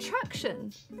the main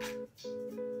attraction.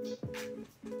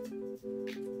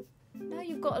 Now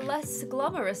you've got a less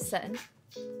glamorous setting.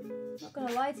 Not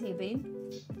gonna lie to you, Bean.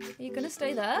 Are you gonna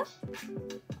stay there?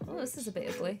 Oh, this is a bit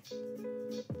ugly.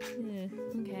 Yeah,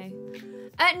 okay.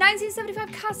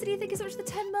 1975 Cassidy, thank you so much for the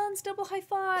 10 months. Double high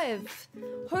five.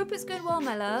 Hope it's going well,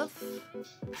 my love.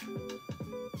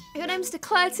 Your name's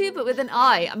Clare too, but with an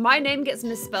I. My name gets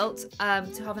misspelt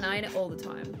to have an I in it all the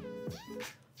time.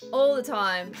 All the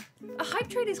time. A hype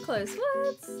trade is close.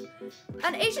 What?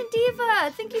 An Asian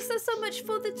Diva, thank you so much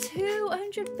for the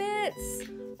 200 bits.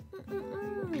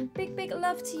 Big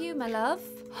love to you, my love.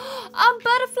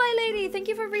 Butterfly Lady, thank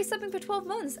you for resubbing for 12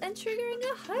 months and triggering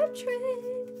a hype trade.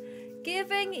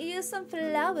 Giving you some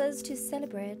flowers to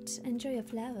celebrate. Enjoy your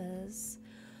flowers.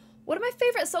 One of my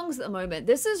favorite songs at the moment.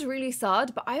 This is really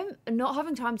sad, but I'm not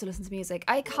having time to listen to music.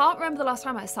 I can't remember the last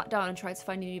time I sat down and tried to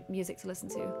find new music to listen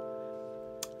to.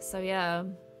 So yeah.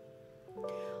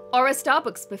 Or a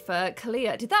Starbucks before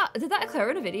Kalia. Did that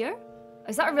occur in a video?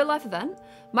 Is that a real life event?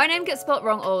 My name gets spelt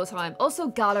wrong all the time. Also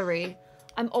gallery.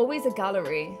 I'm always a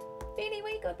gallery. Beanie,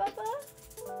 where you go, Bubba?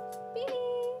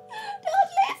 Beanie. Don't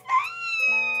leave me!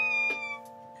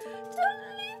 Don't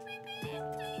leave me, Bean,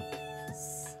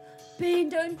 please. Bean,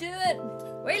 don't do it.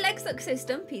 Why are your legs look so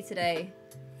stumpy today?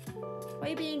 Why are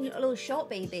you being a little short,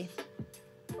 baby?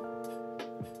 Did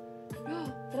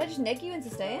I just neg you into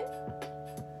staying?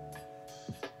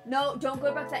 No, don't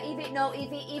go back to that, Evie. No,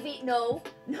 Evie, no.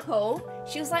 No.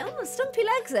 She was like, oh, stumpy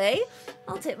legs, eh?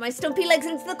 I'll take my stumpy legs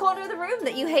into the corner of the room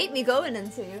that you hate me going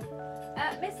into.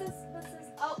 Mrs.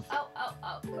 Oh.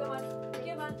 Come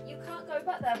on. You can't go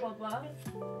back there, Bubba.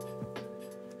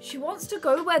 She wants to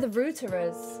go where the router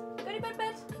is. Go to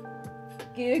bed.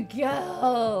 Good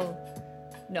girl.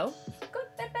 No. Go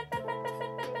bed. Go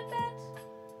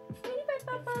to bed,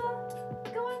 Bubba.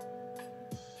 Go on.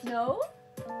 No.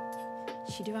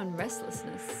 She do on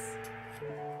restlessness.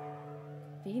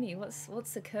 Beanie,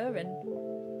 what's occurring?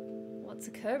 What's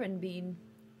occurring, Bean?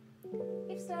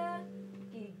 Hipster.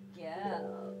 Good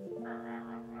girl.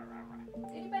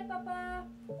 Go to bed, Papa.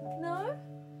 No?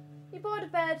 You're bored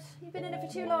of bed. You've been in it for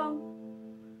too long.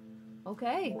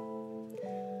 Okay.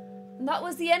 And that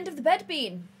was the end of the bed,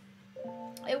 Bean.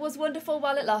 It was wonderful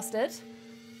while it lasted.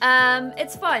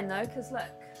 It's fine though, because look.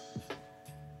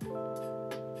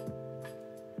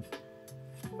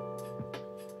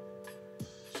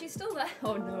 Still there?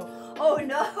 Oh no. Oh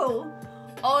no.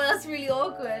 Oh, that's really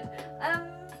awkward.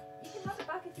 You can have it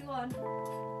back if you want. There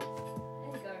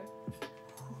you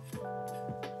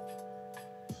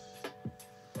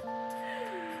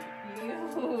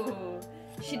go. Ew.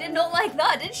 She did not like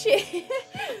that, did she?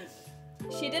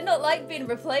 She did not like being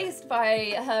replaced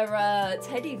by her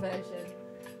teddy version.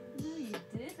 No, you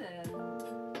didn't.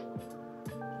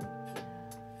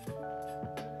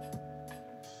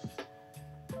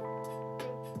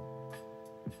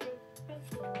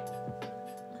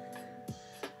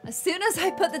 As soon as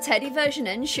I put the teddy version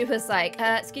in, she was like,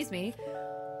 excuse me,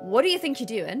 what do you think you're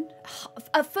doing?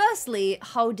 Firstly,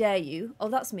 how dare you? Oh,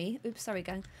 that's me. Oops, sorry,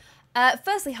 gang.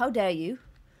 Firstly, how dare you?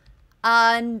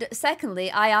 And secondly,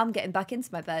 I am getting back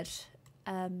into my bed.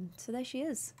 So there she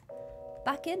is.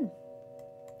 Back in.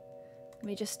 Let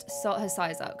me just sort her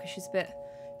size out, because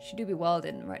she do be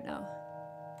wilding right now.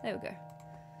 There we go.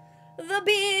 The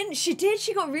Bean! She did,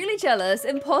 she got really jealous.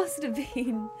 Imposter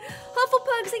Bean.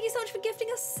 Hufflepugs, thank you so much for gifting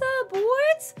a sub.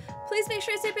 What? Please make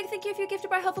sure to say a big thank you if you're gifted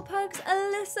by Hufflepugs.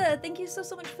 Alyssa, thank you so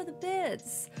much for the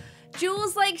bits.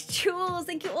 Jules likes Jules,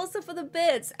 thank you also for the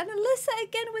bits. And Alyssa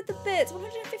again with the bits,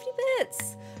 150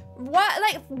 bits.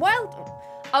 Wild.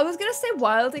 I was gonna say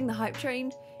wilding the hype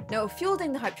train. No,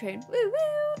 fueling the hype train. Woo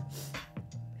woo.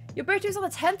 Your birthday's on the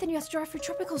 10th and you have to drive through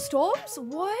tropical storms?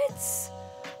 What?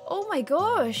 Oh my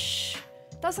gosh.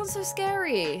 That sounds so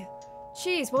scary.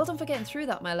 Jeez, well done for getting through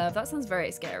that, my love. That sounds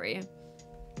very scary.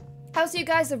 How's you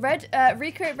guys? The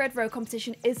Recreate Red Row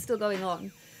competition is still going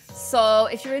on. So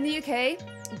if you're in the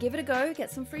UK, give it a go,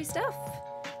 get some free stuff.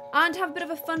 And have a bit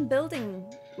of a fun building,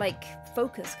 like,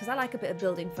 focus, because I like a bit of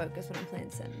building focus when I'm playing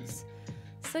Sims.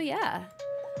 So yeah.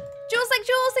 Jules,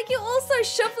 like you're also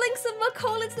shoveling some more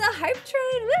coal into the hype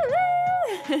train.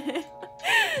 Woo-woo!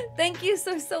 Thank you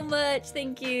so much.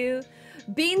 Thank you.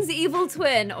 Bean's evil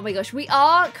twin. Oh my gosh, we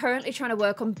are currently trying to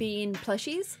work on Bean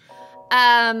plushies.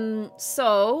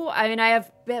 So, I mean, I have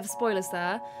a bit of spoilers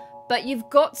there. But you've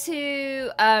got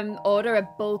to order a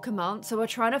bulk amount. So we're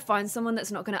trying to find someone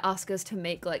that's not going to ask us to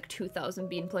make like 2,000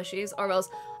 Bean plushies. Or else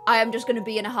I am just going to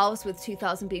be in a house with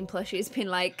 2,000 Bean plushies being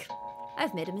like,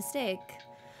 I've made a mistake.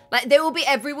 Like, they will be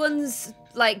everyone's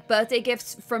like birthday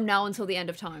gifts from now until the end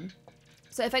of time.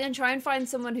 So if I can try and find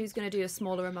someone who's going to do a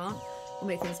smaller amount, it'll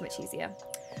make things much easier.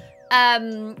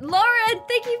 Lauren,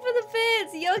 thank you for the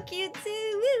bits. You're cute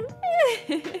too.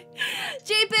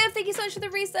 J-Biff, thank you so much for the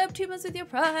resub. 2 months with your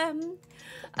prime.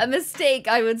 A mistake,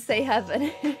 I would say,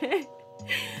 heaven.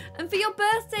 And for your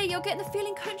birthday, you're getting the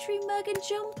Feeling Country mug and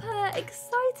jumper.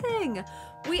 Exciting.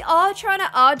 We are trying to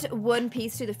add one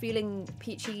piece to the Feeling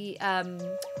Peachy,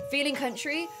 Feeling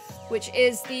Country, which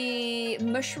is the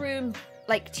mushroom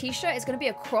like t-shirt. It's going to be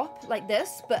a crop like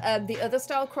this, but the other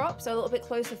style crop, so a little bit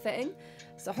closer fitting.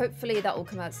 So hopefully that will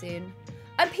come out soon.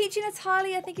 And Peachy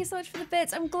Natalia, thank you so much for the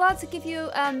bits. I'm glad to give you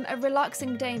a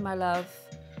relaxing day, my love.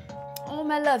 Oh,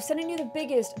 my love, sending you the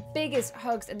biggest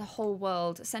hugs in the whole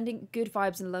world. Sending good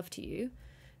vibes and love to you.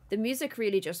 The music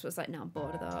really just was like, no, I'm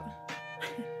bored of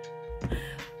that.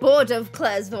 Bored of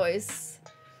Claire's voice.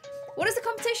 What is the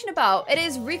competition about? It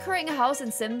is recreating a house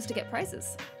in Sims to get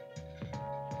prizes.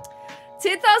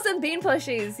 2,000 Bean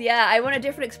plushies. Yeah, I want a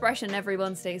different expression,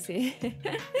 everyone, Stacey.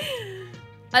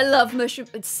 I love mushroom.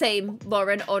 Same,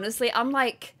 Lauren, honestly. I'm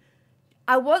like,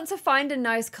 I want to find a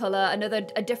nice color,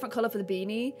 a different color for the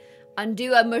beanie, and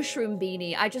do a mushroom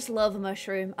beanie. I just love a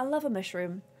mushroom. I love a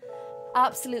mushroom.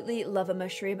 Absolutely love a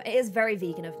mushroom. It is very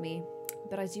vegan of me,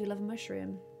 but I do love a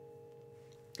mushroom.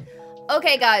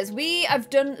 Okay, guys, we have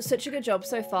done such a good job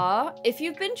so far. If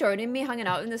you've been joining me hanging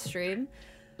out in the stream,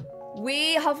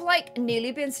 we have like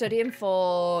nearly been studying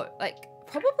for like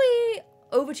probably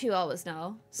over 2 hours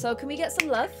now. So can we get some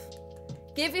love?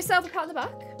 Give yourself a pat on the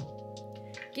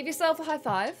back. Give yourself a high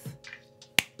five.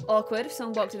 Awkward if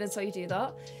someone walked in and saw you do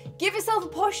that. Give yourself a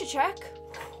posture check.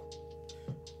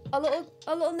 A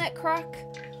little neck crack.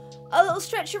 A little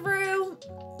stretcheroo.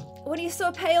 When you're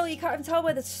so pale you can't even tell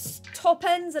where the top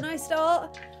ends and I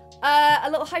start. A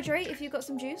little hydrate if you've got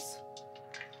some juice.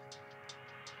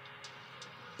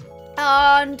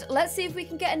 And let's see if we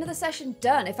can get another session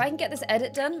done. If I can get this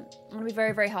edit done, I'm gonna be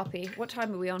very, very happy. What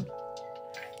time are we on?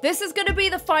 This is gonna be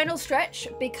the final stretch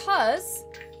because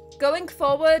going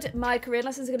forward, my Korean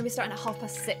lessons are gonna be starting at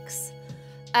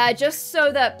 6:30. Just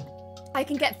so that I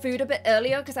can get food a bit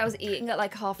earlier because I was eating at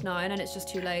like 9:30 and it's just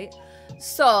too late.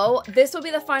 So this will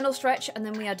be the final stretch and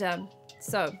then we are done.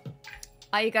 So,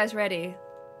 are you guys ready?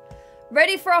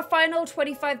 Ready for our final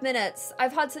 25 minutes.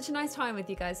 I've had such a nice time with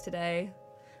you guys today.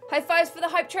 High fives for the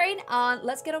hype train, and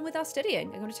let's get on with our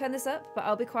studying. I'm going to turn this up, but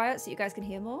I'll be quiet so you guys can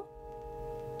hear more.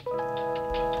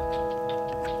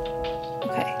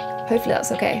 Okay, hopefully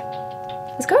that's okay.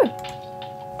 Let's go.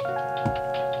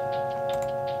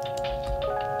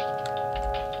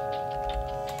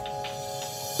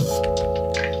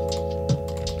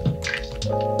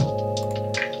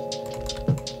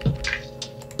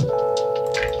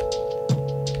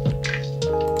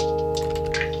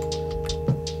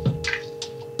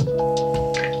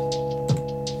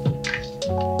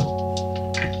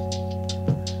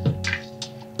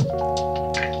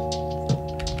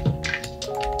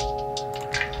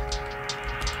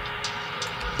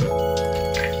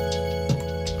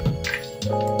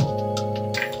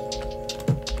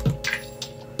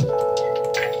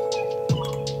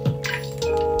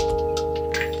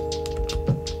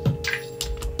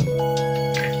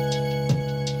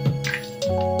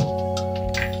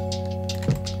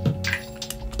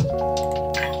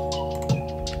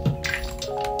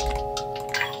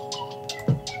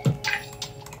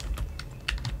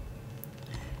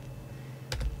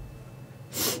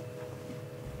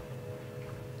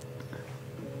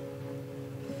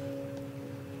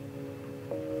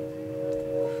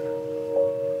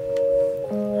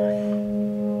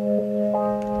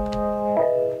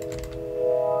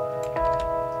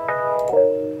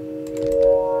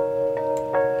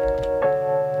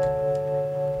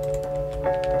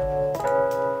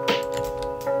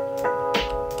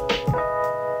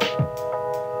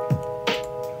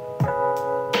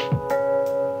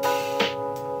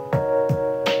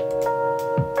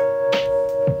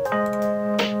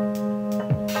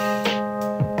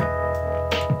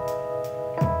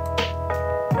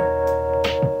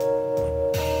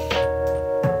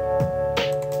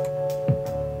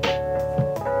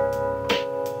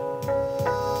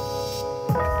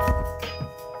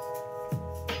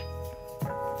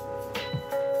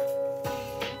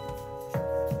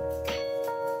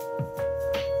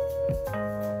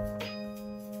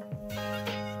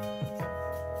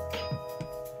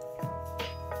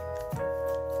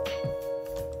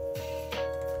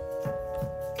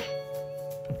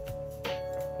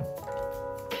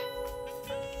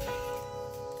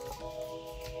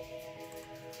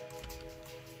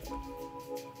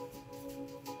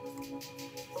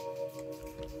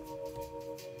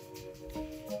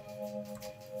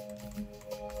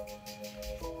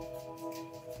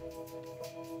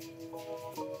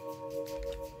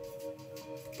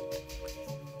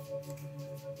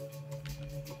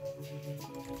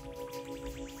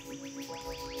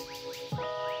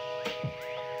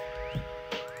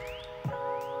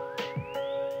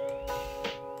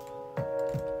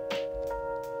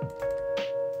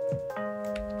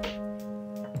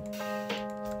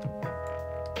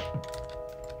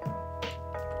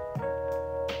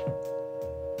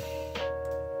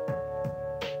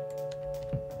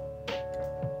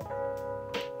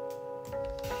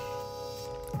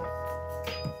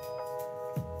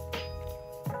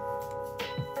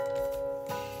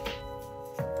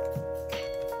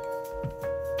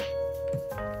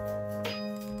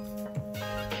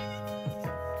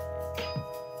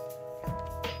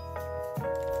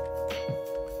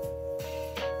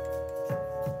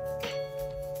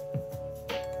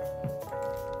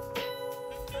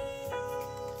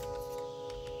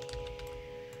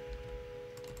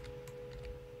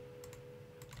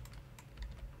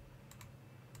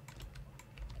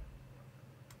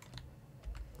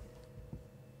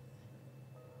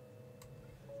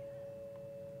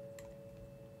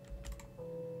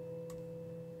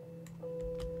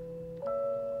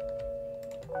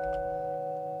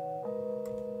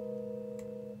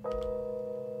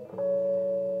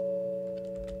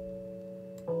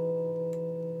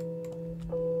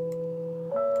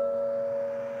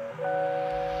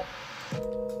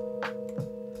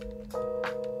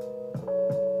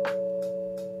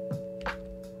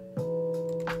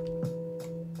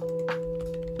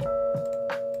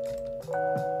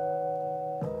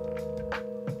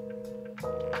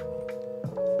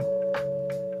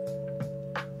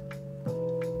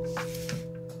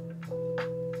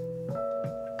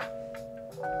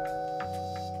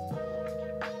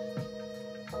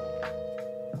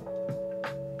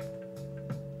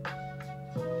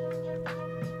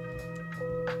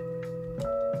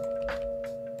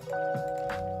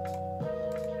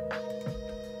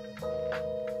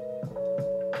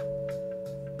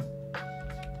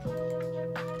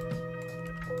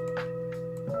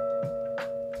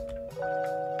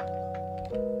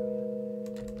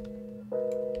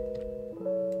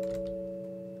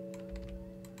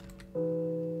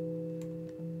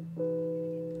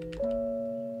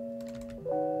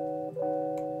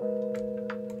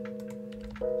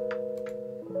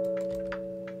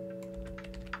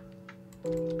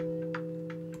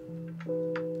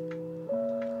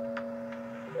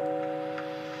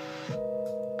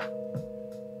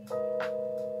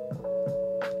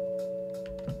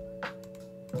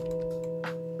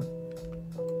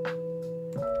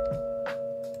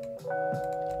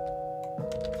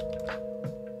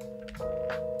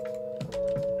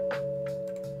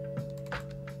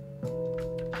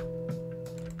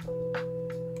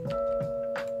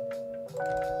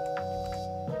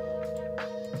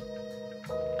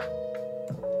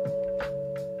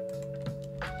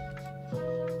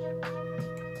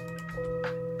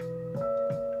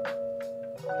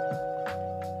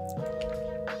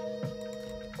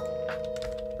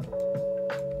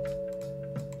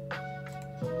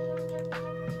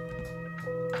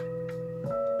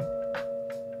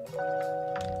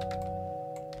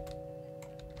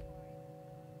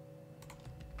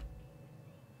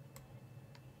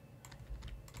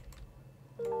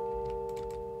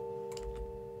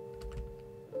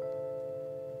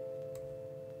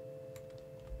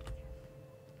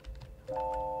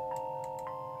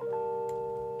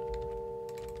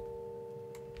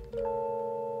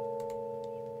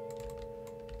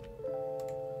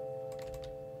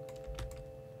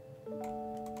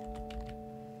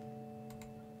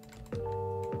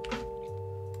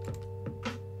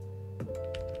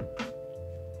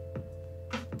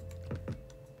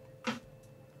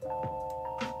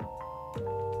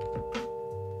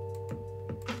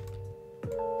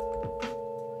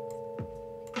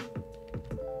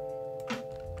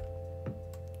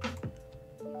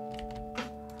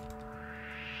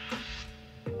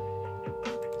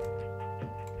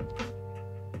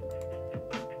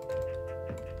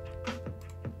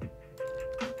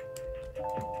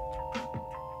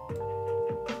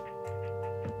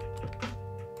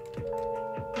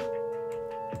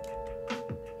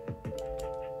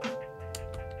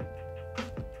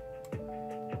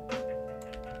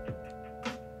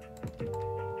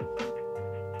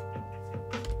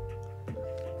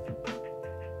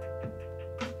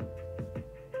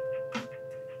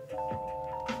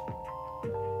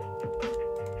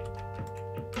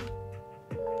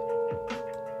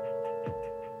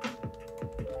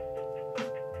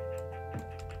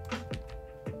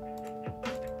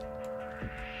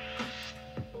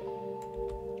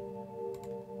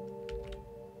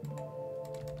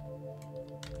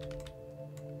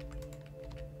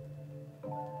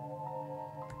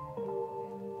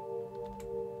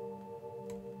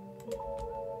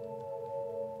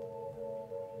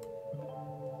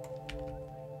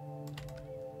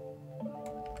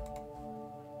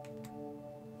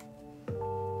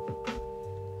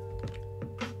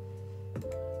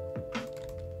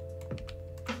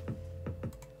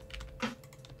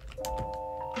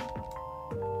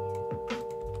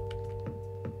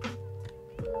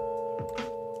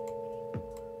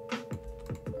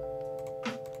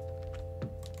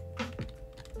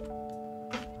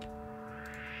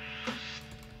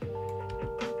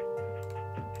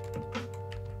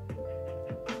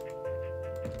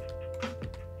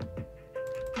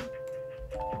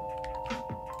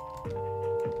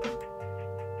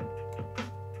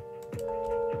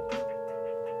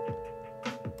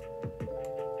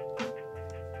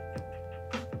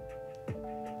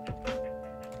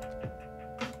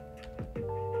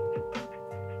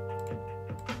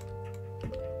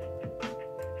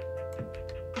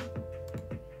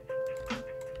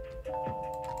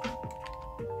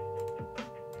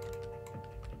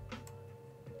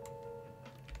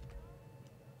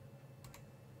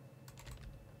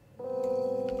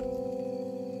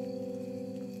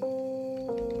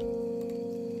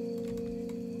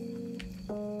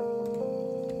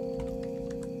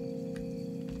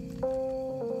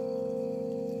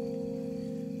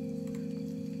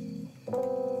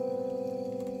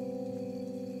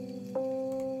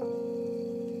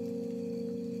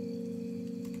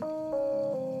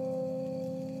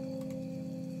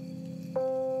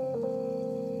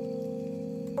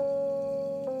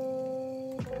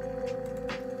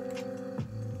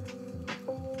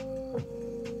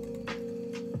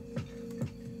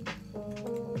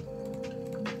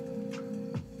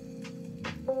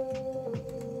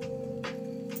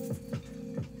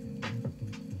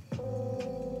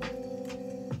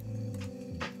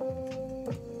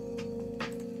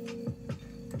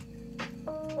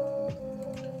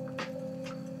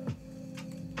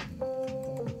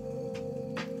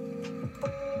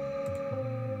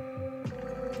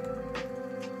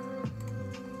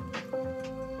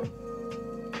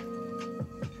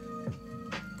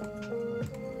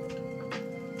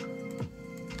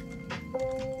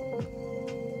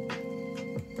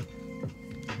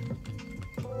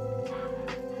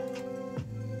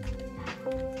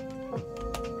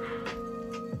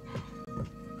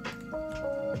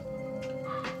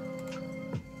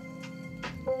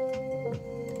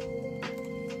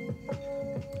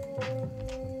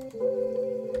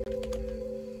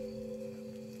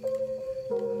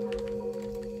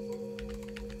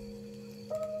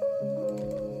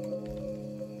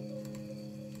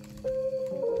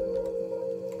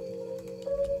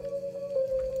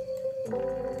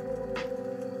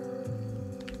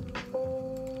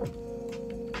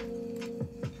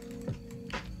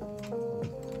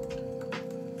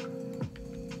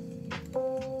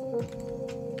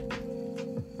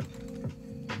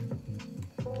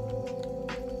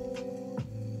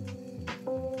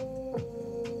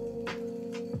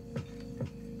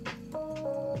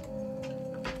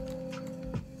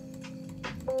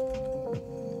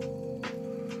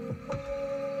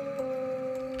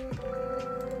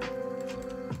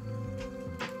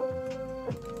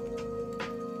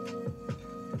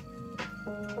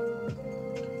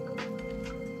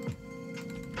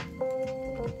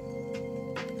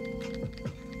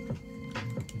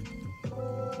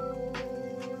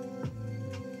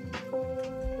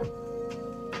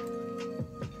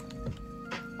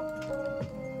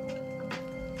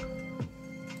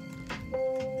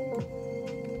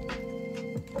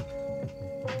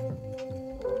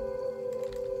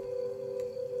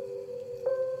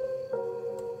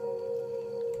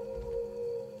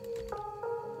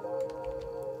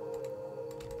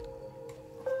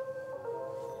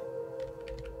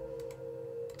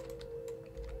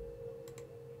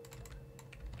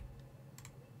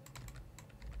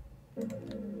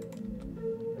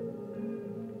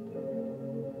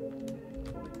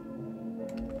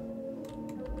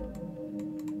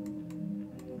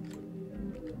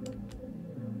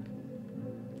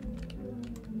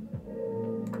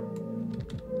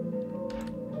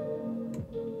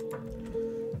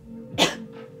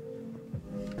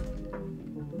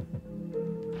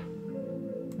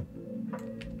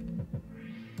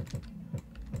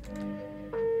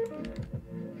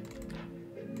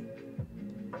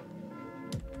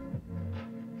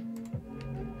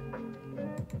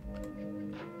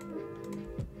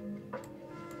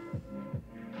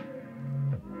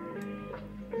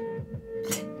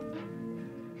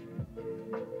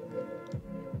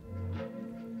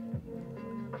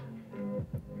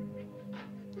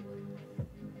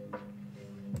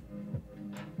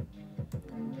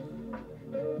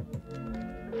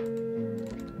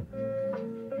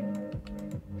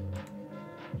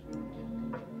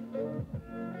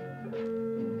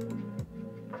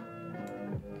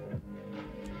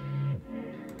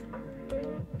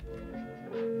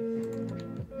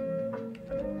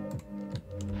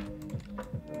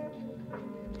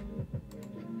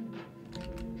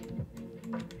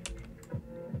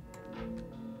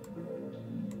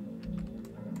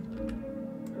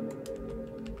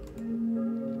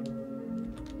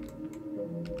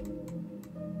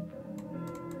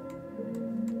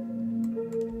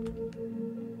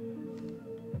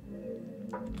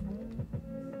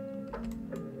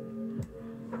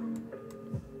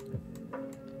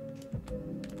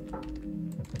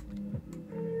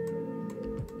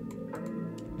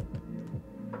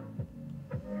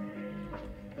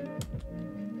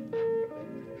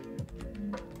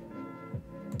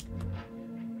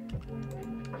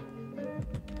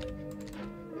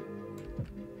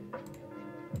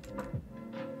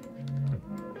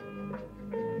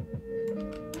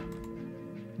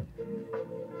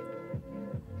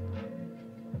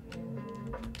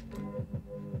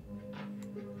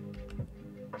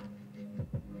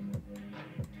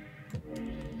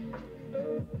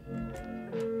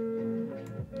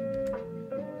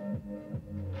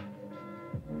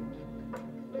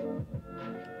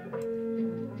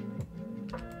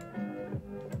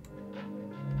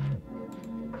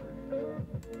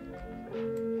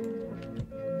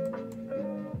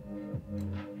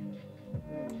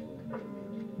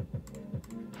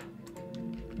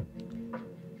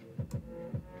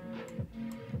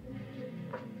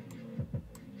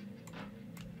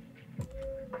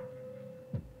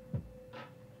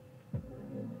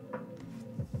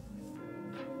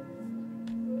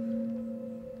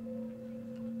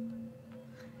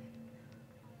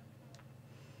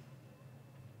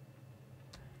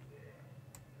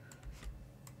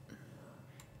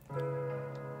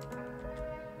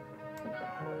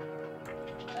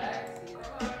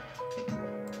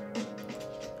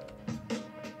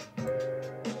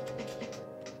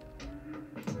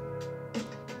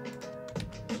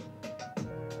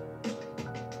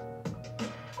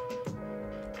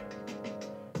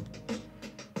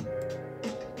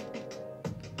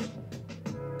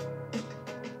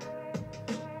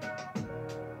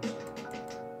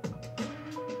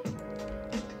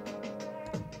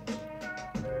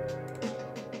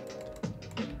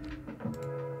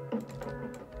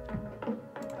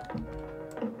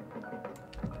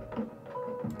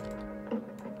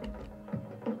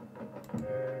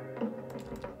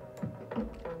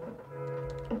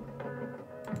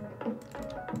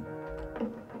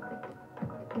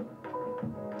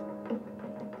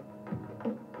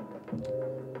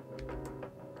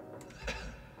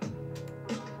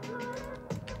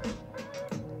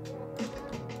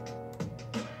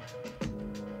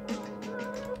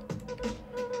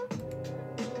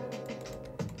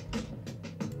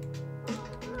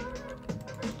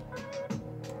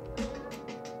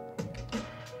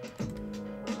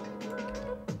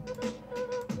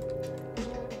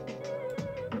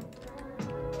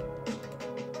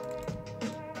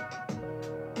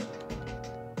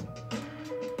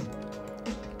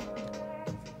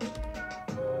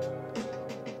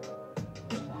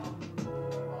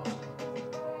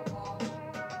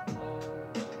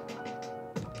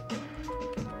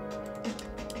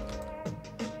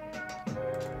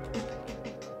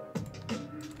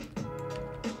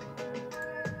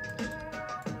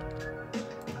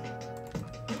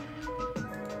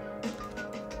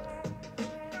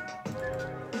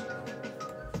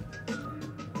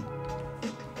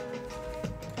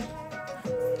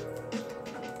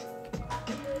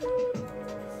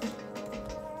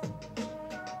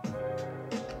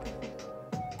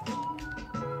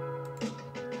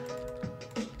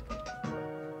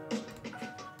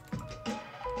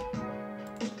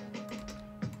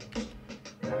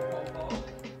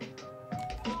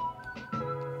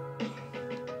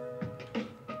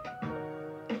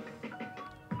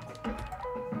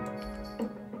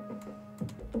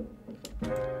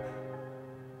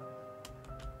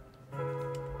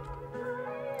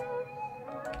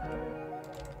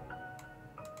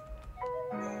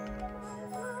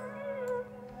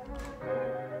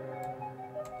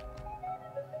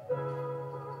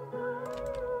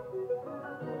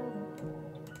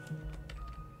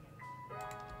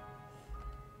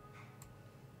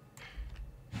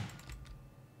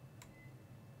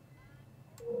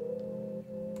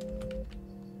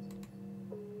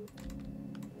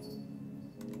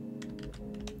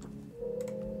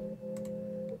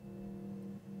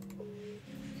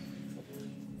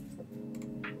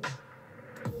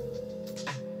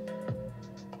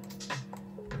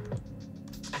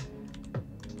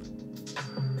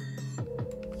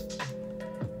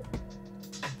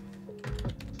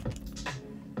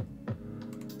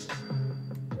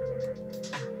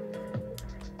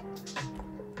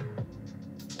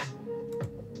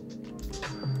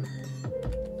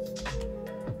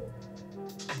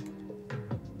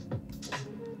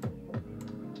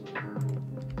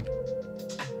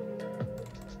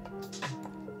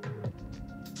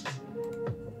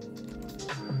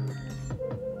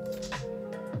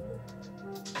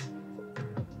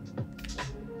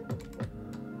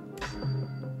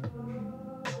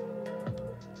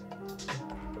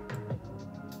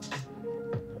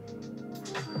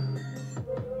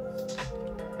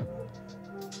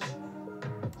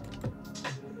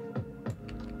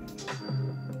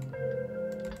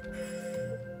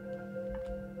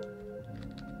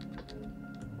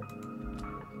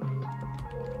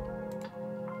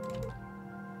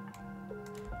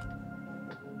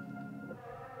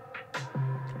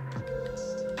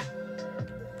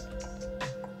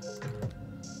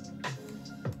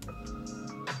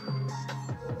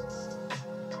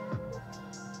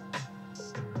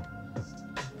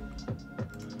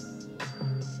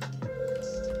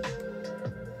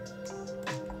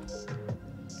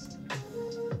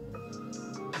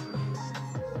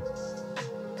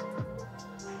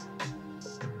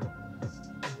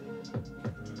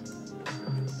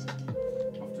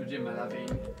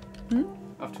 having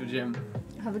after gym?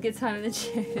 Have a good time in the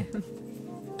gym.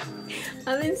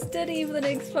 I'm in study for the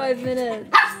next 5 minutes.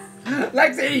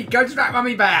 Lexi, go distract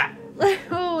Mummy Bear.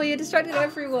 Oh, you're distracting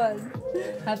everyone.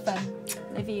 Have fun.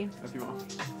 Love you. Love you all.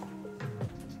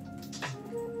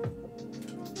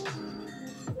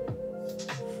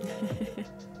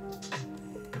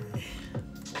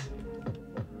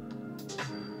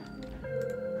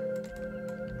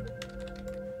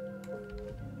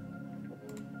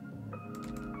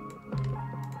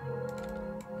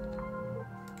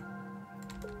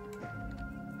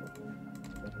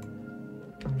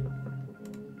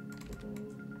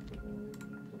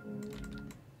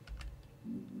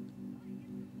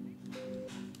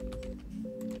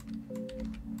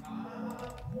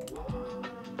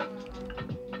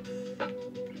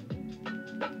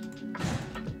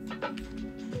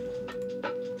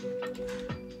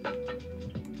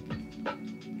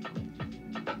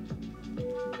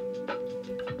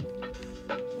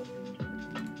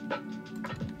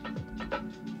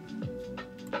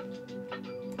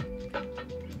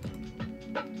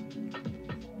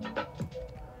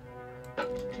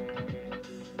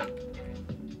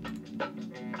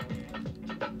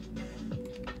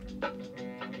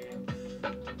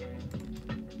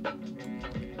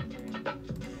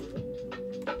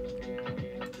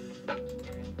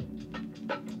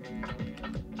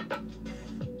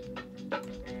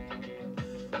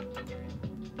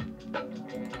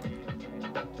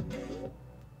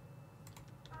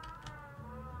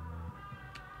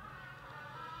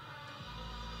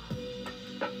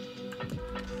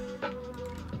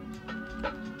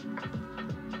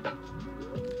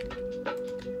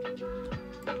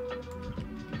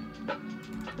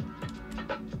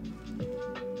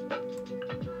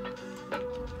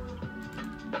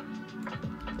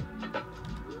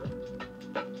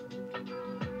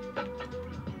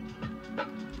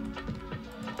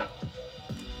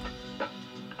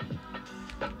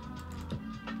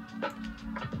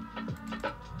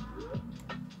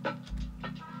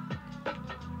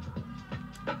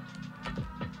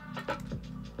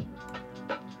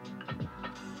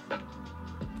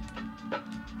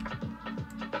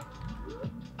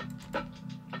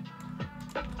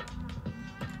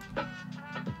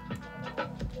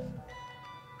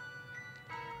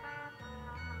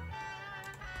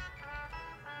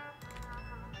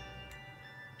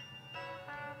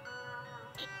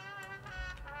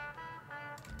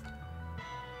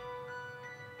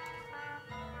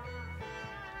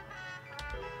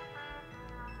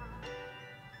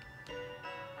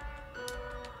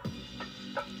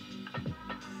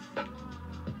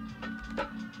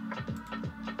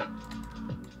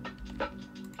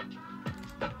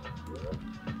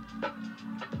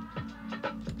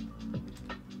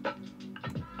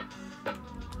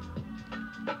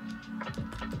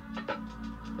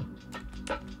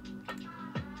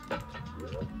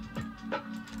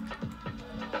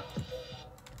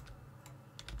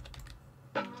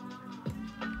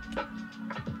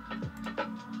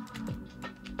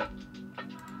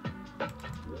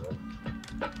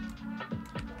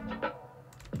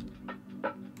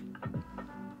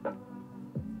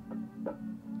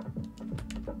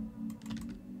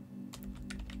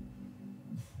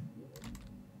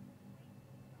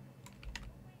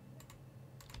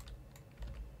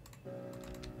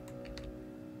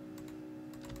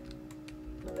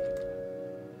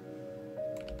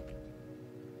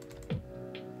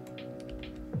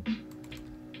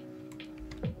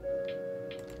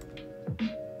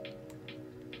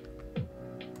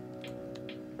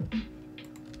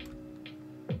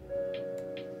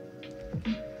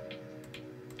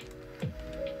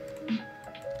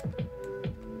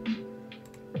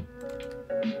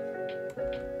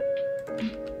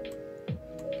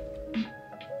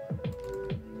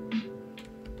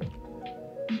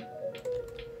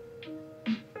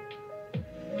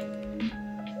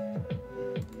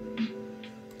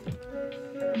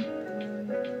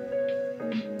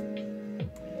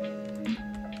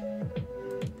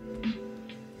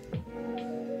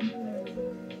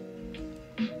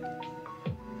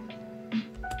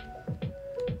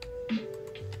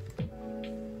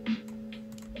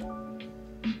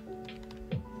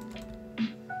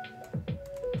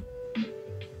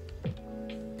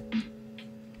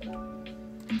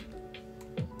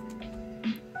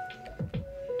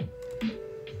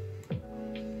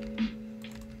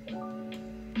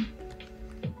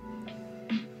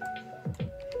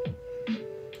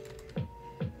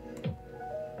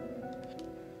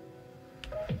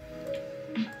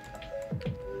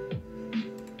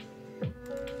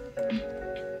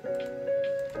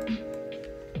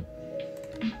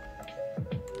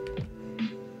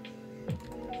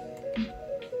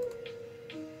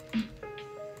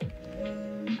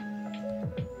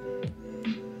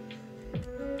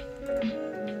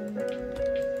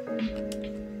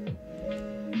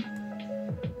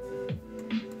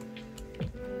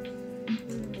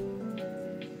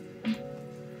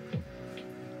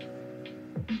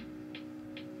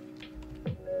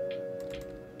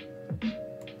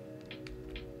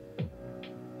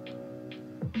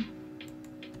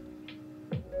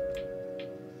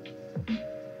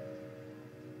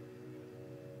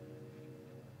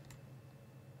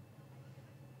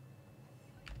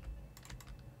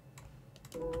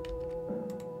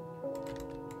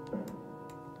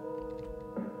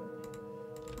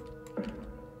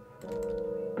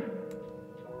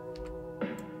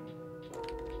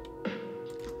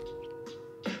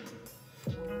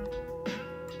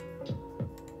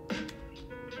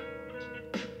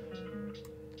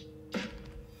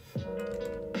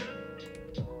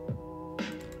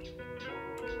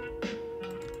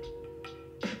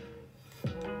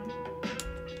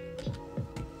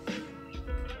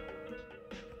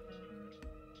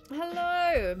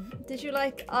 you? Did you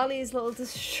like Ali's little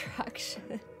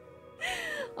distraction?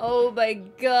 Oh my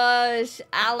gosh,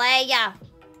 Ali!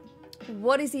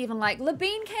 What is he even like?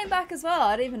 Labine came back as well.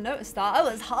 I didn't even notice that. I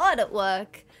was hard at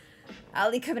work.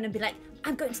 Ali come in and be like,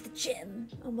 I'm going to the gym.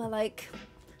 And we're like,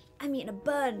 I'm eating a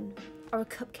bun or a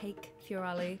cupcake if you're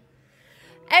Ali.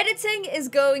 Editing is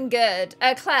going good.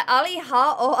 Claire, Ali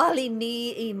heart or Ali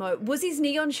knee emote? Was his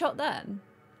knee on shot then?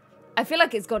 I feel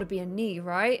like it's got to be a knee,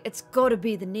 right? It's got to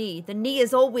be the knee. The knee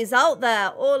is always out there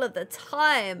all of the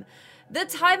time. The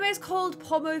timer is called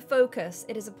Pomo Focus.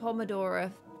 It is a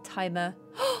Pomodoro timer.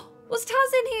 Was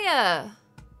Taz in here?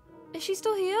 Is she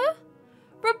still here?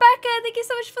 Rebecca, thank you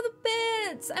so much for the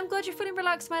bits. I'm glad you're feeling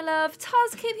relaxed, my love.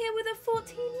 Taz came here with her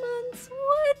 14 months.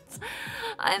 What?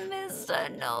 I missed her.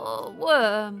 No.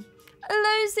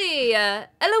 Eloise.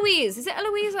 Eloise. Is it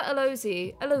Eloise or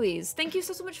Eloise? Eloise. Thank you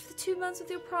so much for the 2 months with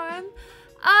your Prime.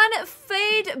 And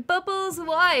Fade Bubbles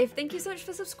Wife. Thank you so much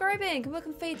for subscribing. And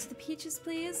welcome, Fade, to the Peaches,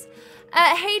 please.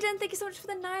 Hayden, thank you so much for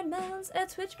the 9 months.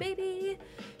 Twitch, baby.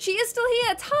 She is still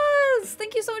here. Taz,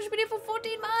 thank you so much for being here for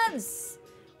 14 months.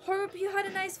 Hope you had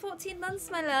a nice 14 months,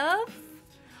 my love.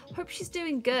 Hope she's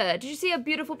doing good. Did you see a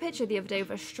beautiful picture the other day with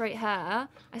her straight hair?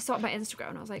 I saw it on my Instagram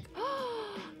and I was like,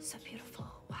 oh, so beautiful.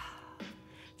 Wow.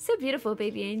 So beautiful,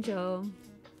 baby angel.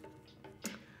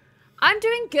 I'm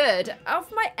doing good.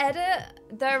 Of my edit,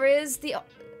 there was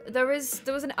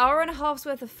an hour and a half's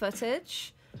worth of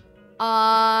footage,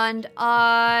 and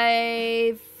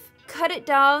I've cut it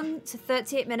down to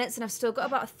 38 minutes, and I've still got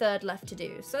about a third left to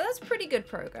do. So that's pretty good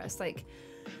progress. Like,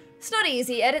 it's not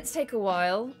easy. Edits take a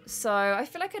while, so I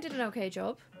feel like I did an okay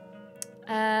job.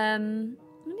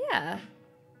 Yeah.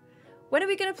 When are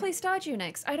we gonna play Stardew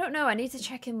next? I don't know. I need to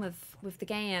check in with the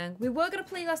gang. We were gonna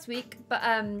play last week, but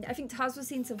I think Taz was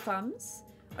seeing some farms.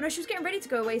 Oh no, she was getting ready to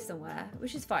go away somewhere,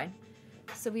 which is fine.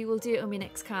 So we will do it on my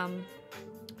next cam.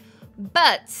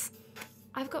 But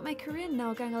I've got my Korean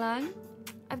now, gang along.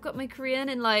 I've got my Korean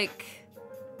in like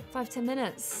 5-10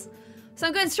 minutes. So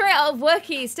I'm going straight out of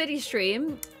worky study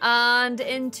stream and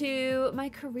into my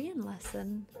Korean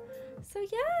lesson. So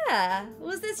yeah,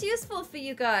 was this useful for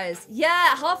you guys?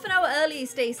 Yeah, half an hour early,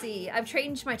 Stacey. I've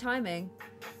changed my timing.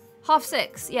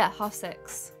 6:30. Yeah,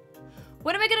 6:30.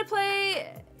 When am I gonna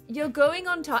play? You're going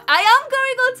on time. I am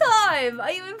going on time.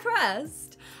 Are you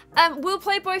impressed? We'll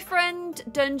play Boyfriend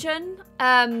Dungeon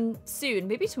soon,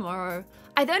 maybe tomorrow.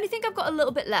 I only think I've got a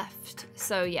little bit left,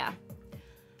 so yeah.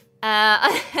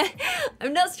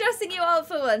 I'm not stressing you out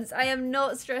for once. I am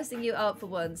not stressing you out for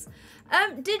once.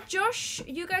 Did Josh,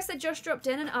 you guys said Josh dropped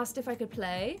in and asked if I could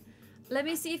play. Let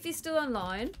me see if he's still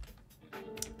online.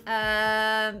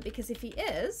 Because if he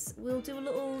is, we'll do a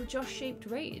little Josh-shaped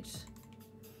raid.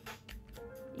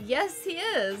 Yes, he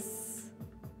is.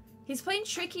 He's playing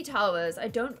Tricky Towers. I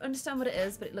don't understand what it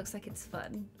is, but it looks like it's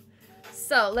fun.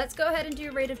 So let's go ahead and do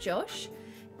a raid of Josh.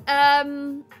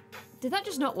 Did that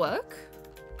just not work?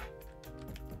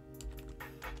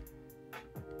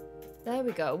 There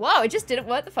we go. Wow, it just didn't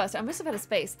work the first time. I must have had a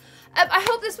space. I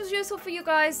hope this was useful for you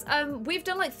guys. We've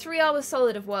done like 3 hours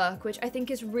solid of work, which I think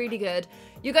is really good.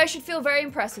 You guys should feel very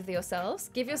impressed with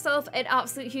yourselves. Give yourself an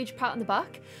absolute huge pat on the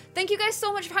back. Thank you guys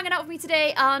so much for hanging out with me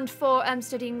today and for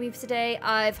studying with me today.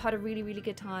 I've had a really, really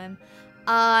good time.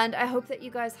 And I hope that you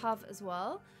guys have as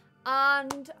well.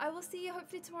 And I will see you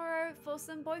hopefully tomorrow for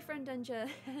some Boyfriend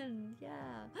Dungeon.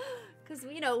 Yeah. Because,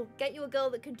 you know, get you a girl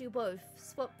that can do both.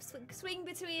 Swing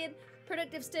between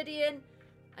productive studying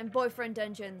and Boyfriend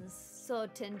Dungeons. So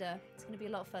Tinder. It's going to be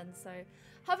a lot of fun. So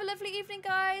have a lovely evening,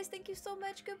 guys. Thank you so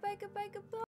much. Goodbye, goodbye, goodbye.